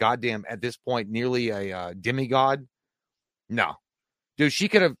Witch is goddamn at this point nearly a demigod. No. Dude, she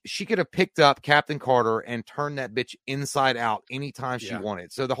could have picked up Captain Carter and turned that bitch inside out anytime she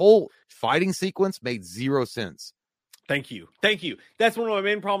wanted. So the whole fighting sequence made zero sense. Thank you. That's one of my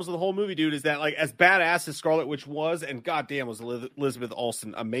main problems with the whole movie, dude, is that like as badass as Scarlet Witch was, and goddamn was Elizabeth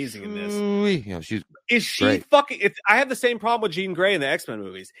Olsen amazing in this. Is she great. I have the same problem with Jean Grey in the X-Men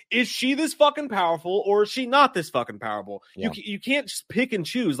movies. Is she this fucking powerful or is she not this fucking powerful? Yeah. You can't just pick and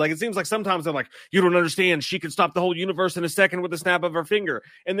choose. Like it seems like sometimes they're like, you don't understand. She could stop the whole universe in a second with the snap of her finger.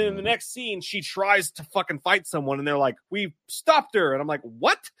 And then in the next scene, she tries to fucking fight someone and they're like, we stopped her. And I'm like,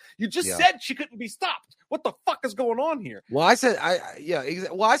 what? You just said she couldn't be stopped. What the fuck is going on here? Well, I said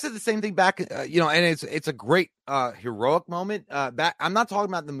the same thing back, and it's a great heroic moment. I'm not talking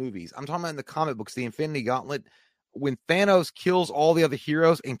about the movies. I'm talking about in the comic books, the Infinity Gauntlet, when Thanos kills all the other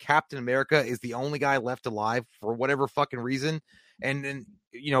heroes and Captain America is the only guy left alive for whatever fucking reason. And then,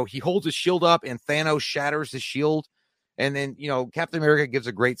 he holds his shield up and Thanos shatters his shield. And then, Captain America gives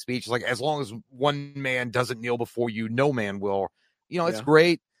a great speech. Like, as long as one man doesn't kneel before you, no man will. It's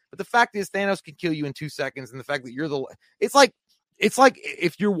great. But the fact is, Thanos can kill you in 2 seconds, and the fact that you're it's like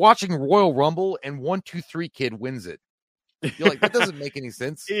if you're watching Royal Rumble and 1, 2, 3 kid wins it. You're like, that doesn't make any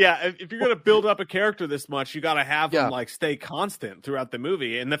sense. Yeah, if you're gonna build up a character this much, you got to have him like stay constant throughout the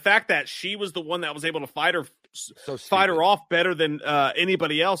movie. And the fact that she was the one that was able to fight her off better than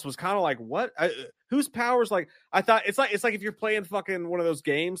anybody else was kind of like, what? whose powers? Like, I thought it's like if you're playing fucking one of those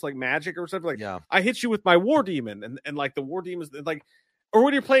games like Magic or something. Like, Yeah. I hit you with my War Demon, and like the War Demon is like. Or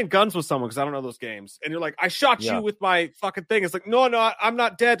when you're playing guns with someone, because I don't know those games, and you're like, I shot you with my fucking thing. It's like, no, I'm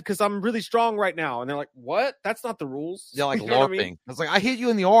not dead because I'm really strong right now. And they're like, what? That's not the rules. Yeah, like You LARPing. know what I mean? It's like, I hit you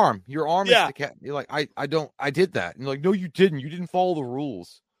in the arm. Your arm Yeah. is the cat. You're like, I did that. And you're like, no, you didn't. You didn't follow the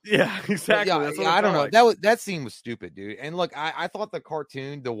rules. Yeah, exactly. But That's yeah, what it I don't felt know. like. That scene was stupid, dude. And look, I thought the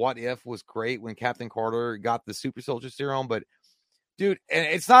cartoon, the What If, was great when Captain Carter got the super soldier serum. But dude, and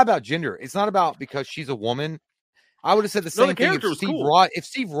it's not about gender. It's not about because she's a woman. I would have said the same thing if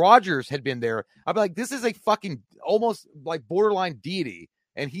Steve Rogers had been there. I'd be like, this is a fucking almost like borderline deity,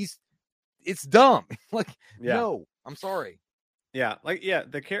 and it's dumb. Like, no, I'm sorry. Yeah, like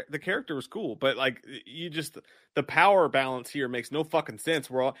the character was cool, but like the power balance here makes no fucking sense.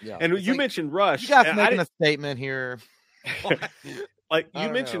 And you mentioned Rush. You guys making a statement here. Like you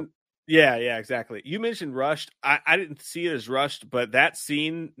mentioned. Yeah, exactly. You mentioned rushed. I didn't see it as rushed, but that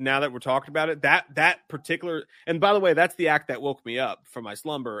scene, now that we're talking about it, that particular, and by the way, that's the act that woke me up from my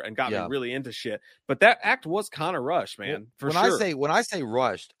slumber and got me really into shit. But that act was kind of rushed, man. When I say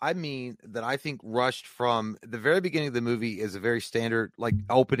rushed, I mean that I think rushed from the very beginning of the movie is a very standard, like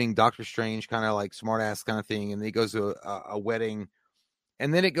opening Doctor Strange kind of like smart ass kind of thing, and then he goes to a wedding.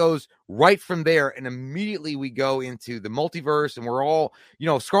 And then it goes right from there, and immediately we go into the multiverse, and we're all,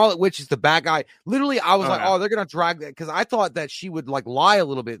 Scarlet Witch is the bad guy. Literally, I was they're going to drag that, because I thought that she would, like, lie a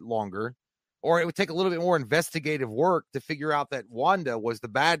little bit longer, or it would take a little bit more investigative work to figure out that Wanda was the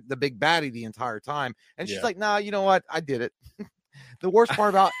big baddie the entire time. And she's like, nah, you know what? I did it. The worst part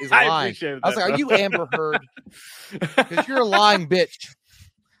about it is lying. I was like, are you Amber Heard? Because you're a lying bitch.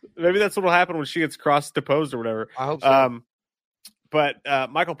 Maybe that's what will happen when she gets cross-deposed or whatever. I hope so. But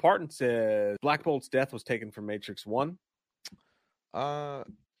Michael Parton says Black Bolt's death was taken from Matrix 1. You're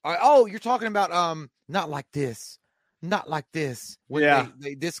talking about not like this. When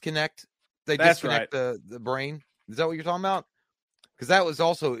they disconnect, disconnect the brain. Is that what you're talking about? Because that was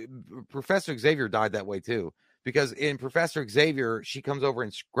also Professor Xavier died that way too. Because in Professor Xavier, she comes over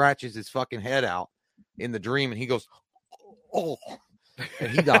and scratches his fucking head out in the dream, and he goes, oh,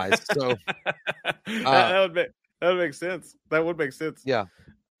 and he dies. So that would make sense. That would make sense. Yeah.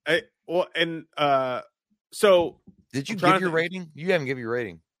 So did you give your rating? You haven't given your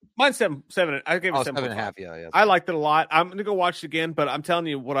rating. Mine's 7. I gave it 7.5. Yeah. I liked it a lot. I'm gonna go watch it again, but I'm telling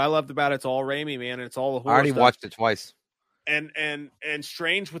you what I loved about it's all Raimi, man. And it's all the horror. I already stuff. Watched it twice. And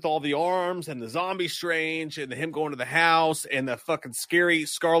Strange with all the arms and the zombie Strange and him going to the house and the fucking scary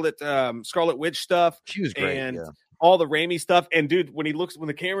Scarlet Witch stuff. She was great. And all the Raimi stuff. And dude, when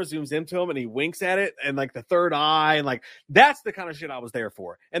the camera zooms into him and he winks at it and like the third eye, and like that's the kind of shit I was there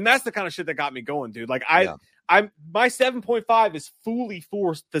for. And that's the kind of shit that got me going, dude. Like my 7.5 is fully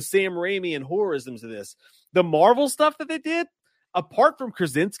forced the Sam Raimi and horrorisms of this. The Marvel stuff that they did, apart from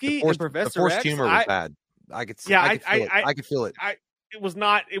Krasinski and Professor X, the forced humor was bad. I could feel it. It was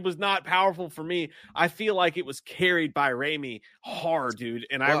not powerful for me. I feel like it was carried by Raimi hard, dude.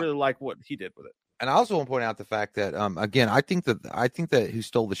 And I really like what he did with it. And I also want to point out the fact that, again, I think that who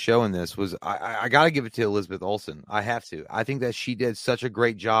stole the show in this was I got to give it to Elizabeth Olsen. I have to. I think that she did such a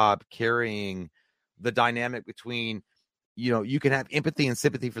great job carrying the dynamic between, you can have empathy and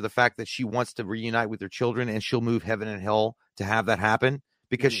sympathy for the fact that she wants to reunite with her children, and she'll move heaven and hell to have that happen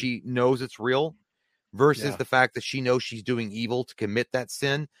because she knows it's real, versus the fact that she knows she's doing evil to commit that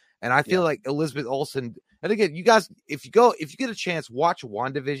sin. And I feel like Elizabeth Olsen. And again, you guys, if you get a chance, watch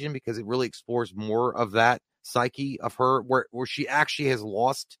WandaVision, because it really explores more of that psyche of her, where she actually has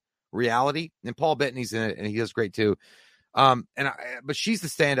lost reality. And Paul Bettany's in it, and he does great too. But she's the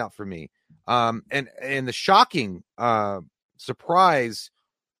standout for me. And the shocking surprise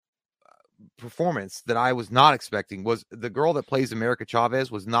performance that I was not expecting was the girl that plays America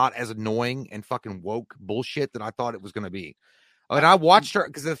Chavez was not as annoying and fucking woke bullshit that I thought it was going to be. And I watched her,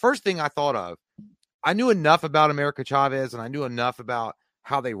 because the first thing I thought of, I knew enough about America Chavez, and I knew enough about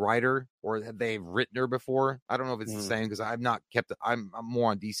how they write her, or they've written her before. I don't know if it's the same, because I've not kept. I'm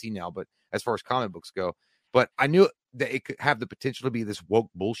more on DC now, but as far as comic books go, but I knew that it could have the potential to be this woke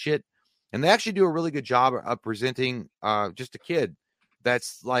bullshit, and they actually do a really good job of presenting just a kid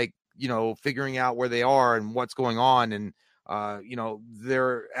that's like figuring out where they are and what's going on, and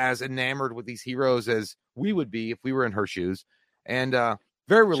they're as enamored with these heroes as we would be if we were in her shoes, and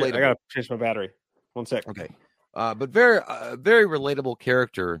very relatable. Shit, I gotta change my battery. 1 sec. Okay. But very relatable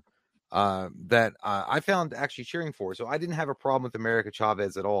character that I found actually cheering for. So I didn't have a problem with America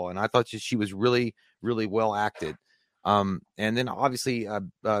Chavez at all. And I thought she was really, really well acted. And then obviously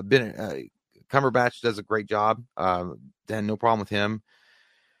Cumberbatch does a great job. Then no problem with him.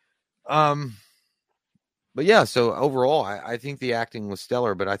 But yeah, so overall, I think the acting was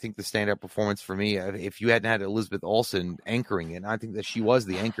stellar, but I think the stand-up performance for me, if you hadn't had Elizabeth Olsen anchoring it, I think that she was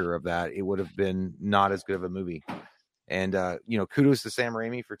the anchor of that, it would have been not as good of a movie. And, kudos to Sam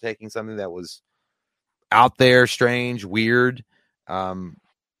Raimi for taking something that was out there, strange, weird, a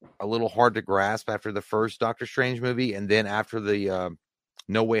little hard to grasp after the first Doctor Strange movie, and then after the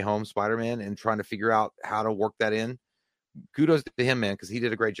No Way Home Spider-Man, and trying to figure out how to work that in. Kudos to him, man, because he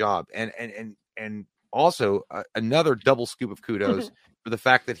did a great job. And also another double scoop of kudos for the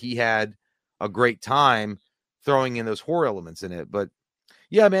fact that he had a great time throwing in those horror elements in it. But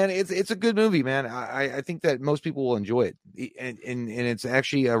yeah, man, it's a good movie, man. I think that most people will enjoy it, and it's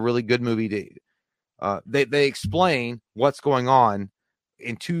actually a really good movie. They explain what's going on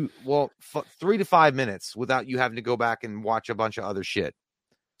in 3 to 5 minutes without you having to go back and watch a bunch of other shit.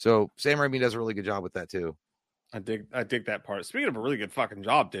 So Sam Raimi does a really good job with that too. I dig that part. Speaking of a really good fucking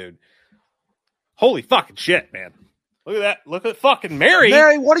job, dude. Holy fucking shit, man. Look at that. Look at fucking Mary.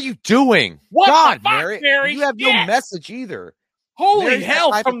 Mary, what are you doing? What God, the fuck, Mary? You have no message either. Holy Mary's hell.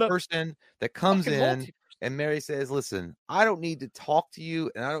 the type From of the person that comes fucking in multi- and Mary says, listen, I don't need to talk to you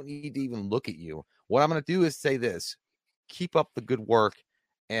and I don't need to even look at you. What I'm going to do is say this. Keep up the good work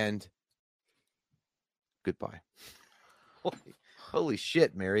and goodbye. Holy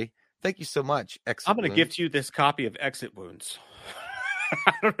shit, Mary. Thank you so much. I'm going to gift you this copy of Exit Wounds.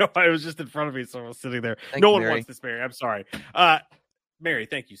 I don't know why it was just in front of me, so I was sitting there. No one wants this, Mary. I'm sorry. Mary,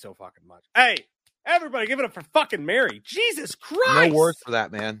 thank you so fucking much. Hey, everybody, give it up for fucking Mary. Jesus Christ. No words for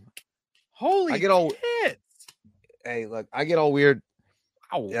that, man. Holy shit. Hey, look, I get all weird.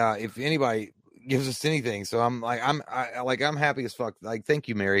 Wow. If anybody gives us anything, so I'm happy as fuck. Like, thank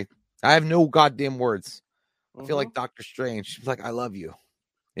you, Mary. I have no goddamn words. I feel like Doctor Strange. She's like, I love you.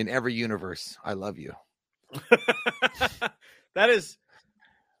 In every universe, I love you. That is,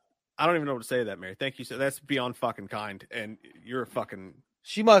 I don't even know what to say to that, Mary. Thank you. So that's beyond fucking kind. And you're a fucking.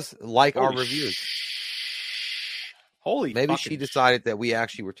 She must like our reviews. Maybe she decided that we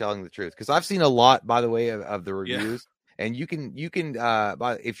actually were telling the truth. Because I've seen a lot, by the way, of the reviews. Yeah. And you can,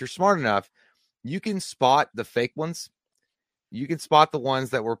 if you're smart enough, you can spot the fake ones. You can spot the ones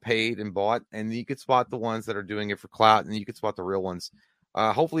that were paid and bought. And you can spot the ones that are doing it for clout. And you can spot the real ones.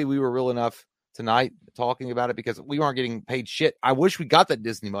 Hopefully we were real enough tonight talking about it because we weren't getting paid shit. I wish we got that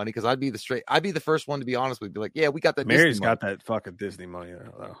Disney money because I'd be the first one to be honest with you. Be like, yeah, we got that. Mary's Disney money. Got that fucking Disney money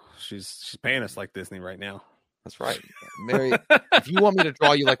though. She's paying us like Disney right now. That's right, Mary. If you want me to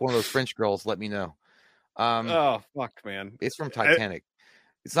draw you like one of those French girls, let me know. Oh fuck, man! It's from Titanic.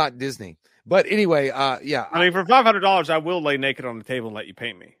 It's not Disney, but anyway, yeah. I mean, for $500, I will lay naked on the table and let you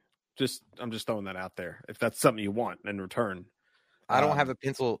paint me. I'm just throwing that out there. If that's something you want in return. I don't have a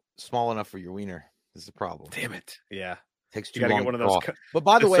pencil small enough for your wiener. This is a problem. Damn it! Yeah, takes too long. Get one of those. But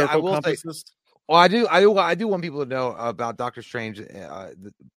by the way, I will compasses. Say, well, I do want people to know about Doctor Strange.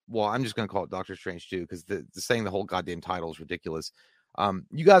 Well, I'm just going to call it Doctor Strange too, because the saying the whole goddamn title is ridiculous.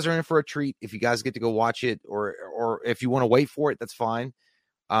 You guys are in for a treat if you guys get to go watch it, or if you want to wait for it, that's fine.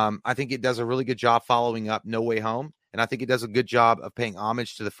 I think it does a really good job following up No Way Home. And I think it does a good job of paying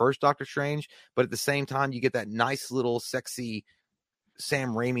homage to the first Doctor Strange. But at the same time, you get that nice little sexy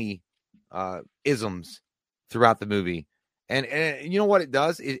Sam Raimi isms throughout the movie. And you know what it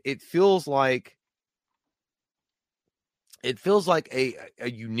does? It feels like a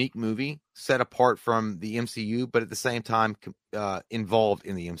unique movie set apart from the MCU, but at the same time involved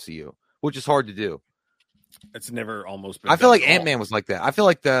in the MCU, which is hard to do. It's never almost been. I feel like Ant-Man was like that. I feel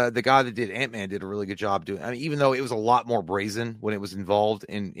like the guy that did Ant-Man did a really good job doing. I mean, even though it was a lot more brazen when it was involved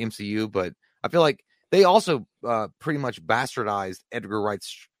in MCU, but I feel like they also pretty much bastardized Edgar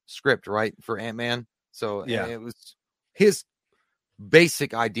Wright's script, right, for Ant-Man. So yeah, it was his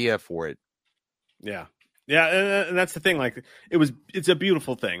basic idea for it. Yeah. Yeah, and that's the thing. Like, it's a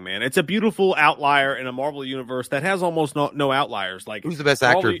beautiful thing, man. It's a beautiful outlier in a Marvel universe that has almost no outliers. Like, who's the best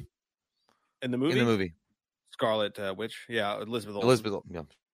actor in the movie? In the movie, Scarlet Witch. Yeah, Elizabeth Olsen. Elizabeth, yeah,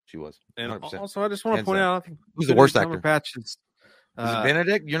 she was. 100%. And also, I just want to point out, I think who's the worst actor? Is it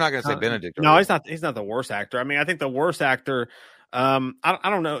Benedict? You're not going to say Benedict. No, he's not. He's not the worst actor. I mean, I think the worst actor. I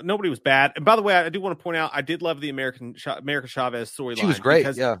don't know. Nobody was bad. And by the way, I do want to point out, I did love the America Chavez storyline. She was great.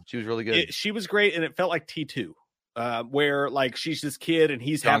 Yeah, she was really good. She was great, and it felt like T2, where like she's this kid and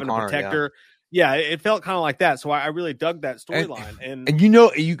he's John having Connor, to protect her. Yeah, it felt kind of like that. So I really dug that storyline. And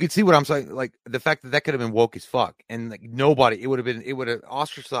you could see what I'm saying. Like the fact that could have been woke as fuck, and like nobody, it would have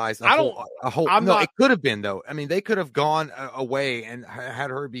ostracized a whole. It could have been though. I mean, they could have gone away and had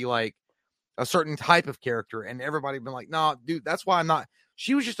her be like a certain type of character, and everybody been like, "No, dude, that's why I'm not."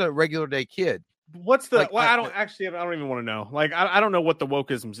 She was just a regular day kid. What's the? Like, Well, I don't even want to know. Like, I don't know what the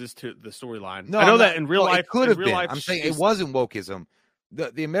wokeisms is to the storyline. No, I know I'm that not- in real well, life, it could have in real been. life, I'm saying she's- it wasn't wokeism.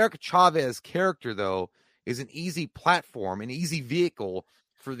 The America Chavez character, though, is an easy platform, an easy vehicle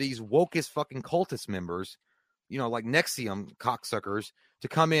for these wokest fucking cultist members, like Nexium cocksuckers, to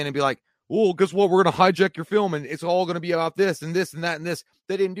come in and be like, "Oh, guess what? We're going to hijack your film, and it's all going to be about this and this and that and this."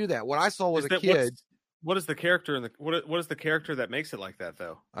 They didn't do that. What I saw was a kid. What is the character in the what is the character that makes it like that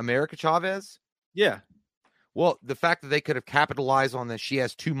though? America Chavez. Yeah. Well, the fact that they could have capitalized on that she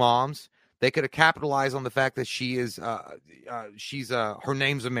has two moms. They could have capitalized on the fact that she is, her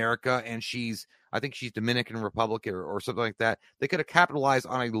name's America, and I think she's Dominican Republic or something like that. They could have capitalized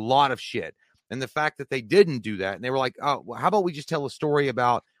on a lot of shit. And the fact that they didn't do that, and they were like, oh, well, how about we just tell a story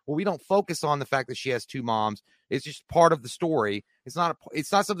about, well, we don't focus on the fact that she has two moms. It's just part of the story. It's not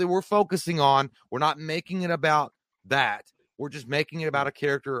something we're focusing on. We're not making it about that. We're just making it about a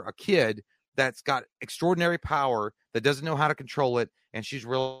character, a kid that's got extraordinary power that doesn't know how to control it, and she's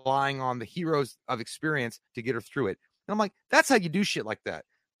relying on the heroes of experience to get her through it. And I'm like, that's how you do shit like that.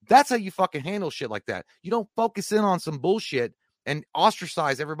 That's how you fucking handle shit like that. You don't focus in on some bullshit and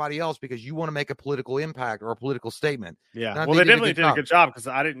ostracize everybody else because you want to make a political impact or a political statement. Yeah. Well, they definitely did a good job because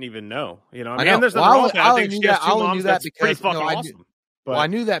I didn't even know. I mean, and there's nothing wrong with that. I think she has two moms. That's pretty fucking awesome. Well, I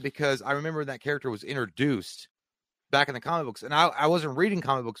knew that because I remember that character was introduced back in the comic books, and I wasn't reading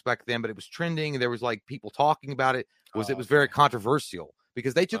comic books back then, but it was trending, and there was like people talking about it. It was very controversial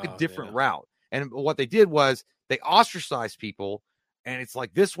because they took a different route, and what they did was they ostracized people, and it's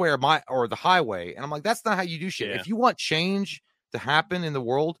like this way or the highway, and I'm like, that's not how you do shit. If you want change to happen in the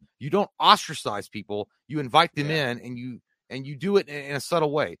world, you don't ostracize people. You invite them in, and you do it in a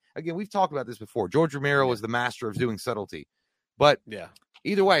subtle way. Again, we've talked about this before. George Romero was the master of doing subtlety, but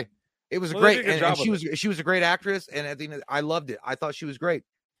either way. It was great, and she was a great actress, and at the end, I loved it. I thought she was great.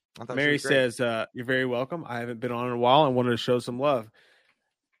 Mary says, "You're very welcome. I haven't been on in a while and wanted to show some love."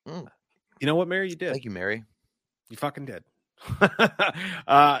 You know what, Mary? You did. Thank you, Mary. You fucking did.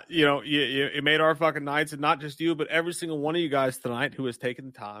 You made our fucking nights, and not just you, but every single one of you guys tonight who has taken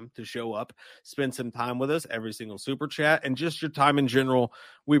the time to show up, spend some time with us, every single super chat, and just your time in general.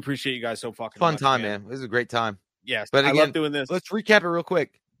 We appreciate you guys so fucking fun much, time, man. This is a great time. Yes, but again, I love doing this. Let's recap it real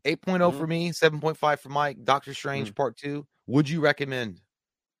quick. 8.0 for me, 7.5 for Mike. Doctor Strange Part 2. Would you recommend?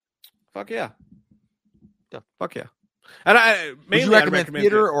 Fuck yeah. Fuck yeah. And would you recommend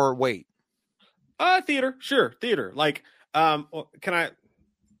theater or wait? Theater, sure, theater. Like, can I,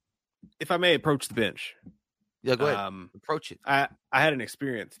 if I may, approach the bench? Yeah, go ahead. Approach it. I had an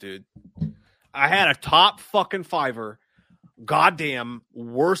experience, dude. I had a top fucking fiver, goddamn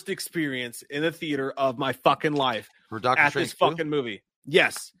worst experience in the theater of my fucking life for Doctor at Strange this fucking movie.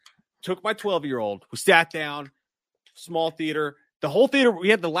 Yes. Took my 12-year-old. We sat down, small theater. The whole theater, we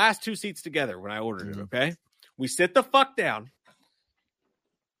had the last two seats together when I ordered it, okay? We sit the fuck down.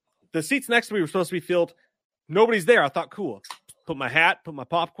 The seats next to me were supposed to be filled. Nobody's there. I thought, cool. Put my hat, put my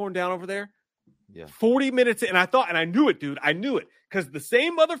popcorn down over there. Yeah. 40 minutes in, and I knew it, dude. I knew it. Because the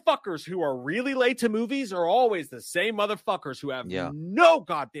same motherfuckers who are really late to movies are always the same motherfuckers who have no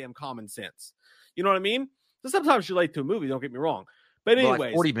goddamn common sense. You know what I mean? So sometimes you're late to a movie, don't get me wrong. But anyways,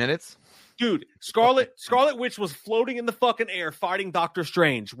 like 40 minutes, dude. Scarlet Witch was floating in the fucking air fighting Doctor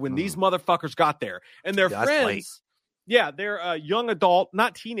Strange when these motherfuckers got there, and their friends. Yeah, they're a young adult,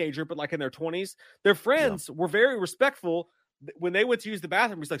 not teenager, but like in their 20s. Their friends were very respectful when they went to use the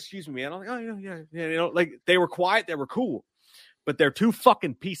bathroom. He's like, "Excuse me, man." I'm like, "Oh yeah." Like they were quiet, they were cool. But they're two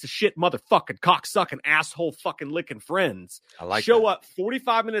fucking piece of shit, motherfucking cocksucking asshole fucking licking friends. Show up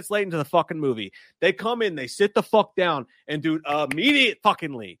 45 minutes late into the fucking movie. They come in, they sit the fuck down, and dude, immediate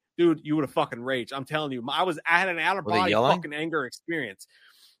fuckingly, dude, you would have fucking raged. I'm telling you, I had an out of body fucking anger experience.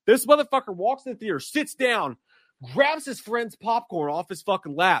 This motherfucker walks in the theater, sits down, grabs his friend's popcorn off his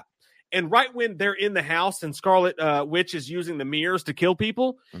fucking lap, and right when they're in the house and Scarlet Witch is using the mirrors to kill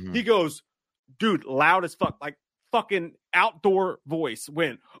people, he goes, dude, loud as fuck, like. Fucking outdoor voice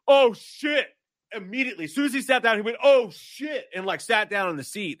went, "Oh shit!" Immediately, as soon as he sat down, he went, "Oh shit!" and like sat down in the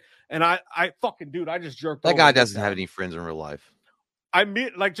seat. And I fucking dude, I just jerked. That guy doesn't have any friends in real life. I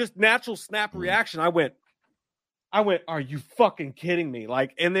mean, like just natural snap reaction. I went, "Are you fucking kidding me?"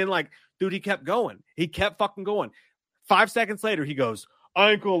 Like, and then like, dude, he kept going. He kept fucking going. 5 seconds later, he goes,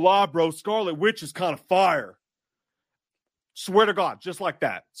 "I ain't gonna lie, bro. Scarlet Witch is kind of fire." Swear to God, just like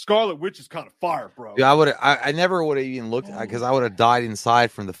that. Scarlet Witch is kind of fire, bro. Yeah, I never would have even looked because I would have died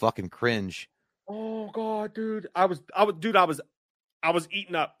inside from the fucking cringe. Oh God, dude. I was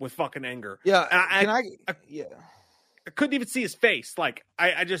eaten up with fucking anger. Yeah. I couldn't even see his face. Like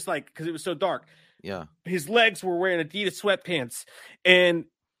I just like, cause it was so dark. Yeah. His legs were wearing Adidas sweatpants and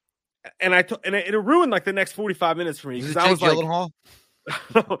and it ruined like the next 45 minutes for me Is because it I Jake was like,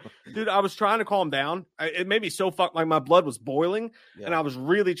 Gyllenhaal? dude, I was trying to calm down. It made me so fucked. Like my blood was boiling, and I was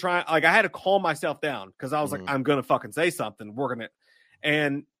really trying. Like I had to calm myself down because I was like, I'm gonna fucking say something. We're gonna.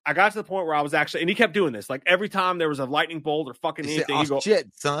 And I got to the point where I was actually, and he kept doing this. Like every time there was a lightning bolt or fucking He anything, said, he go, shit,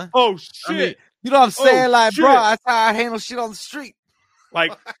 son. "Oh shit!" I mean, you know what I'm saying? Oh, like, shit. bro, that's how I handle shit on the street.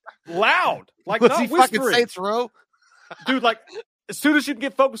 Like loud, like Was not he fucking whispering, Saints Row? dude. Like as soon as you'd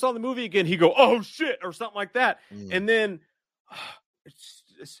get focused on the movie again, he'd go, "Oh shit," or something like that. And then,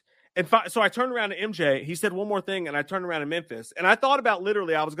 so I turned around to MJ. He said one more thing, and I turned around to Memphis, and I thought about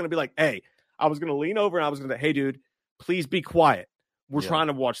literally, I was going to be like, "Hey," I was going to lean over and I was going to, "Hey, dude, please be quiet. We're trying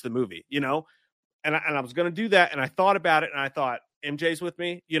to watch the movie," you know. And I was going to do that, and I thought about it, and I thought, MJ's with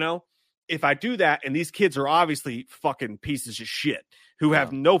me, you know. If I do that, and these kids are obviously fucking pieces of shit who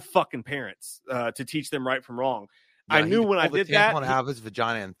have no fucking parents to teach them right from wrong. Yeah, I knew when I did that, out of his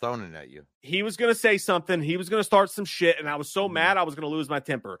vagina and thrown it at you. he was going to say something. He was going to start some shit, and I was so mad I was going to lose my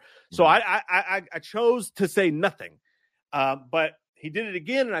temper. So I chose to say nothing. But he did it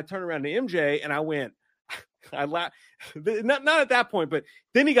again, and I turned around to MJ, and I went, I laughed. Not at that point, but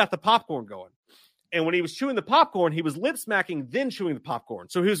then he got the popcorn going. And when he was chewing the popcorn, he was lip smacking, then chewing the popcorn.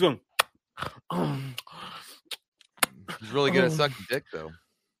 So he was going, He's really good at sucking dick, though.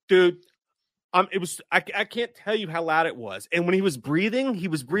 dude. It was I can't tell you how loud it was. And when he was breathing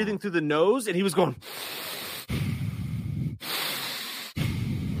through the nose, and he was going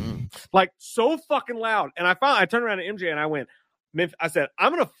like so fucking loud. And I turned around to MJ and I went, I said,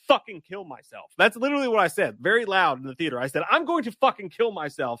 I'm gonna fucking kill myself. That's literally what I said, very loud in the theater. I said, I'm going to fucking kill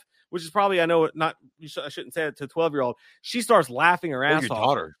myself, which is probably, I know, I shouldn't say it to a 12-year-old. She starts laughing her ass your off.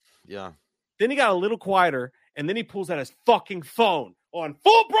 daughter. Yeah. Then he got a little quieter, and then he pulls out his fucking phone on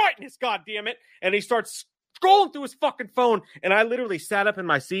full brightness, God damn it, and he starts scrolling through his fucking phone. And I literally sat up in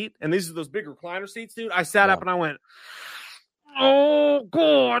my seat, and these are those big recliner seats, dude. I sat up and I went, oh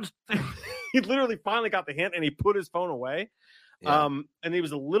God. He literally finally got the hint, and he put his phone away. Yeah. And he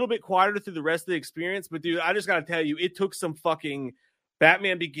was a little bit quieter through the rest of the experience. But dude, I just gotta tell you, it took some fucking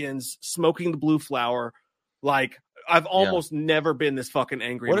Batman Begins, smoking the blue flower. Like I've almost never been this fucking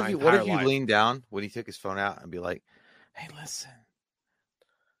angry. What in if my you life. lean down when he took his phone out and be like, "Hey, listen,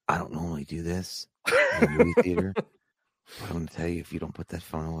 I don't normally do this in the movie theater, but I'm going to tell you, if you don't put that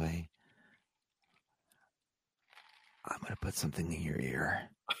phone away, I'm going to put something in your ear,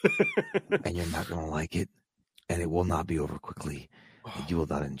 and you're not going to like it, and it will not be over quickly, and you will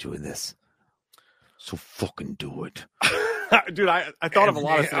not enjoy this. So fucking do it." Dude, I thought of a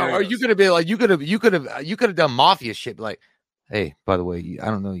lot of scenarios. Are you gonna be like, you could have done mafia shit, like, "Hey, by the way,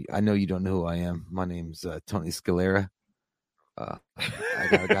 I know you don't know who I am. My name's Tony Scalera. I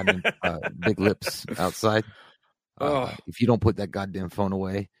got a guy named Big Lips outside. If you don't put that goddamn phone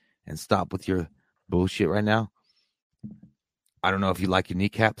away and stop with your bullshit right now, I don't know if you like your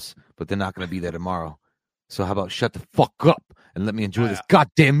kneecaps, but they're not gonna be there tomorrow. So how about shut the fuck up and let me enjoy this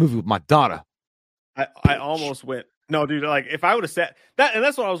goddamn movie with my daughter." I almost went, no, dude. Like if I would have said that, and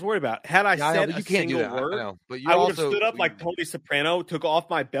that's what I was worried about. Had I said a single word, I would have stood up like Tony Soprano, took off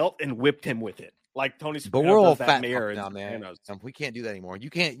my belt, and whipped him with it, like Tony Soprano. But we're all does fat mayor now, man. Sopranos. We can't do that anymore. You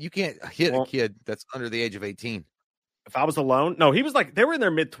can't hit a kid that's under the age of 18. If I was alone, no, he was like, they were in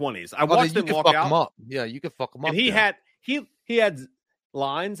their mid-20s. I watched them walk out. Him up. Yeah, you could fuck him up. And he had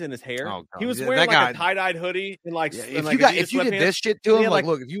lines in his hair. Oh, he was wearing like a tie-dyed hoodie and like. If you did this shit to him, like,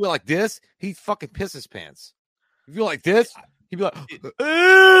 look, if you were like this, he'd fucking piss his pants. If you're like this, he'd be like, "Ew,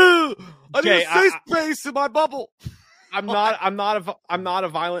 I need a safe space in my bubble." I'm not a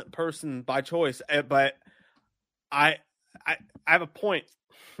violent person by choice, but I have a point,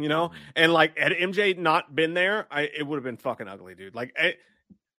 you know. And like, had MJ not been there, it would have been fucking ugly, dude. Like,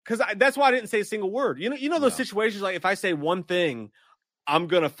 because that's why I didn't say a single word. You know those situations, like if I say one thing, I'm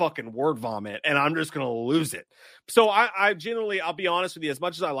gonna fucking word vomit and I'm just gonna lose it. So I generally, I'll be honest with you, as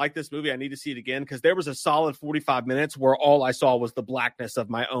much as I like this movie, I need to see it again, because there was a solid 45 minutes where all I saw was the blackness of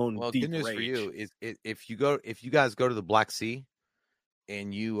my own deep good news rage. for you is if you guys go to the Black Sea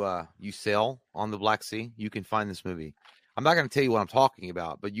and you sail on the Black Sea, you can find this movie. I'm not going to tell you what I'm talking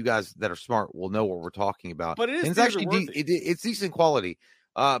about, but you guys that are smart will know what we're talking about. But it is, and it's actually it's decent quality.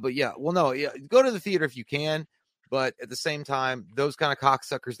 But yeah, well, no, yeah, go to the theater if you can. But at the same time, those kind of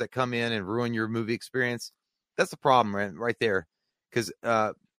cocksuckers that come in and ruin your movie experience, that's the problem right there. Because,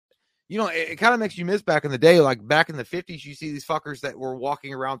 it kind of makes you miss back in the day. Like back in the 50s, you see these fuckers that were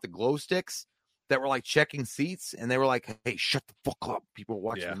walking around with the glow sticks that were like checking seats. And they were like, "Hey, shut the fuck up. People are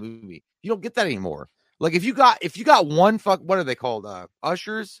watching the movie." You don't get that anymore. Like if you got one what are they called?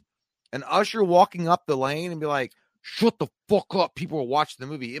 Ushers, an usher walking up the lane and be like, shut the fuck up. People are watching the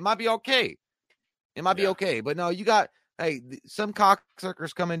movie. It might be okay. It might be okay. But no, you got, some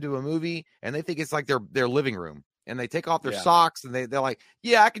cocksuckers come into a movie and they think it's like their living room. And they take off their socks and they're like,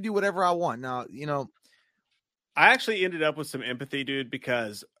 yeah, I can do whatever I want. Now, I actually ended up with some empathy, dude,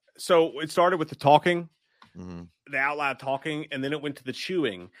 because so it started with the talking, the out loud talking, and then it went to the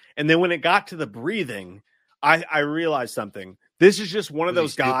chewing. And then when it got to the breathing, I realized something. This is just one of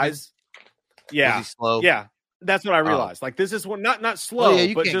those guys. Yeah. Was he slow? Yeah. That's what I realized. Like, this is one, not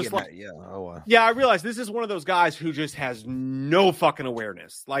slow, but just like, yeah, I realized this is one of those guys who just has no fucking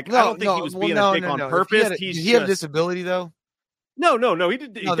awareness. Like, I don't think he was being a dick on purpose. Did he have a disability though? No. He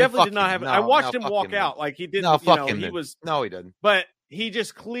definitely did not have. I watched him walk out. Like, he didn't. No, he didn't. But he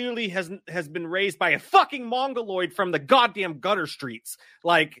just clearly has been raised by a fucking mongoloid from the goddamn gutter streets.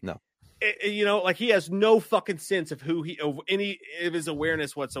 Like, no. Like, he has no fucking sense of any of his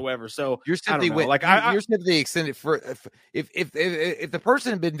awareness whatsoever. So your sympathy your sympathy extended for if the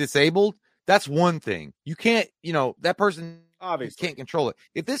person had been disabled, that's one thing. You can't, that person obviously can't control it.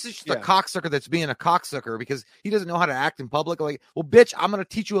 If this is just a cocksucker that's being a cocksucker because he doesn't know how to act in public, like, well, bitch, I'm gonna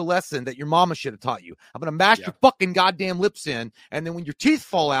teach you a lesson that your mama should have taught you. I'm gonna mash your fucking goddamn lips in, and then when your teeth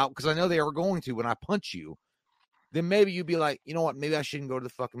fall out, because I know they are going to when I punch you, then maybe you'd be like, you know what? Maybe I shouldn't go to the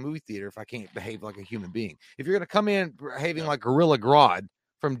fucking movie theater if I can't behave like a human being. If you're going to come in behaving like Gorilla Grodd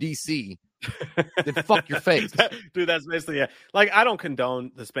from DC, then fuck your face. Dude, that's basically it. Like, I don't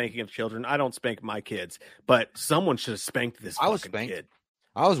condone the spanking of children. I don't spank my kids, but someone should have spanked this fucking kid.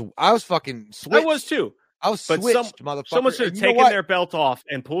 I was fucking switched. I was too. I was switched, motherfucker. Someone should have taken their belt off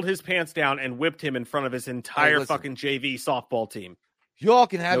and pulled his pants down and whipped him in front of his entire fucking JV softball team. You all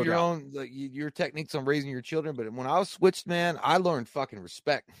can have your own your techniques on raising your children, but when I was switched, man, I learned fucking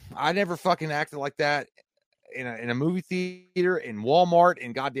respect. I never fucking acted like that in a movie theater, in Walmart,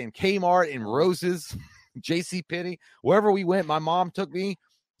 in goddamn Kmart, in Rose's, JCPenney, wherever we went. My mom took me.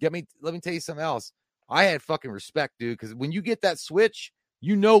 Let me tell you something else. I had fucking respect, dude, because when you get that switch,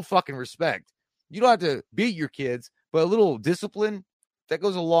 fucking respect. You don't have to beat your kids, but a little discipline, that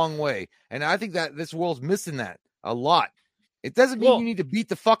goes a long way. And I think that this world's missing that a lot. It doesn't mean you need to beat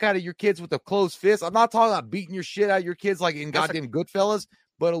the fuck out of your kids with a closed fist. I'm not talking about beating your shit out of your kids like in goddamn Goodfellas,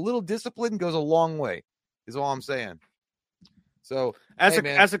 but a little discipline goes a long way, is all I'm saying. So as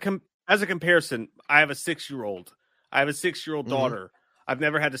a comparison, I have a 6-year-old. I have a 6-year-old daughter. I've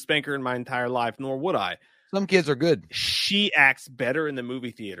never had to spank her in my entire life, nor would I. Some kids are good. She acts better in the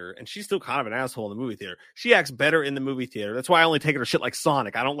movie theater, and she's still kind of an asshole in the movie theater. She acts better in the movie theater. That's why I only take her to shit like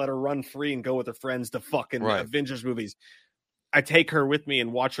Sonic. I don't let her run free and go with her friends to fucking Avengers movies. I take her with me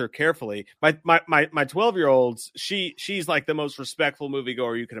and watch her carefully. My 12-year-olds, she's like the most respectful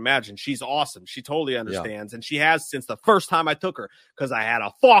moviegoer you can imagine. She's awesome. She totally understands. And she has since the first time I took her, because I had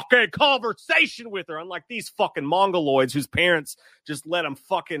a fucking conversation with her. Unlike these fucking mongoloids whose parents just let them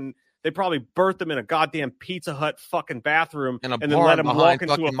they probably birthed them in a goddamn Pizza Hut fucking bathroom and then let them walk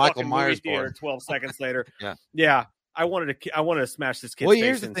into a fucking movie theater 12 seconds later. Yeah. I wanted to smash this kid's face.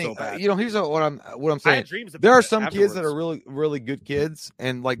 Here's the thing. So bad. Here's what I'm saying. There are some kids that are really, really good kids,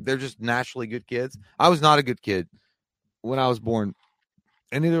 and like they're just naturally good kids. I was not a good kid when I was born,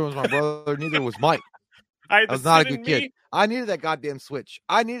 and neither was my brother. Neither was Mike. I was not a good kid. I needed that goddamn switch.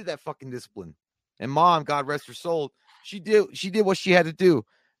 I needed that fucking discipline. And Mom, God rest her soul, she did what she had to do,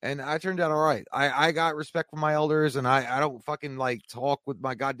 and I turned out all right. I got respect for my elders, and I don't fucking like talk with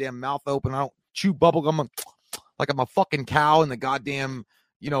my goddamn mouth open. I don't chew bubblegum like I'm a fucking cow in the goddamn,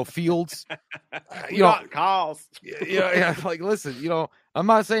 fields. Cows. Yeah. Like, listen, I'm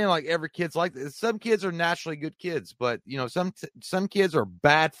not saying like every kid's like this. Some kids are naturally good kids, but some kids are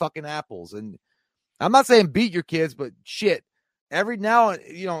bad fucking apples. And I'm not saying beat your kids, but shit, every now,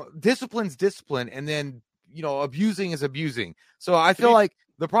 discipline's discipline, and then abusing is abusing. So I feel like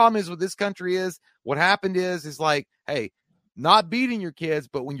the problem is with this country is what happened is like, hey, not beating your kids,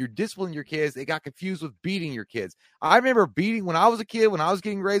 but when you're disciplining your kids, they got confused with beating your kids. I remember beating when I was a kid, when I was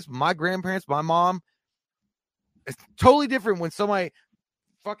getting raised by my grandparents, my mom. It's totally different when somebody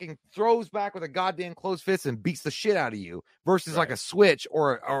fucking throws back with a goddamn closed fist and beats the shit out of you versus like a switch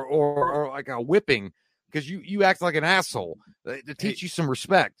or like a whipping because you act like an asshole to teach you some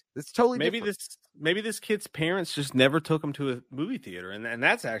respect. It's totally different. Maybe this kid's parents just never took him to a movie theater, and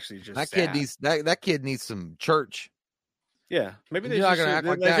that's actually just that kid needs some church. Yeah, maybe you're not gonna act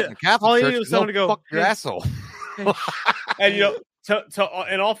like that in the Catholic Church. Someone to go, fuck your asshole. And to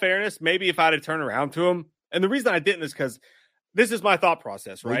in all fairness, maybe if I'd have turned around to him, and the reason I didn't is because this is my thought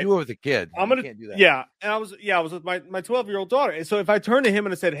process, right? Well, you were with a kid. Can't do that. Yeah, and I was with my 12-year-old daughter, and so if I turned to him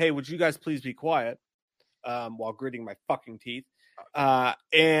and I said, "Hey, would you guys please be quiet?" While gritting my fucking teeth,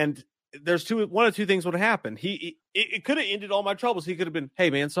 and there's one of two things would have happened. It could have ended all my troubles. He could have been, hey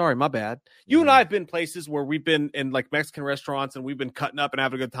man, sorry, my bad. You and I have been places where we've been in like Mexican restaurants and we've been cutting up and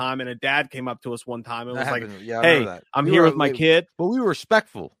having a good time. And a dad came up to us one time and was like, hey, I'm here with my kid. But we were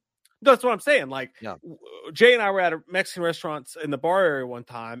respectful. That's what I'm saying. Like, yeah. Jay and I were at a Mexican restaurants in the bar area one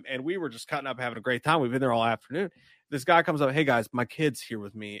time, and we were just cutting up, having a great time. We've been there all afternoon. This guy comes up, hey guys, my kid's here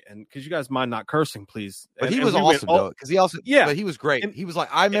with me, and could you guys mind not cursing, please? But he was awesome though, because he also, but he was great. And he was like,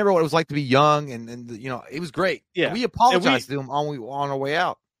 I remember what it was like to be young, and you know, it was great. Yeah, and we apologized to him on our way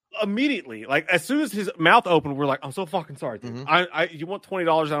out. Immediately, like as soon as his mouth opened, we're like, I'm so fucking sorry, dude. You want $20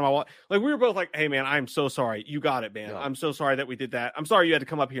 out of my wallet? Like we were both like, hey man, I'm so sorry. You got it, man. Yeah. I'm so sorry that we did that. I'm sorry you had to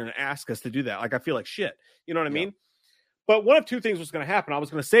come up here and ask us to do that. Like I feel like shit. You know what I mean? But one of two things was going to happen. I was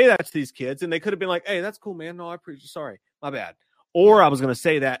going to say that to these kids, and they could have been like, hey, that's cool, man. No, I appreciate. Sorry, my bad. Or I was going to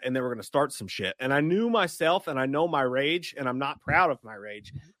say that, and they were going to start some shit. And I knew myself, and I know my rage, and I'm not proud of my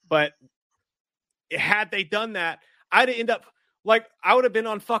rage. But had they done that, I'd end up. Like, I would have been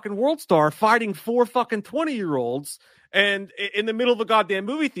on fucking World Star fighting 4 fucking 20-year-olds and in the middle of a goddamn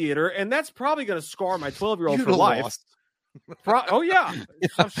movie theater, and that's probably going to scar my 12-year-old for life. Oh, yeah.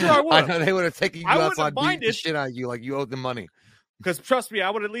 I'm sure I would. I know they would have taken you outside beating the shit out of you like you owed them money. Because, trust me, I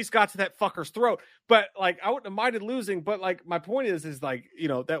would have at least got to that fucker's throat. But, like, I wouldn't have minded losing. But, like, my point is like, you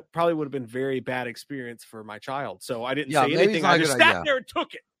know, that probably would have been a very bad experience for my child. So I didn't say anything. I just sat there and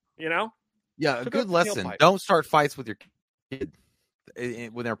took it, you know? Yeah, a good lesson. Don't start fights with your kid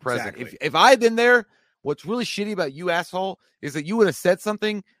when they're present. Exactly. If I had been there, what's really shitty about you, asshole, is that you would have said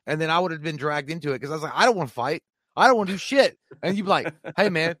something and then I would have been dragged into it because I was like, I don't want to fight. I don't want to do shit. And you'd be like, hey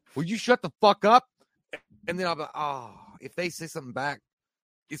man, will you shut the fuck up? And then I'll be like, oh, if they say something back,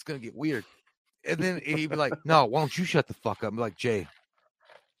 it's gonna get weird. And then he'd be like, no, why don't you shut the fuck up? I'm like, Jay,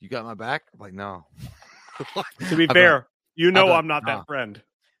 you got my back? I'm like, no. To be fair, I'm not that friend.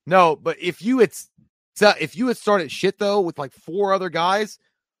 No, but if you had started shit though with like 4 other guys,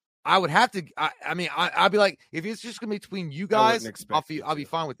 I would have to. I'd be like, if it's just gonna be between you guys, I'll be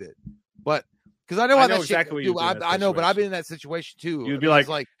fine with it. But because I know how that exactly shit. I know, but I've been in that situation too. You'd be like,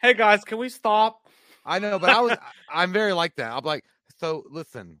 hey guys, can we stop? I know, but I'm very like that. I'm like, so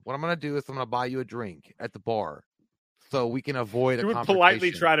listen, what I'm gonna do is I'm gonna buy you a drink at the bar, so we can avoid a confrontation. You would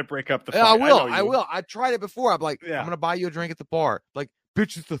politely try to break up the fight. Yeah, I will. I tried it before. I'm like, I'm gonna buy you a drink at the bar. Like,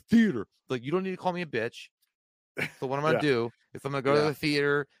 bitch, it's the theater. Like, you don't need to call me a bitch. So what I'm gonna do is I'm gonna go to the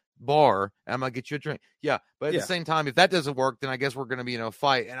theater bar and I'm gonna get you a drink. Yeah, but at the same time, if that doesn't work, then I guess we're gonna be in a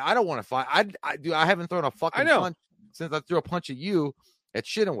fight. And I don't want to fight. I haven't thrown a fucking punch since I threw a punch at you at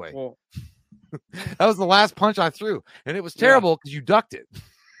Shinaway. Well, that was the last punch I threw, and it was terrible because you ducked it.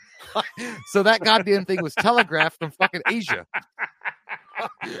 So that goddamn thing was telegraphed from fucking Asia.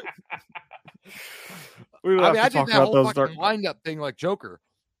 I did that whole fucking wind-up thing like Joker.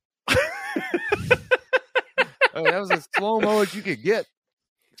 That was as slow-mo as you could get.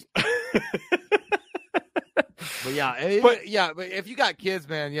 But if you got kids,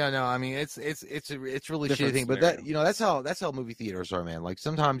 man, I mean, it's a really shitty thing. But that, that's how movie theaters are, man. Like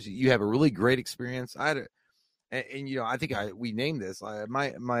sometimes you have a really great experience. I think we named this.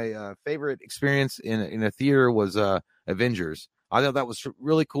 My favorite experience in a theater was Avengers. I thought that was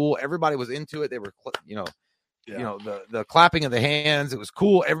really cool. Everybody was into it. They were, the clapping of the hands. It was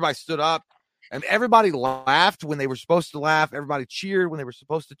cool. Everybody stood up. And everybody laughed when they were supposed to laugh. Everybody cheered when they were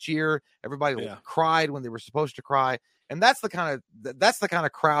supposed to cheer. Everybody cried when they were supposed to cry. And that's the kind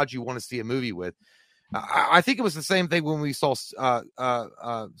of crowd you want to see a movie with. I think it was the same thing when we saw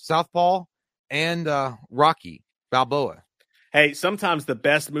Southpaw and Rocky Balboa. Hey, sometimes the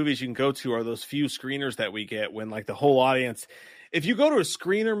best movies you can go to are those few screeners that we get when like the whole audience. If you go to a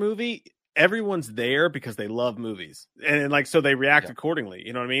screener movie, everyone's there because they love movies and like so they react accordingly.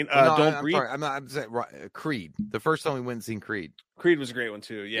 You know what I mean? Don't Breathe. Sorry, I'm saying Creed. The first time we went and seen Creed. Creed was a great one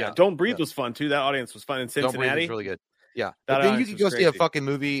too. Yeah. Don't Breathe was fun too. That audience was fun in Cincinnati. Don't Breathe was really good. Yeah, but then you can go see a fucking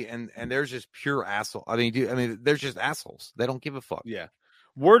movie and there's just pure asshole. I mean, there's just assholes. They don't give a fuck. Yeah.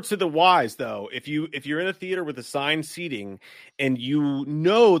 Word to the wise, though, if you're in a theater with assigned seating and you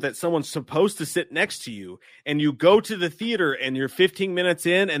know that someone's supposed to sit next to you and you go to the theater and you're 15 minutes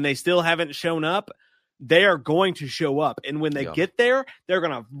in and they still haven't shown up, they are going to show up. And when they get there, they're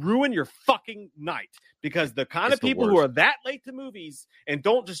going to ruin your fucking night because the kind of people who are that late to movies and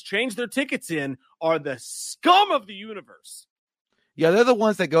don't just change their tickets in are the scum of the universe. Yeah, they're the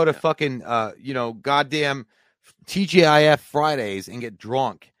ones that go to fucking, goddamn TGIF Fridays and get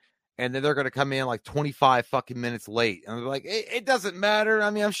drunk, and then they're going to come in like 25 fucking minutes late, and they're like, it doesn't matter. I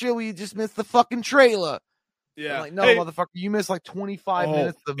mean, I'm sure we just missed the fucking trailer. Yeah, I'm like, no, motherfucker, you missed like 25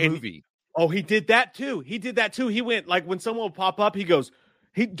 minutes of the movie. He did that too. He went like when someone will pop up, he goes,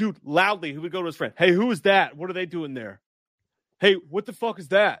 loudly, he would go to his friend. Hey, who is that? What are they doing there? Hey, what the fuck is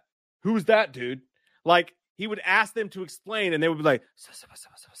that? Who is that, dude? Like, he would ask them to explain, and they would be like,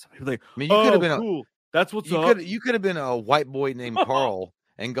 he'd be like, I mean, you could have been cool. That's what's up. You could have been a white boy named Carl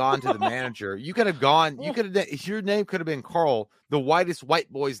and gone to the manager. You could have gone. You could have. Your name could have been Carl, the whitest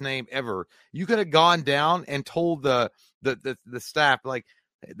white boy's name ever. You could have gone down and told the staff, like,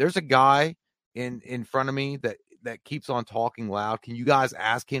 there's a guy in front of me that keeps on talking loud. Can you guys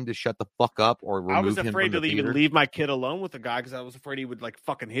ask him to shut the fuck up or remove him? I was afraid from to the even theater? leave my kid alone with the guy because I was afraid he would like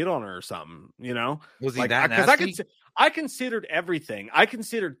fucking hit on her or something. You know, Was he like, that because nasty? I considered everything. I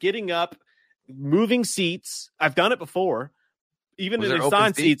considered getting up, moving seats. I've done it before, even Was in there the open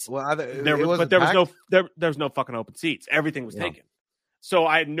assigned seats. Well, There was no fucking open seats. Everything was taken. So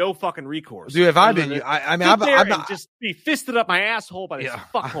I had no fucking recourse. Dude, if I've been you, I mean, I'm not just be fisted up my asshole by this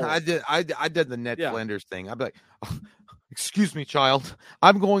fuckhole. I did the Ned Flanders thing. I'd be like, oh, excuse me, child.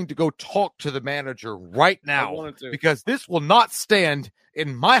 I'm going to go talk to the manager right now because this will not stand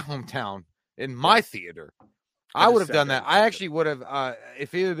in my hometown, in my theater. I would have done that. I actually would have,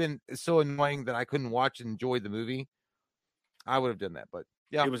 if it had been so annoying that I couldn't watch and enjoy the movie, I would have done that. But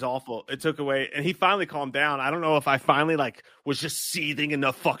yeah, it was awful. It took away, and he finally calmed down. I don't know if I finally like was just seething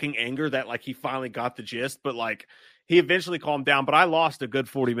enough fucking anger that like he finally got the gist, but like he eventually calmed down. But I lost a good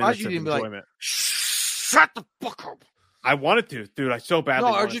 40 minutes of enjoyment. Like, shut the fuck up. I wanted to, dude. I so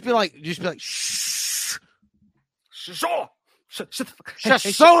badly. No, or just be like, shh. Shut the fuck up.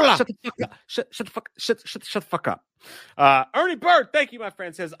 Shut the fuck up. Ernie Bird, thank you, my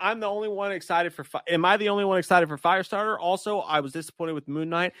friend, says, I'm the only one excited for am I the only one excited for Firestarter? Also, I was disappointed with Moon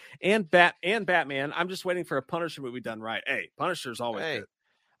Knight and Batman. I'm just waiting for a Punisher movie done right. Hey, Punisher's always good.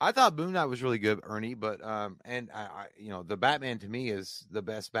 I thought Moon Knight was really good, Ernie, but and I the Batman to me is the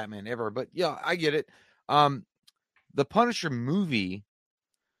best Batman ever. But yeah, I get it. The Punisher movie,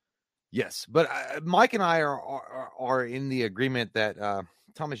 yes, but Mike and I are in the agreement that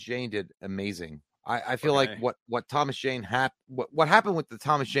Thomas Jane did amazing. I feel like what Thomas Jane what happened with the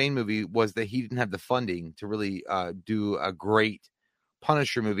Thomas Jane movie was that he didn't have the funding to really do a great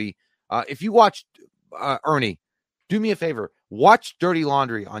Punisher movie. If you watched Ernie, do me a favor, watch Dirty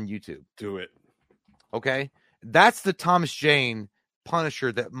Laundry on YouTube. Do it. Okay, that's the Thomas Jane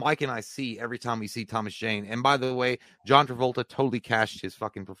Punisher that Mike and I see every time we see Thomas Jane. And by the way, John Travolta totally cashed his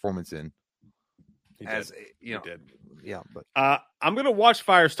fucking performance in. He did. Yeah, but I'm gonna watch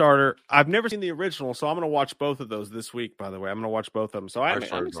Firestarter. I've never seen the original, so I'm gonna watch both of those this week. By the way, I'm gonna watch both of them. So I'm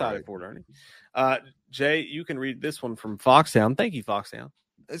excited for it, Ernie. Jay, you can read this one from Foxtown. Thank you, Foxtown.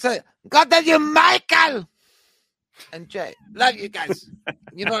 God damn you, Michael and Jay. Love you guys.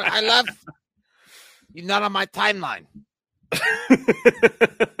 You know I love. You're not on my timeline.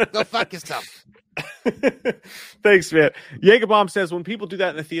 Go fuck yourself. Thanks, man. Jägerbomb says, when people do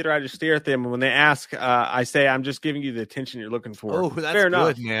that in the theater, I just stare at them. And when they ask, I say, I'm just giving you the attention you're looking for. Oh, that's fair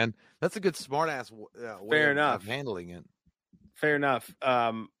good, enough, man. That's a good smart ass way of handling it. Fair enough.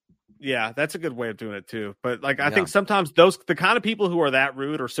 Yeah, that's a good way of doing it too. But like, I think sometimes the kind of people who are that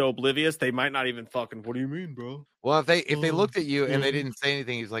rude or so oblivious, they might not even fucking, what do you mean, bro? Well, if they looked at you and they didn't say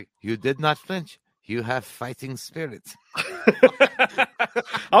anything, he's like, you did not flinch. You have fighting spirits.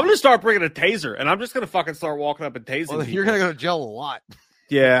 I'm gonna start bringing a taser, and I'm just gonna fucking start walking up and tasing. Well, you're gonna go to jail a lot.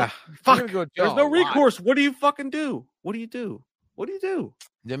 Yeah, fuck. There's no recourse. What do you fucking do? What do you do?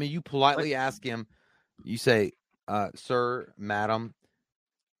 I mean, you politely ask him. You say, "Sir, madam,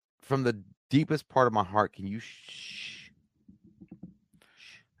 from the deepest part of my heart, can you shh?"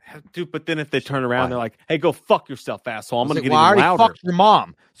 Dude, but then if they turn around, they're like, "Hey, go fuck yourself, asshole! I'm gonna get even louder." I already fucked your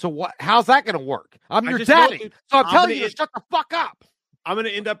mom. So what? How's that gonna work? I'm your daddy. So I'm telling you to shut the fuck up. I'm gonna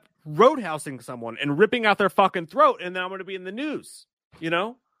end up roadhousing someone and ripping out their fucking throat, and then I'm gonna be in the news. You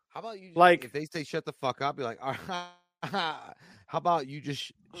know? How about you? Like, if they say shut the fuck up, be like, how about you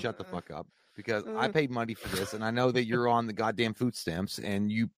just shut the fuck up? Because I paid money for this, and I know that you're on the goddamn food stamps, and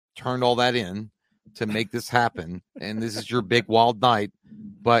you turned all that in to make this happen, and this is your big wild night.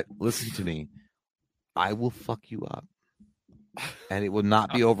 But listen to me, I will fuck you up, and it will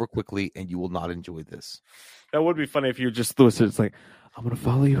not be over quickly, and you will not enjoy this. That would be funny if you just listen. It's like, I'm gonna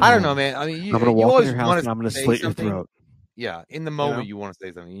follow you. I don't know, man. I mean, I'm gonna walk in your house and I'm gonna slit your throat. Yeah, in the moment you want to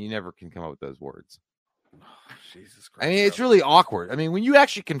say something, you never can come up with those words. Oh, Jesus Christ! I mean, it's really awkward. I mean, when you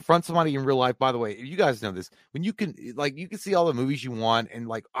actually confront somebody in real life. By the way, you guys know this. When you can see all the movies you want, and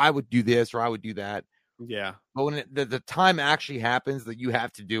like, I would do this or I would do that. Yeah, but when the time actually happens that you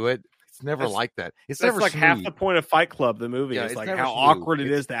have to do it, it's never like that. It's never like smooth. Half the point of Fight Club, the movie. Yeah, it's like how awkward it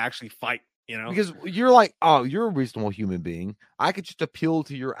is to actually fight. You know, because you're like, oh, you're a reasonable human being. I could just appeal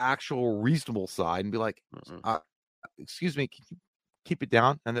to your actual reasonable side and be like, excuse me, can you keep it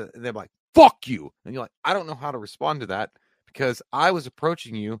down. And they're like, fuck you. And you're like, I don't know how to respond to that because I was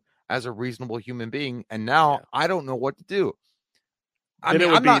approaching you as a reasonable human being. And now I don't know what to do. I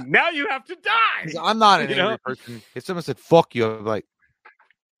mean, I'm not, now you have to die. I'm not an angry person. If someone said, fuck you, I'm like,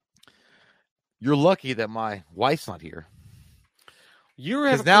 you're lucky that my wife's not here.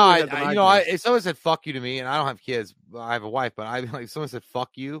 Because now if someone said fuck you to me, and I don't have kids, I have a wife, but if someone said fuck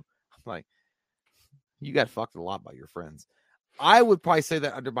you, I'm like, you got fucked a lot by your friends. I would probably say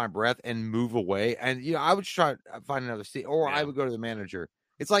that under my breath and move away, and I would try to find another seat, or I would go to the manager.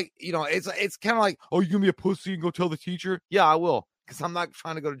 It's like it's kind of like, oh, you gonna be a pussy and go tell the teacher? Yeah, I will, because I'm not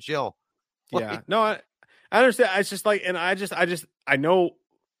trying to go to jail. Yeah, no, I understand. It's just like, and I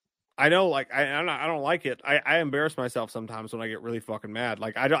know. Like I don't like it. I embarrass myself sometimes when I get really fucking mad.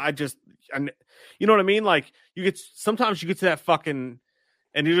 Like you know what I mean? Like sometimes you get to that fucking,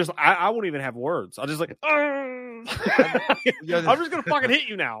 and you just, I won't even have words. I'll just like, I'm just gonna fucking hit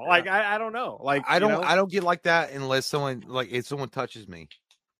you now. Like I don't know. Like I don't get like that unless someone if someone touches me.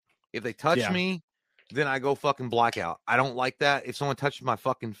 If they touch me, then I go fucking blackout. I don't like that. If someone touches my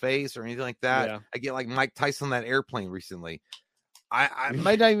fucking face or anything like that, I get like Mike Tyson on that airplane recently. I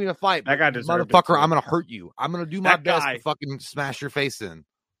might not even fight. That guy deserved motherfucker, I'm gonna hurt you. I'm gonna do my best to fucking smash your face in.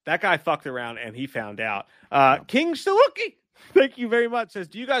 That guy fucked around and he found out. King Shaluki, thank you very much. Says,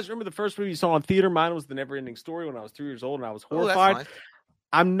 do you guys remember the first movie you saw in theater? Mine was The Never-Ending Story when I was 3 years old and I was horrified. Nice.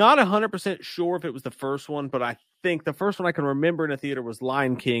 I'm not 100% sure if it was the first one, but I think the first one I can remember in a theater was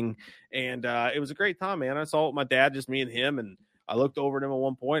Lion King, and it was a great time, man. I saw it with my dad, just me and him, and I looked over at him at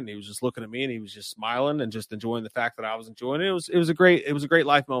one point, and he was just looking at me, and he was just smiling and just enjoying the fact that I was enjoying it. It was a great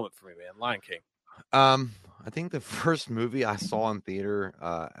life moment for me, man. Lion King. I think the first movie I saw in theater,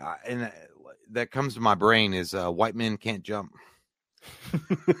 and that comes to my brain is White Men Can't Jump.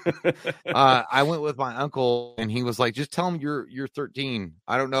 I went with my uncle, and he was like, "Just tell him you're 13."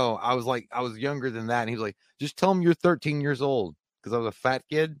 I don't know. I was like, I was younger than that, and he was like, "Just tell him you're 13 years old," because I was a fat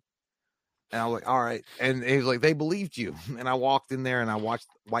kid. And I was like, all right. And he was like, they believed you. And I walked in there and I watched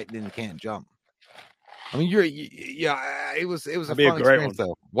White Men Can't Jump. I mean, it was a fun experience,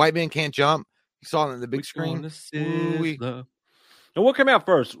 though. White Men Can't Jump. You saw it on the big screen. And what came out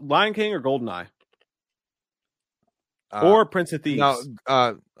first, Lion King or Goldeneye? Or Prince of Thieves?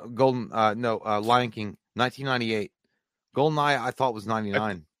 No, Lion King, 1998. Goldeneye, I thought was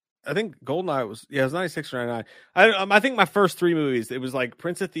 99. I think Goldeneye was 96 or 99. I think my first 3 movies, it was like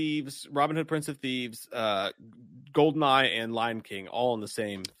Prince of Thieves, Robin Hood, Prince of Thieves, Goldeneye, and Lion King, all in the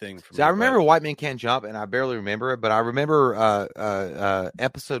same thing. For me. I remember White Men Can't Jump, and I barely remember it, but I remember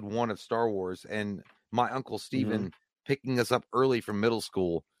episode 1 of Star Wars, and my uncle Steven picking us up early from middle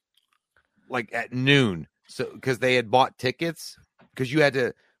school, like at noon, so because they had bought tickets, because you had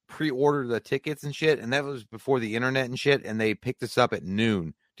to pre-order the tickets and shit, and that was before the internet and shit, and they picked us up at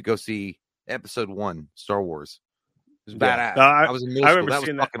noon to go see episode 1 Star Wars. It was badass. I was in middle school. That was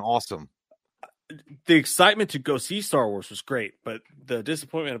fucking awesome. The excitement to go see Star Wars was great, but the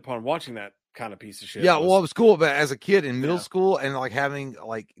disappointment upon watching that kind of piece of shit. Yeah, well, it was cool, but as a kid in middle school and like having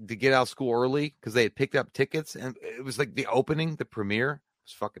like to get out of school early because they had picked up tickets and it was like the opening, the premiere. It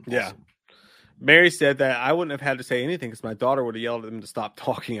was fucking awesome. Yeah. Mary said that I wouldn't have had to say anything because my daughter would have yelled at them to stop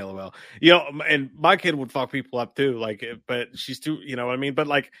talking, LOL. And my kid would fuck people up too. Like, but she's too, you know what I mean? But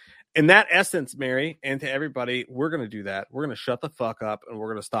like in that essence, Mary, and to everybody, we're going to do that. We're going to shut the fuck up and we're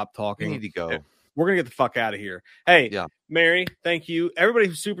going to stop talking. We need to go. We're going to get the fuck out of here. Hey, Mary, thank you. Everybody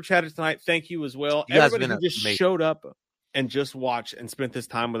who super chatted tonight, thank you as well. Everybody who just showed up and just watched and spent this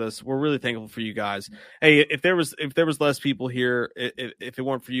time with us, we're really thankful for you guys. Hey, if there was less people here, if it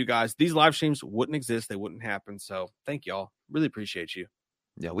weren't for you guys, these live streams wouldn't exist. They wouldn't happen. So thank y'all. Really appreciate you.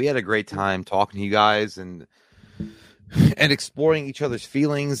 Yeah, we had a great time talking to you guys and exploring each other's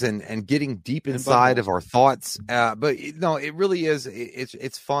feelings and getting deep inside of our thoughts. But no, it really is.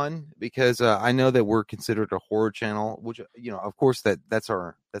 It's fun because I know that we're considered a horror channel, which, of course that's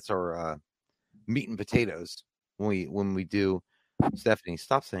our meat and potatoes. When we do, Stephanie,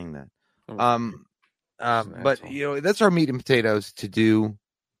 stop saying that. But that's our meat and potatoes to do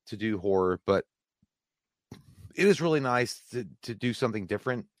horror. But it is really nice to do something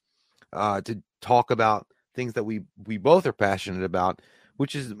different, to talk about things that we both are passionate about,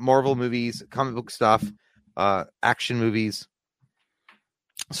 which is Marvel movies, comic book stuff, action movies.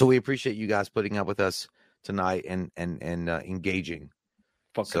 So we appreciate you guys putting up with us tonight and engaging.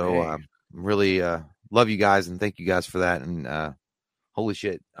 Really love you guys and thank you guys for that. And holy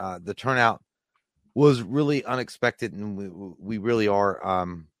shit, the turnout was really unexpected, and we really are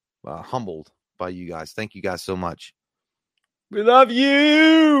humbled by you guys. Thank you guys so much. We love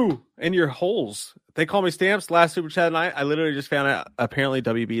you and your holes. They call me Stamps. Last super chat tonight, I literally just found out apparently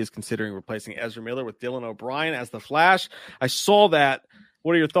WB is considering replacing Ezra Miller with Dylan O'Brien as the Flash. I saw that.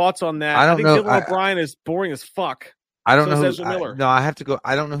 What are your thoughts on that? I think know. Dylan O'Brien is boring as fuck. I don't So is know. Ezra Miller. No, I have to go.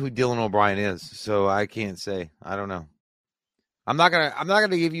 I don't know who Dylan O'Brien is, so I can't say. I don't know. I'm not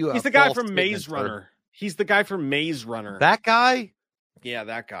gonna give you. He's the guy from Maze Runner. He's the guy from Maze Runner. That guy. Yeah,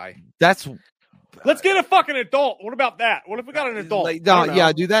 that guy. That's. Let's get a fucking adult. What about that? What if we got an adult? Like, no,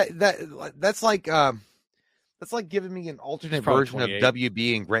 yeah, dude. That's like giving me an alternate version of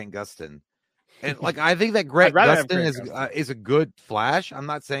WB and Grant Gustin. And like, I think that Grant Gustin is a good Flash. I'm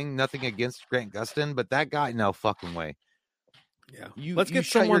not saying nothing against Grant Gustin, but that guy, no fucking way. Yeah, Let's get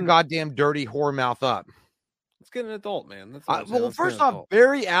shut your goddamn dirty whore mouth up. Let's get an adult, man. Well, first off,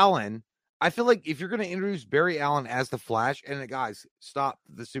 Barry Allen. I feel like if you're going to introduce Barry Allen as the Flash, and guys, stop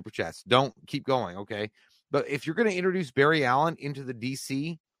the super chats. Don't keep going, okay? But if you're going to introduce Barry Allen into the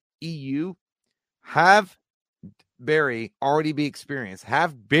DC EU, have Barry already be experienced.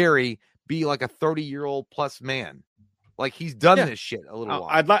 Have Barry be like a 30-year-old plus man. Like he's done this shit a little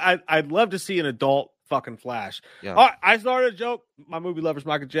while. I'd love to see an adult fucking Flash. Yeah. All right, I started a joke. My movie lovers,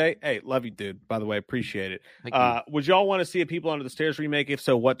 Michael J. Hey, love you, dude. By the way, appreciate it. Would y'all want to see a People Under the Stairs remake? If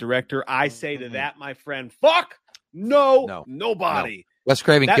so, what director? I say to that, my friend, fuck no, nobody. No. Wes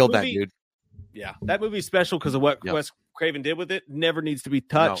Craven killed movie, that dude. Yeah, that movie's special because of what Wes Craven did with it. Never needs to be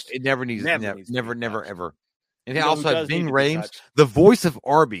touched. No, it never needs. Never, ever. And it You know also who had does need Ving to be Rhames, touched? the voice of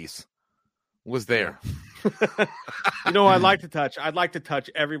Arby's, was there. You know, I'd like to touch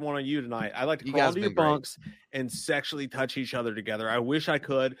every one of you tonight. I'd like to You crawl guys into your been great. bunks and sexually touch each other together. I wish I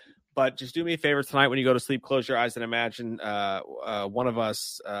could, but just do me a favor tonight when you go to sleep. Close your eyes and imagine one of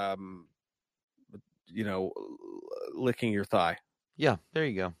us, licking your thigh. Yeah, there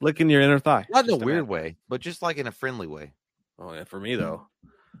you go. Licking your inner thigh. Not in a Just weird imagine. way, but just like in a friendly way. Oh, yeah, for me though.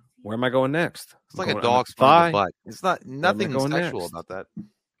 Where am I going next? It's like I'm a going on dog's the thigh. butt. It's not nothing going sexual next? about that.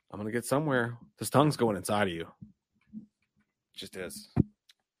 I'm gonna get somewhere. This tongue's going inside of you. It just is.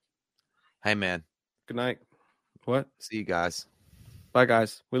 Hey man, Good night. What? see you guys. Bye,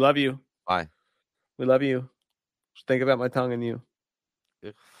 guys. We love you. Bye. We love you. Just think about my tongue and you.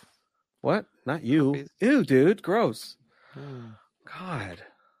 Ugh. What? Not you. Puppies. Ew, dude. Gross. God.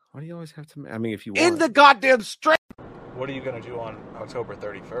 Why do you always have to? I mean, if you want. In the goddamn straight. What are you gonna do on October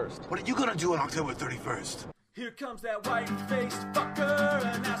 31st? What are you gonna do on October 31st? Here comes that white-faced fucker,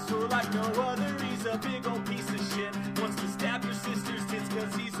 an asshole like no other. He's a big old piece of shit. Wants to stab your sister's tits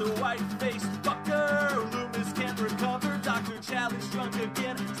cause he's a white-faced fucker. Loomis can't recover. Dr. Charlie's drunk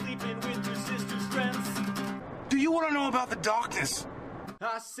again, sleeping with your sister's friends. Do you want to know about the darkness?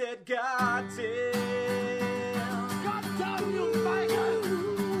 I said, God damn. God damn you,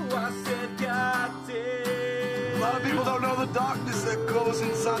 Michael. I said, God damn. A lot of people don't know the darkness that goes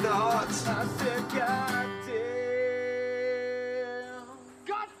inside their hearts. I said, God damn.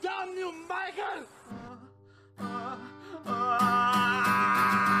 God damn you, Michael.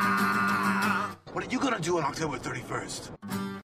 What are you gonna do on October 31st?